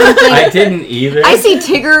think. I didn't either. I see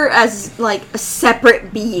Tigger as, like, a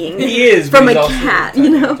separate being. He is. From but a he's also cat, a you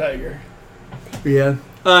know? Tiger. Yeah.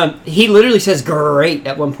 He literally says great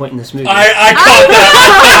at one point in this movie. I caught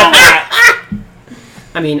that.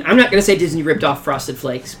 I mean, I'm not going to say Disney ripped off Frosted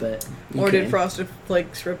Flakes, but... you Or did can. Frosted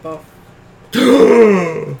Flakes rip off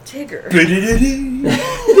Tigger.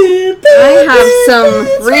 I I have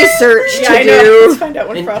some research to do. Let's find out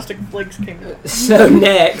when And- Frosted Flakes came out. So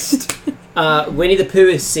next, Winnie the Pooh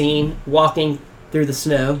is seen walking through the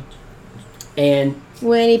snow. And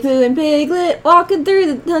Winnie Pooh and Piglet walking through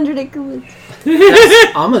the 100 Acre Wood.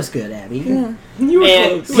 that's almost good, Abby. Yeah. You were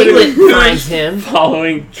And close. Piglet finds him.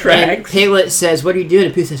 Following And tracks. Piglet says, what are you doing?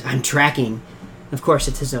 And Pooh says, I'm tracking. Of course,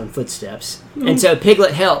 it's his own footsteps. And so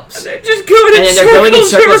Piglet helps. They're just going And then they're going in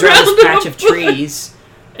circles around this them. patch of trees.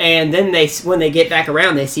 And then when they get back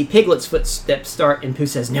around, they see Piglet's footsteps start. And Pooh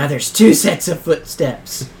says, now there's 2 sets of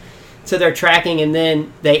footsteps. So they're tracking, and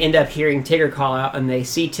then they end up hearing Tigger call out, and they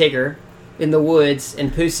see Tigger in the woods.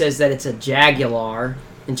 And Pooh says that it's a jaguar.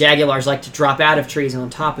 And jaguars like to drop out of trees on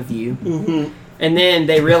top of you. Mm-hmm. And then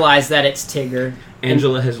they realize that it's Tigger.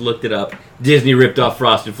 Angela has looked it up. Disney ripped off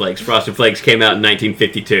Frosted Flakes. Frosted Flakes came out in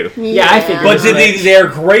 1952. Yeah, I figured. But did their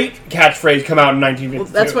great catchphase come out in 1952? Well,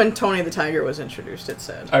 that's when Tony the Tiger was introduced, it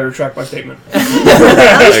said. I retract my statement.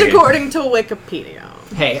 At least Okay. according to Wikipedia.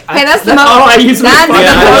 Hey, That's the all I use. That's my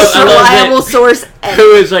Yeah, the I most love it. reliable source ever.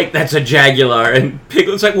 Who is like, that's a jaguar. And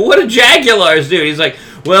Piglet's like, well, what do jaguars do? He's like,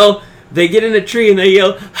 well, they get in a tree and they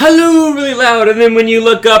yell, hello, really loud. And then when you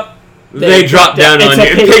look up, they drop down on It's you. a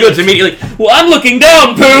And pig. Piglet's immediately, well, I'm looking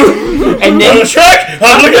down, Pooh. And then check!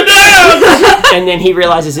 I'm looking down! And then he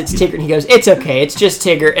realizes it's Tigger, and he goes, it's okay, it's just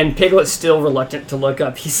Tigger. And Piglet's still reluctant to look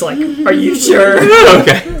up. He's like, are you sure?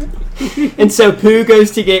 Okay. And so Pooh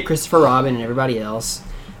goes to get Christopher Robin and everybody else.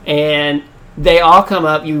 And they all come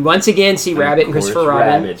up. You once again see Rabbit and Christopher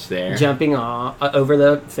Robin Rabbit's there. jumping over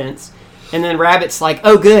the fence. And then Rabbit's like,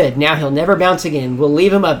 oh good, now he'll never bounce again. We'll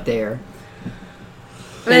leave him up there.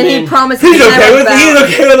 And then he promised He's to okay never with it. bounce. He's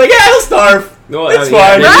okay with it. Like, yeah, he'll starve. Well, It's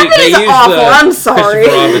yeah, fine. Rabbit they is use awful, the I'm sorry.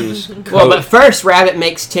 Christopher Robin's coat. Well, but first Rabbit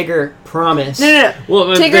makes Tigger promise. No. Well,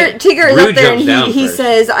 Tigger is Rue up there and jumps down he first.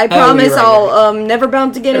 says, I you're promise right, I'll never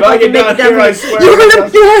bounce again If if I I can get make it down down here, I from swear you.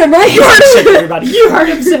 I'll You heard him, right? You heard Said him. everybody, you heard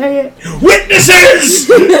him say it. Witnesses!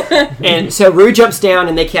 And so Rue jumps down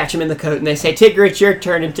and they catch him in the coat and they say, Tigger, it's your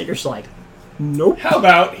turn. And Tigger's like, nope. How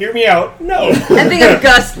about, hear me out, no. I think of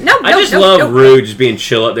Gus. No, I just love Rue just being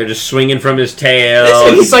chill up there, just swinging from his tail.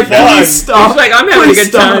 And he's like, fun. please stop. He's like, I'm having a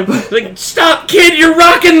Please good time. stop. Like, stop, kid, you're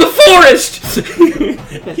rocking the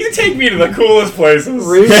forest. You take me to the coolest places.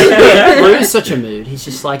 Rue's such a mood. He's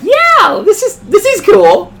just like, yeah, this is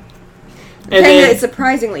cool. And Kinda then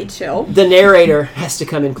surprisingly chill. the narrator has to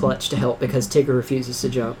come in clutch to help because Tigger refuses to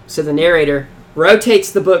jump. So the narrator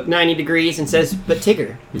rotates the book 90 degrees and says, but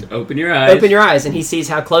Tigger, Open your eyes. open your eyes. And he sees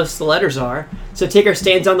how close the letters are. So Tigger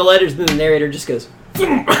stands on the letters and the narrator just goes,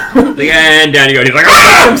 And down you go. He's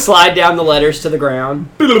like, him slide down the letters to the ground.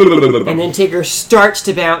 And then Tigger starts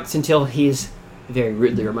to bounce until he's very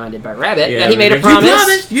rudely reminded by Rabbit that he made a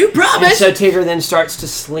promise. You And promised. so Tigger then starts to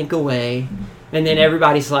slink away. And then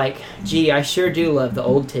everybody's like, gee, I sure do love the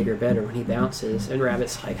old Tigger better when he bounces. And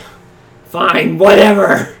Rabbit's like, fine,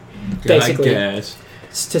 whatever. Basically. I guess.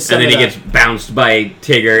 To sum And then it he up. gets bounced by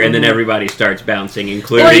Tigger, and then everybody starts bouncing,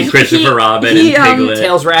 including Well, Christopher Robin he, and Piglet.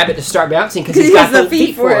 tells Rabbit to start bouncing because 'Cause he's he got has the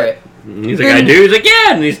feet for it. And he's like, I do. He's like,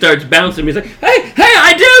 yeah. And he starts bouncing. He's like, hey,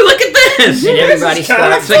 I do. Look at this. And everybody This is kinda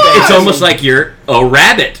starts It's like it's bouncing. almost like you're a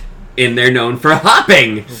rabbit, and they're known for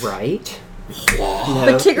hopping. Right. No,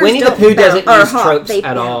 But Tiggers Winnie the don't Pooh doesn't bounce, or use hop, tropes they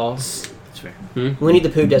at all. That's fair. Winnie the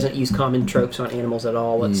Pooh doesn't use common tropes on animals at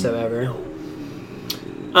all whatsoever.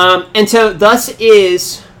 And so thus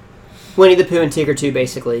is Winnie the Pooh and Tigger 2,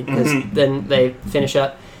 basically, because then they finish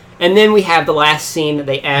up. And then we have the last scene that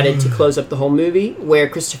they added to close up the whole movie, where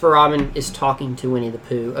Christopher Robin is talking to Winnie the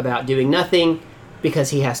Pooh about doing nothing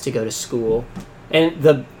because he has to go to school. And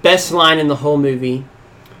the best line in the whole movie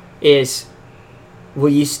is, "Will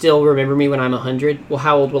you still remember me when I'm 100? Well,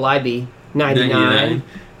 how old will I be? 99."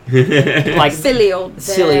 Like Silly old bear.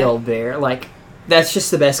 silly old bear. Like that's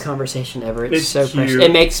just the best conversation ever. It's so cute. precious.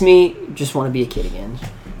 It makes me just want to be a kid again.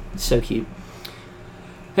 It's so cute.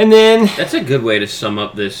 And then That's a good way to sum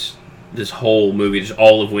up this whole movie, just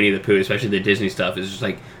all of Winnie the Pooh, especially the Disney stuff. Is just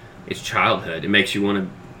like it's childhood. It makes you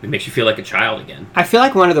feel like a child again. I feel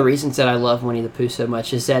like one of the reasons that I love Winnie the Pooh so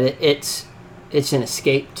much is that it's an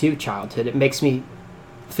escape to childhood. It makes me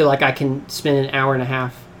feel like I can spend an hour and a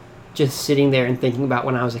half just sitting there and thinking about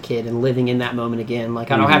when I was a kid and living in that moment again. Like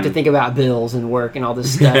I don't have to think about bills and work and all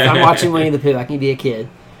this stuff. I'm watching Winnie the Pooh. I can be a kid.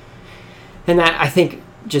 And that, I think,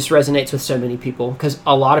 just resonates with so many people, because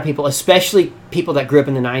a lot of people, especially people that grew up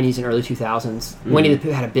in the 90s and early 2000s, Winnie the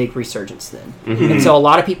Pooh had a big resurgence then. And so a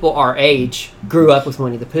lot of people our age grew up with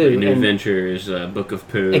Winnie the Pooh. New Adventures, Book of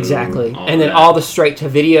Pooh. Exactly. And then all the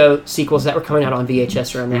straight-to-video sequels that were coming out on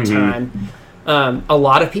VHS around that time. A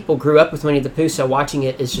lot of people grew up with Winnie the Pooh, so watching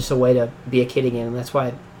it is just a way to be a kid again, and that's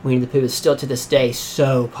why Winnie the Pooh is still to this day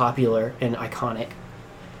so popular and iconic.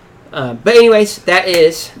 But anyways, that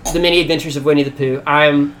is The Many Adventures of Winnie the Pooh.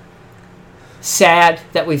 I'm sad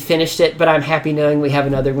that we finished it, but I'm happy knowing we have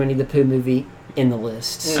another Winnie the Pooh movie in the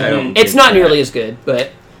list. So it's not nearly as good,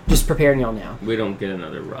 but just preparing y'all now. We don't get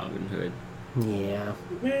another Robin Hood. Yeah.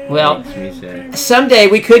 Well, Makes me sad. someday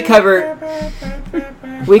we could cover... I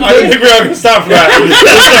didn't think we were going to stop for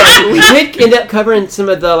that. We could end up covering some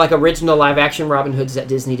of the original live-action Robin Hoods that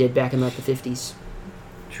Disney did back in the 50s.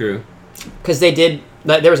 True. Because they did...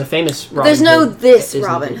 There was a famous Robin There's Hood. no this that Disney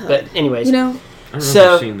Robin did. Hood. But anyways, You know? I don't know So-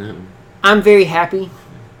 if I've seen that one. I'm very happy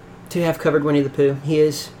to have covered Winnie the Pooh. He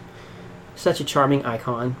is such a charming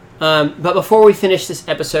icon. But before we finish this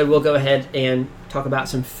episode, we'll go ahead and talk about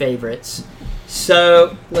some favorites.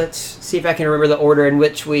 So let's see if I can remember the order in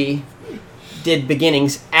which we did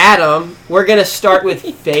beginnings. Adam, we're going to start with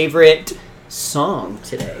favorite song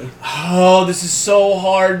today. Oh, this is so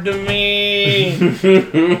hard to me.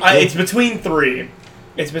 It's between three.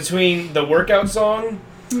 It's between the workout song,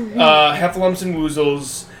 Heffalumps and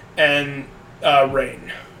Woozles, and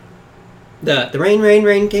Rain. The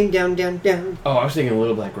rain came down, down, down. Oh, I was thinking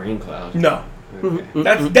Little Black Rain Cloud. No, Okay.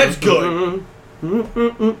 that's good.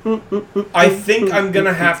 I think I'm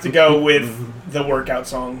gonna have to go with the workout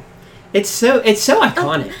song. It's so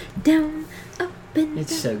iconic. Down, up, and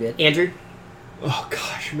It's down. so good. Andrew? Oh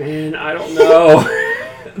gosh, man, I don't know.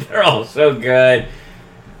 They're all so good.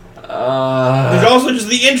 There's also just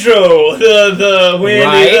the intro, the Winnie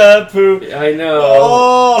Right. the Pooh. I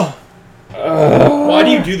know. Oh, why do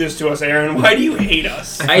you do this to us, Aaron? Why do you hate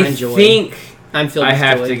us? I find joy. think I'm filled I with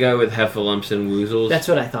have joy. to go with Heffalumps and Woozles. That's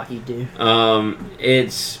what I thought you'd do.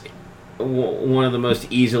 It's one of the most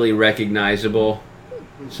easily recognizable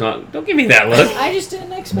songs. Don't give me that look. I just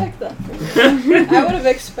didn't expect that. I would have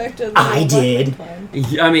expected. I did.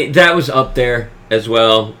 I mean, that was up there as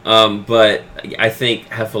well, but I think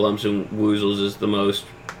Heffalumps and Woozles is the most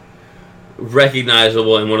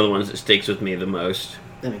recognizable and one of the ones that sticks with me the most.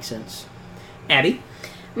 That makes sense. Abby?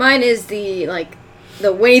 Mine is the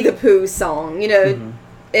Winnie the Pooh song, you know,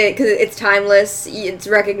 because it's timeless, it's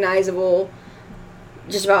recognizable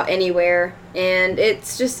just about anywhere, and it's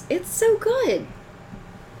so good.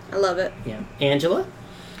 I love it. Yeah. Angela?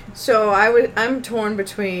 So I'm torn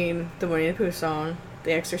between the Winnie the Pooh song,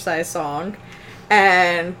 the exercise song,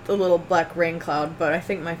 and the Little Black Rain Cloud, but I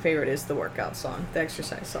think my favorite is the workout song, the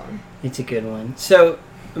exercise song. It's a good one. So,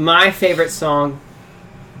 my favorite song,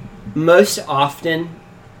 most often,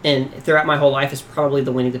 and throughout my whole life, is probably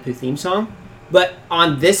the Winnie the Pooh theme song. But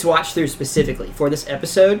on this watch through specifically, for this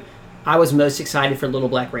episode, I was most excited for Little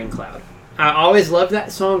Black Rain Cloud. I always loved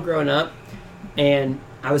that song growing up, and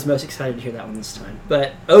I was most excited to hear that one this time.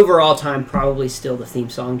 But overall time, probably still the theme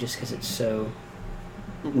song, just because it's so...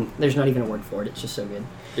 There's not even a word for it. It's just so good.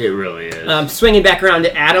 It really is. Swinging back around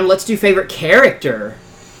to Adam, let's do favorite character.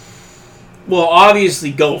 Well,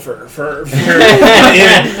 obviously Gopher for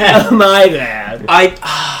Oh, my bad.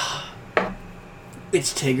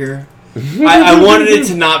 It's Tigger. I wanted it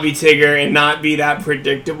to not be Tigger and not be that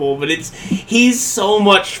predictable, but he's so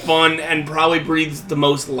much fun and probably breathes the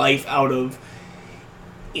most life out of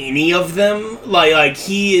any of them. Like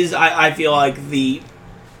he is, I feel like the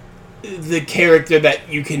character that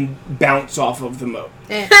you can bounce off of the most.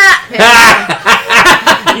 You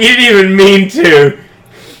didn't even mean to.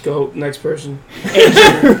 Go next person.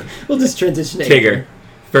 We'll just transition to Tigger,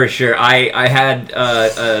 for sure. I had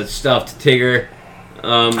stuffed Tigger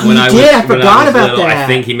when I forgot was about little. that. I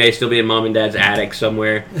think he may still be in Mom and Dad's attic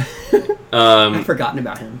somewhere. I've forgotten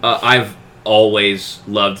about him. always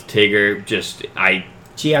loved Tigger.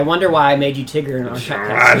 Gee, I wonder why I made you Tigger in our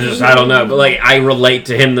podcast. I don't know, but like I relate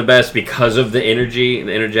to him the best because of the energy,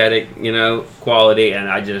 the energetic, quality, and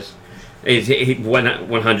he's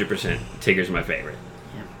 100%. Tigger's my favorite.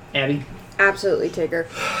 Yeah. Abby? Absolutely Tigger.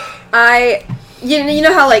 You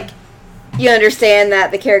know how like you understand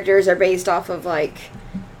that the characters are based off of like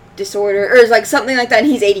disorder or like something like that,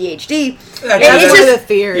 and he's ADHD. It's just a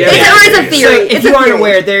theory. It's a theory. So if you aren't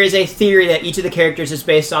aware, there is a theory that each of the characters is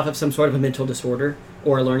based off of some sort of a mental disorder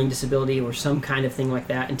or a learning disability or some kind of thing like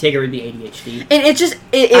that, and Tigger would be ADHD. And I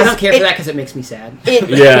don't care for that because it makes me sad.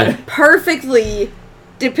 It perfectly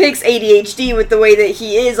depicts ADHD with the way that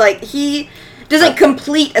he is. Like, he doesn't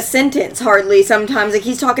complete a sentence hardly sometimes. Like,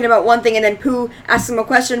 he's talking about one thing and then Pooh asks him a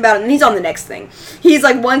question about it and he's on the next thing. He's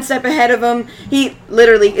like one step ahead of him. He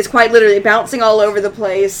is quite literally bouncing all over the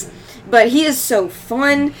place. But he is so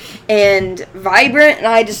fun and vibrant, and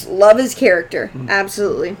I just love his character.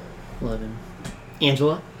 Absolutely. Love him.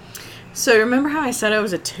 Angela? So remember how I said I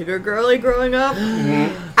was a Tigger girly growing up?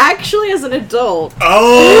 Actually, as an adult,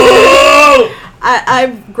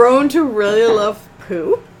 I've grown to really love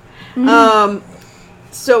Pooh.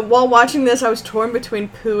 So while watching this, I was torn between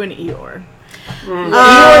Pooh and Eeyore.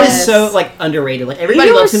 Eeyore is so like underrated. Like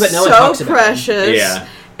everybody loves him, but no one talks about him. Precious. Yeah.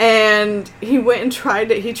 And he went and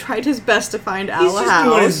tried it. He tried his best to find Owl He's just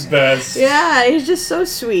doing his best. Yeah, he's just so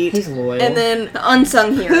sweet. He's loyal. And then the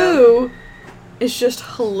unsung hero. Pooh is just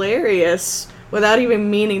hilarious without even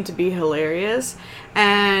meaning to be hilarious.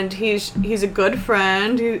 And he's a good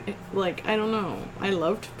friend. I don't know. I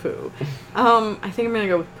loved Pooh. I think I'm gonna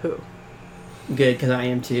go with Pooh. Good, because I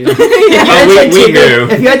am too. We do.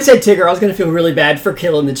 If you had said Tigger, I was going to feel really bad for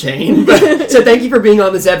killing the chain. So thank you for being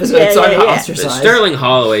on this episode. So I'm not ostracized. Sterling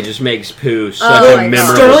Holloway just makes Pooh such a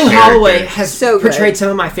memorable Sterling character. Holloway has portrayed some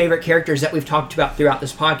of my favorite characters that we've talked about throughout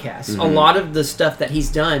this podcast. Mm-hmm. A lot of the stuff that he's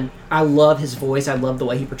done, I love his voice. I love the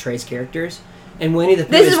way he portrays characters. And Winnie the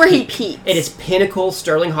Pooh This is where he peaks. It is pinnacle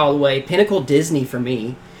Sterling Holloway, pinnacle Disney for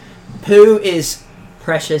me. Pooh is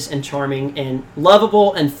precious and charming and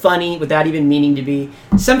lovable and funny without even meaning to be.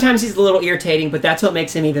 Sometimes he's a little irritating, but that's what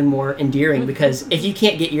makes him even more endearing, because if you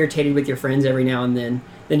can't get irritated with your friends every now and then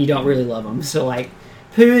you don't really love them. So like,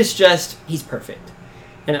 Pooh is just, he's perfect.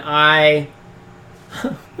 And I'm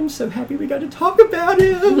so happy we got to talk about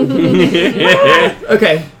him.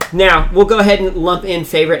 Okay, now we'll go ahead and lump in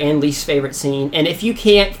favorite and least favorite scene. And if you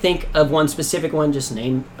can't think of one specific one, just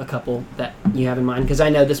name a couple that you have in mind, because I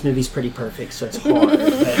know this movie's pretty perfect, so it's hard.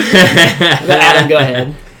 But Adam, go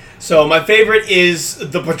ahead. So my favorite is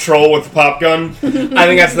the patrol with the pop gun. I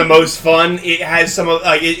think that's the most fun. It has some of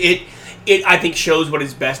it I think shows what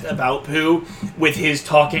is best about Pooh, with his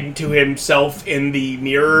talking to himself in the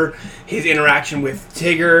mirror, his interaction with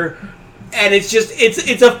Tigger, and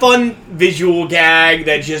it's a fun visual gag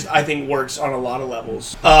that just I think works on a lot of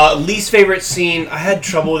levels. Least favorite scene, I had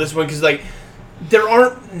trouble with this one because like there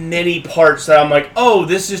aren't many parts that I'm like, oh,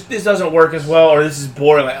 this doesn't work as well, or this is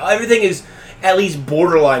boring. Like, everything is at least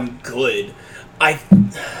borderline good. I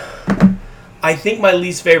think my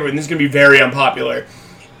least favorite, and this is gonna be very unpopular,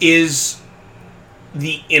 is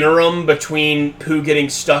the interim between Pooh getting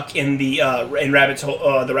stuck in the rabbit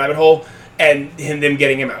hole and them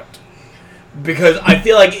getting him out, because I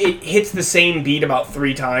feel like it hits the same beat about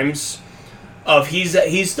 3 times. Of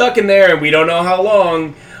he's stuck in there and we don't know how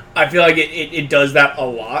long. I feel like it does that a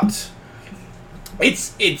lot.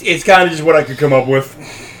 It's kind of just what I could come up with.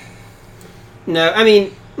 No, I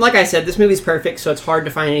mean, like I said, this movie's perfect, so it's hard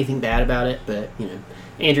to find anything bad about it. But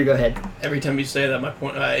Andrew, go ahead. Every time you say that, my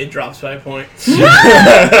point it drops by a point.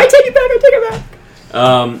 I take it back.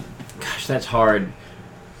 Gosh, that's hard.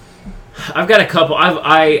 I've got a couple.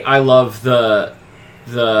 I love the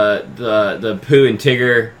Pooh and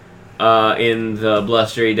Tigger in the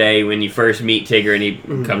blustery day when you first meet Tigger and he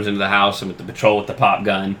comes into the house and with the patrol with the pop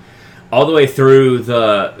gun, all the way through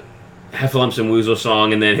the Heffalumps and Woozle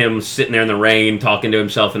song, and then him sitting there in the rain talking to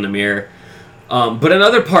himself in the mirror. But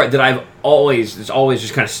another part that that's always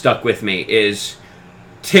just kind of stuck with me is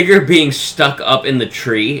Tigger being stuck up in the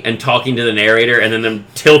tree and talking to the narrator, and then them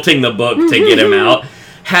tilting the book to get him out.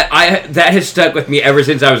 That has stuck with me ever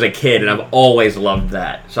since I was a kid, and I've always loved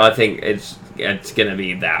that. So I think it's gonna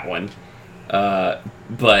be that one. But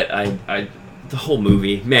the whole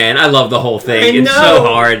movie, man, I love the whole thing. It's so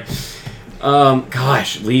hard.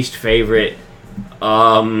 Gosh, least favorite.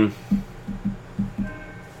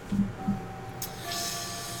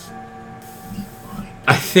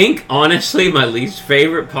 I think, honestly, my least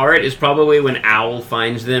favorite part is probably when Owl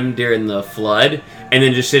finds them during the flood and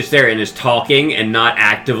then just sits there and is talking and not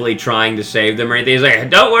actively trying to save them or anything. He's like,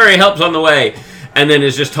 don't worry, help's on the way. and then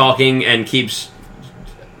is just talking and keeps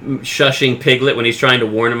shushing Piglet when he's trying to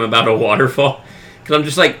warn him about a waterfall. Because I'm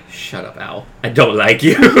just like, shut up, Owl. I don't like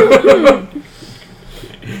you.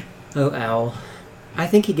 Oh, Owl. I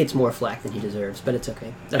think he gets more flack than he deserves, but it's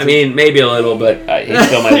okay. I mean, maybe a little, but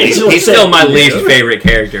he's still my least favorite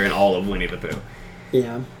character in all of Winnie the Pooh.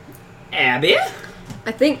 Yeah. Abby?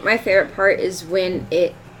 I think my favorite part is when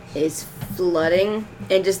it is flooding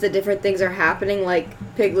and just the different things are happening. Like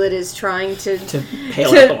Piglet is trying to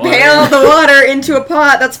pail the water into a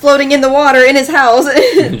pot that's floating in the water in his house.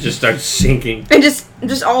 It just starts sinking. And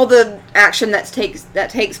just all the action that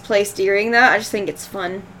takes place during that. I just think it's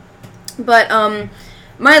fun. But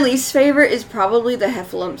my least favorite is probably the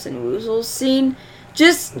Heffalumps and Woozles scene.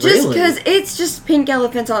 Just because it's just Pink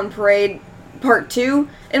Elephants on Parade Part 2,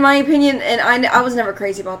 in my opinion, and I was never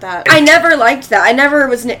crazy about that. I never liked that. I never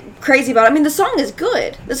was crazy about it. I mean, the song is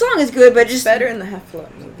good. The song is good, but just... better in the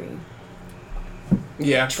Heffalump movie.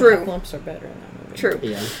 Yeah. The True. Heffalumps are better in that movie. True.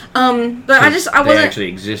 Yeah. But I wasn't... They actually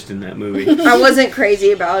exist in that movie. I wasn't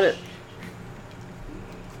crazy about it.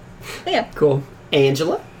 But yeah. Cool.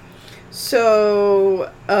 Angela?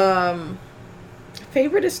 So,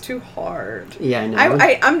 favorite is too hard. Yeah, I know.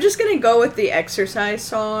 I'm just gonna go with the Exercise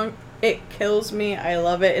song. It kills me. I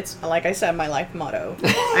love it. It's, like I said, my life motto.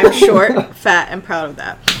 I'm short, fat, and proud of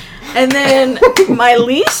that. And then my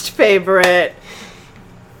least favorite,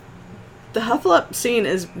 the Hufflepuff scene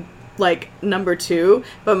is like number 2,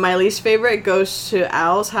 but my least favorite goes to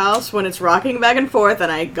Owl's house when it's rocking back and forth,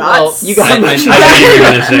 and I got you got I knew you were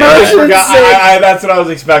gonna say that. I forgot. That's what I was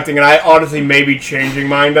expecting, and I honestly may be changing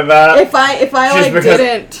mine to that. If I like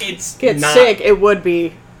didn't get not sick, it would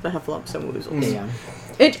be the Heffalumps and Woozles. Yeah.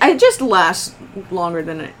 It just lasts longer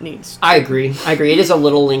than it needs to. I agree. It is a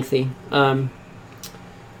little lengthy.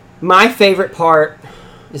 My favorite part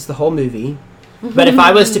is the whole movie. But if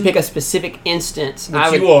I was to pick a specific instance, I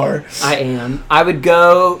would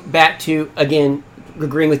go back to, again,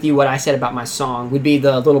 agreeing with you what I said about my song, would be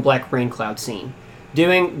the Little Black Rain Cloud scene.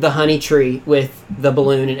 Doing the honey tree with the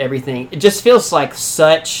balloon and everything. It just feels like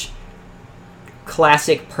such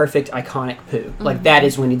classic, perfect, iconic Pooh. Like, that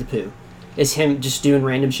is Winnie the Pooh. It's him just doing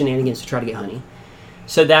random shenanigans to try to get honey.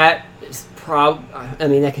 So that is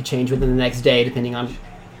that could change within the next day, depending on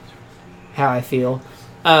how I feel.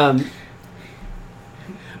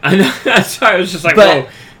 I know. That's why I was just like, but,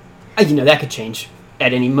 whoa. That could change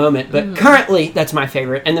at any moment. But currently, that's my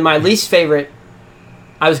favorite. And then my least favorite,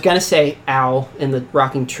 I was going to say Owl in the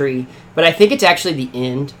rocking tree. But I think it's actually the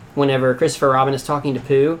end, whenever Christopher Robin is talking to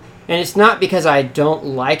Pooh. And it's not because I don't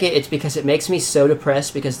like it. It's because it makes me so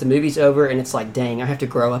depressed because the movie's over and it's like, dang, I have to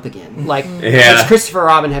grow up again. Like, it's Christopher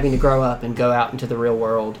Robin having to grow up and go out into the real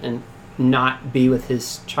world and not be with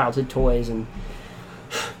his childhood toys, and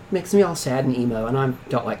makes me all sad and emo, and I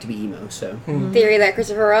don't like to be emo, so. Theory that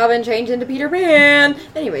Christopher Robin changed into Peter Pan.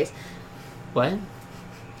 Anyways. What?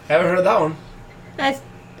 Haven't heard that one.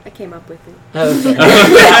 I came up with it. Oh, okay.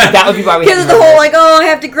 that would be why we. Because of the whole I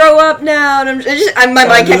have to grow up now, and my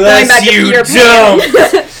mind kept going back to Peter Pan.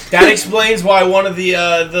 That explains why one of the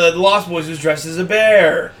Lost Boys was dressed as a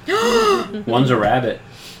bear. One's a rabbit.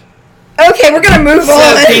 Okay, we're gonna move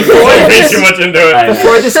on. Too much into it.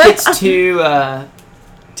 Before this gets too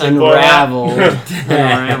unraveled,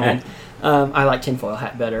 I like Tinfoil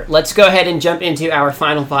Hat better. Let's go ahead and jump into our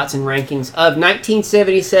final thoughts and rankings of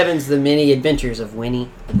 1977's The Many Adventures of Winnie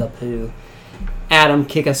the Pooh. Adam,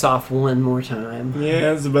 kick us off one more time. Yeah,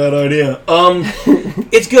 that's a bad idea.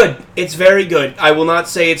 It's good. It's very good. I will not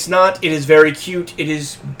say it's not. It is very cute. It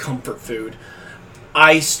is comfort food.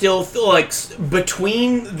 I still feel like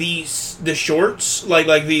between the shorts, like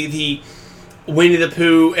the Winnie the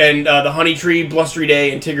Pooh and the Honey Tree, Blustery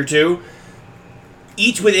Day, and Tigger 2,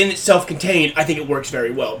 each within itself contained, I think it works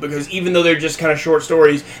very well. Because even though they're just kind of short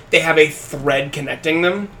stories, they have a thread connecting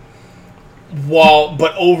them.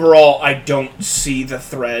 But overall, I don't see the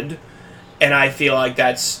thread. And I feel like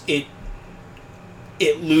that's it.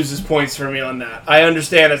 It loses points for me on that. I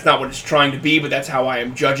understand that's not what it's trying to be, but that's how I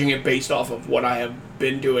am judging it based off of what I have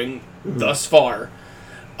been doing thus far.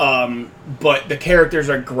 But the characters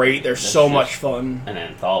are great. They're so much fun. An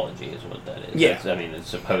anthology is what that is. Yeah. It's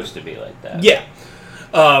supposed to be like that. Yeah.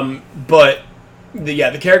 But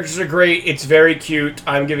the characters are great. It's very cute.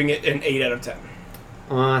 I'm giving it an 8 out of 10.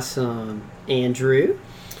 Awesome. Andrew?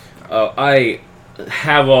 I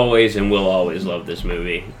have always and will always love this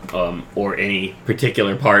movie, or any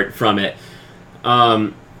particular part from it.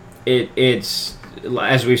 It's,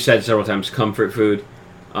 as we've said several times, comfort food.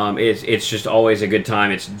 It's just always a good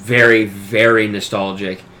time. It's very, very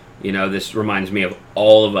nostalgic. This reminds me of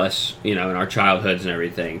all of us, in our childhoods and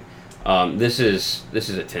everything. This is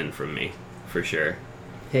a 10 from me for sure.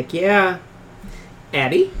 Heck yeah.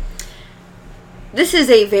 Abby? This is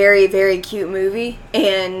a very, very cute movie,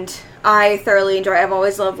 and I thoroughly enjoy it. I've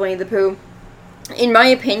always loved Winnie the Pooh. In my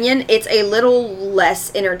opinion, it's a little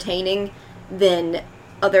less entertaining than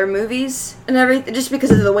other movies and everything, just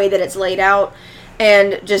because of the way that it's laid out.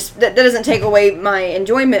 And just, that doesn't take away my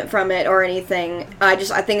enjoyment from it or anything. I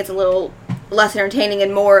think it's a little less entertaining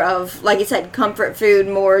and more of, like you said, comfort food,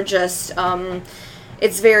 more just,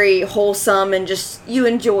 it's very wholesome and just, you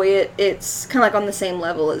enjoy it. It's kind of like on the same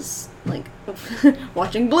level as, like,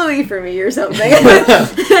 watching Bluey for me or something.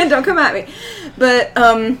 Don't come at me. But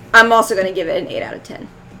I'm also going to give it an 8 out of 10.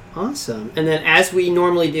 Awesome. And then, as we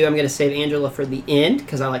normally do, I'm going to save Angela for the end,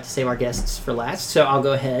 because I like to save our guests for last. So I'll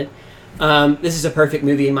go ahead. This is a perfect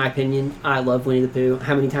movie, in my opinion. I love Winnie the Pooh.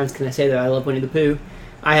 How many times can I say that I love Winnie the Pooh?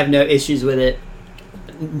 I have no issues with it.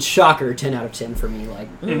 Shocker, 10 out of 10 for me. Like,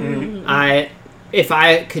 if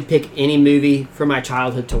I could pick any movie from my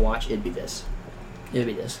childhood to watch, it'd be this.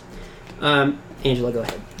 Angela, go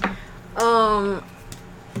ahead.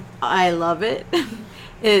 I love it.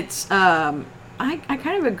 It's I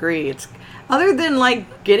kind of agree. It's, other than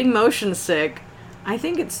like getting motion sick, I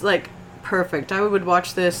think it's like perfect. I would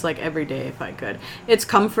watch this like every day if I could. It's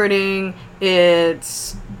comforting,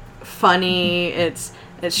 it's funny, it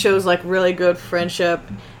shows like really good friendship.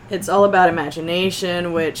 It's all about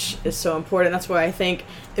imagination, which is so important. That's why I think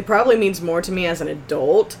it probably means more to me as an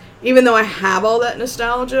adult. Even though I have all that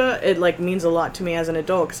nostalgia, it like means a lot to me as an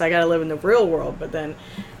adult because I gotta live in the real world. But then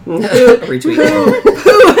Pooh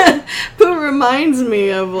reminds me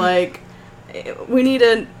of like, we need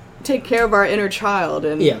to take care of our inner child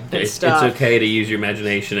and stuff. It's okay to use your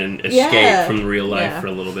imagination and escape from real life for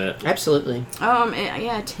a little bit. Absolutely.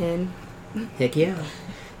 10. Heck yeah.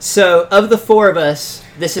 So, of the four of us,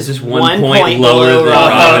 this is 1 point lower than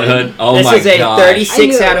Robin Hood. Oh this my is a gosh.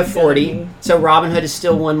 36 out of 40. So Robin Hood is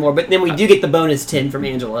still one more, but then we do get the bonus 10 from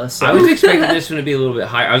Angela. So. I was expecting this one to be a little bit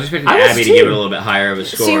higher. I was expecting Abby to give it a little bit higher of a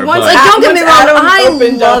score. See, don't get me wrong, I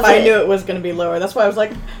love it. I knew it was going to be lower. That's why I was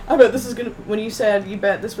like, I bet this is going to, when you said you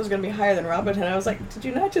bet this was going to be higher than Robin Hood, I was like, did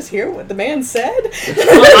you not just hear what the man said?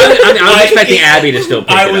 I was expecting Abby to still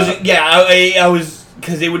pick it up. Yeah, I was...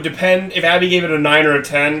 Because it would depend if Abby gave it a 9 or a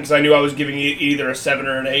 10, because I knew I was giving it either a 7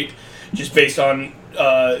 or an 8, just based on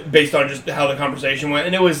just how the conversation went,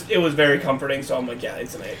 and it was very comforting. So I'm like, yeah,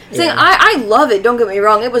 it's an 8. Yeah. I love it. Don't get me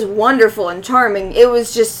wrong; it was wonderful and charming. It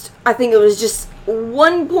was just, I think it was just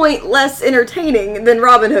 1 point less entertaining than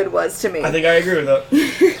Robin Hood was to me. I think I agree with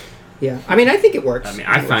that. Yeah, I mean, I think it works. I mean,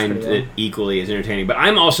 I find it equally as entertaining, but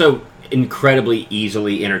I'm also incredibly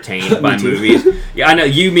easily entertained by movies. Yeah, I know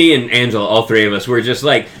you, me, and Angela, all three of us, we're just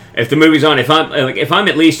like, if the movie's on, if I'm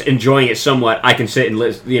at least enjoying it somewhat, I can sit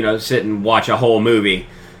and watch a whole movie.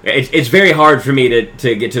 It's very hard for me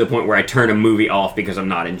to get to the point where I turn a movie off because I'm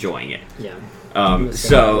not enjoying it. Yeah.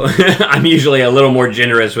 So I'm usually a little more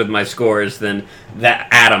generous with my scores than that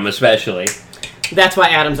Adam, especially. That's why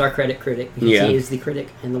Adam's our credit critic, because he is the critic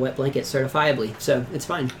in the Wet Blanket certifiably, so it's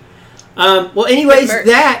fine. Well, anyways,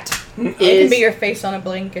 that It can be your face on a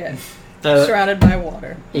blanket, surrounded by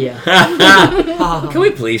water. Yeah. Can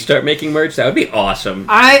we please start making merch? That would be awesome.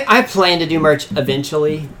 I plan to do merch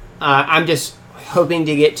eventually. I'm just hoping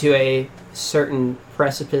to get to a certain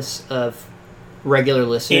precipice of regular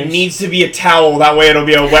listeners. It needs to be a towel, that way it'll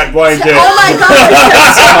be a wet blanket. Oh my god!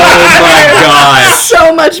 Oh my god!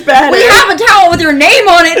 So much better. We have a towel with your name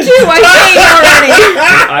on it too. I see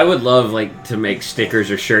already. I would love to make stickers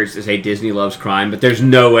or shirts that say Disney loves crime, but there's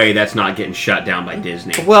no way that's not getting shut down by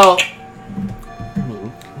Disney. Well,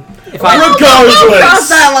 if I we'll cross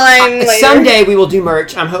that line later. Someday we will do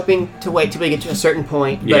merch. I'm hoping to wait till we get to a certain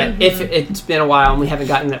point. But if it's been a while and we haven't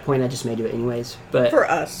gotten to that point, I just may do it anyways. But for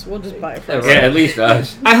us, we'll just buy it for us. Yeah, at least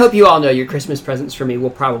us. I hope you all know your Christmas presents for me will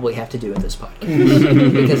probably have to do with this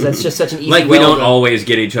podcast. Because that's just such an easy we don't always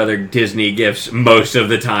get each other Disney gifts most of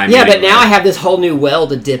the time. Yeah, but now I have this whole new well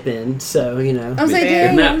to dip in, so, you know. I was like,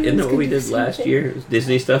 isn't that what we did last year? It was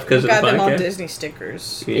Disney stuff because of the podcast? Got them all Disney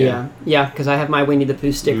stickers. Yeah, because I have my Winnie the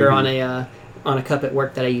Pooh sticker on a cup at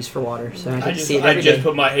work that I use for water, so I just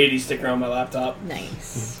put my Hades sticker on my laptop.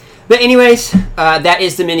 Nice. But anyways, that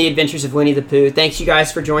is the mini adventures of Winnie the Pooh. Thanks you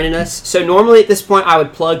guys for joining us. So normally at this point I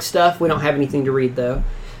would plug stuff. We don't have anything to read though.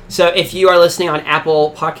 So if you are listening on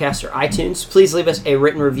Apple Podcasts or iTunes, please leave us a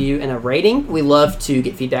written review and a rating. We love to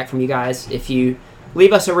get feedback from you guys. If you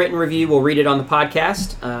leave us a written review, we'll read it on the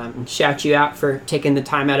podcast and shout you out for taking the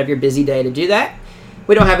time out of your busy day to do that.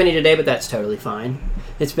 We don't have any today, but that's totally fine.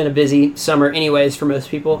 It's been a busy summer anyways for most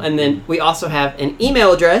people. And then we also have an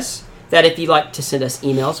email address that if you'd like to send us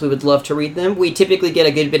emails, we would love to read them. We typically get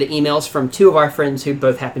a good bit of emails from two of our friends who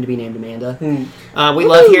both happen to be named Amanda. We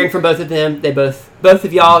love hearing from both of them. They both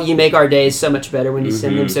of y'all, you make our days so much better when you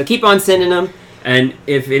send them. So keep on sending them. And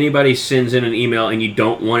if anybody sends in an email and you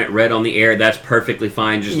don't want it read on the air, that's perfectly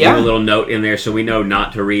fine. Just leave a little note in there so we know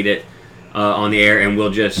not to read it on the air, and we'll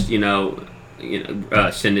just,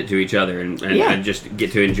 send it to each other and just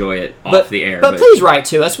get to enjoy it off the air. But please write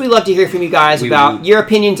to us. We'd love to hear from you guys about your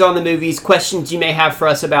opinions on the movies, questions you may have for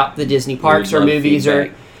us about the Disney parks or movies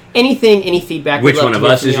or anything, any feedback. Which one of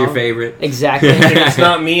us is your favorite? Exactly. If it's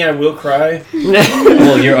not me, I will cry.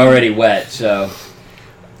 Well, you're already wet, so...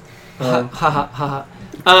 Ha ha ha.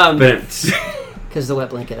 Because the wet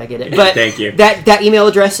blanket, I get it. But thank you. That email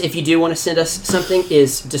address, if you do want to send us something,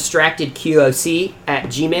 is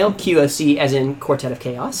distractedqoc@gmail. QOC as in Quartet of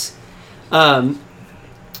Chaos.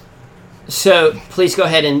 So please go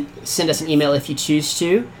ahead and send us an email if you choose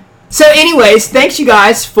to. So anyways, thanks you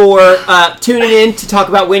guys for tuning in to talk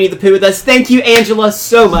about Winnie the Pooh with us. Thank you, Angela,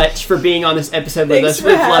 so much for being on this episode with us.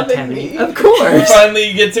 We've loved having you. Of course. We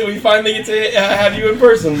finally get to have you in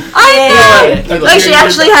person. I know! Like, she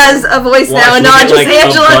actually has a voice now, and not just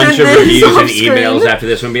Angela. A bunch of reviews and emails after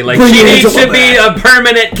this one being like, she needs to be a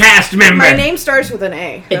permanent cast member. My name starts with an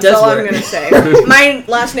A. That's does all work. I'm going to say. My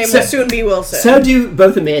last name will soon be Wilson. So do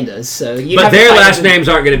both Amandas. So but their last names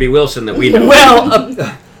aren't going to be Wilson that we know. Well,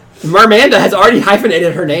 Mermanda has already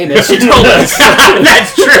hyphenated her name, as she told us.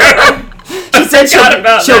 That's true. She said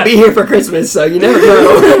she'll be here for Christmas, so you never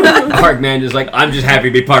know. Parkman is like, I'm just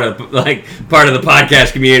happy to be part of the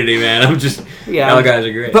podcast community, man. Y'all guys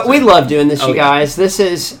are great. But we love doing this, you guys. This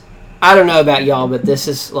is, I don't know about y'all, but this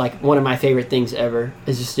is like one of my favorite things ever,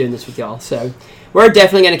 is just doing this with y'all. So we're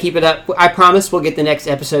definitely going to keep it up. I promise we'll get the next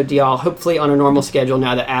episode to y'all, hopefully on a normal schedule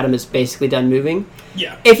now that Adam is basically done moving.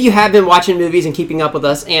 Yeah. If you have been watching movies and keeping up with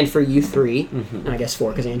us, and for you three, and I guess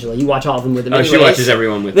four, because Angela, you watch all of them with them. She watches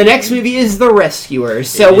everyone with the next movie is The Rescuers.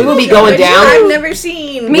 So we will be going Which down. I've never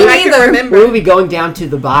seen. Me neither. Remember. We will be going down to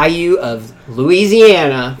the bayou of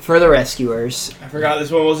Louisiana for The Rescuers. I forgot this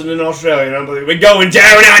one wasn't in Australia. And we're going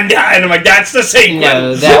down under, and I'm like, that's the sequel.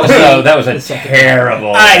 No, that was a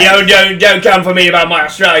terrible. Hey, don't come for me about my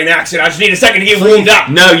Australian accent. I just need a second to get warmed up.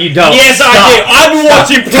 No, you don't. Yes, I do. I've been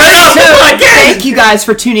watching. Thank you guys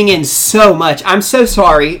for tuning in so much. I'm so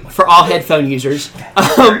sorry for all headphone users.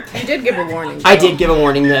 You did give a warning. I did give a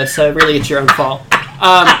warning though, so really it's your own fault.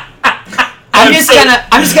 I'm just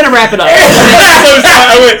gonna wrap it up.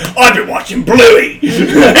 I've been watching Bluey, and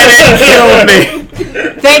it killed me.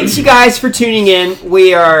 Thanks, you guys, for tuning in.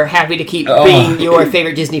 We are happy to keep being your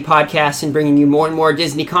favorite Disney podcast and bringing you more and more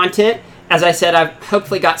Disney content. As I said, I've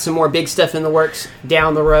hopefully got some more big stuff in the works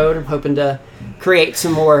down the road. I'm hoping to create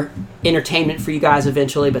some more entertainment for you guys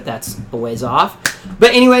eventually, but that's a ways off.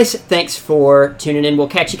 But anyways, thanks for tuning in. We'll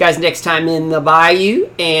catch you guys next time in the bayou,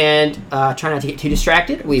 and try not to get too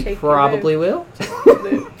distracted. We probably will.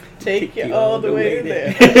 Take you all the way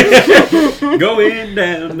there. Going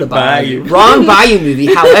down the bayou. Wrong bayou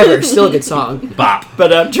movie, however, still a good song. Bop.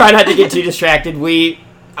 But try not to get too distracted. We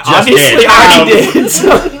obviously already did.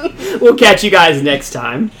 So we'll catch you guys next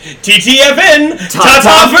time. TTFN.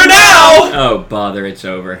 Ta-ta for now. Oh, bother, it's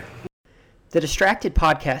over. The Distracted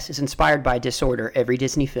podcast is inspired by Disorder Every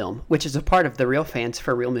Disney Film, which is a part of the Real Fans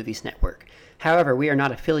for Real Movies network. However, we are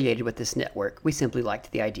not affiliated with this network. We simply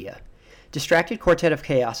liked the idea. Distracted Quartet of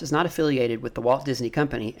Chaos is not affiliated with the Walt Disney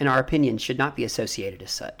Company, and our opinions should not be associated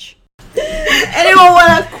as such. Anyone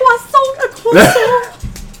want a croissant?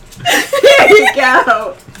 There you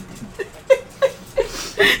go.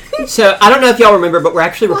 So, I don't know if y'all remember, but we're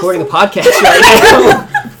actually recording a podcast right now.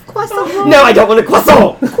 Croissant. No, I don't want a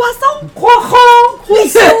croissant. Croissant.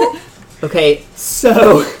 Croissant. Okay,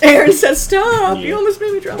 so Aaron said stop. You almost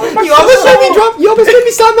made me drop. You almost made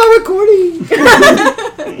me stop my recording.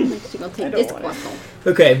 She's gonna take this croissant.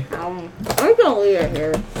 Okay. I'm gonna leave it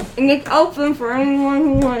here. And it's open for anyone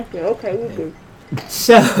who wants it. Okay, we do.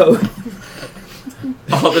 So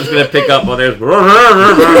all that's gonna pick up while there's.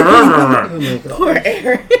 Poor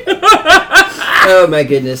Aaron. Oh my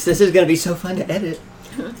goodness, this is gonna be so fun to edit.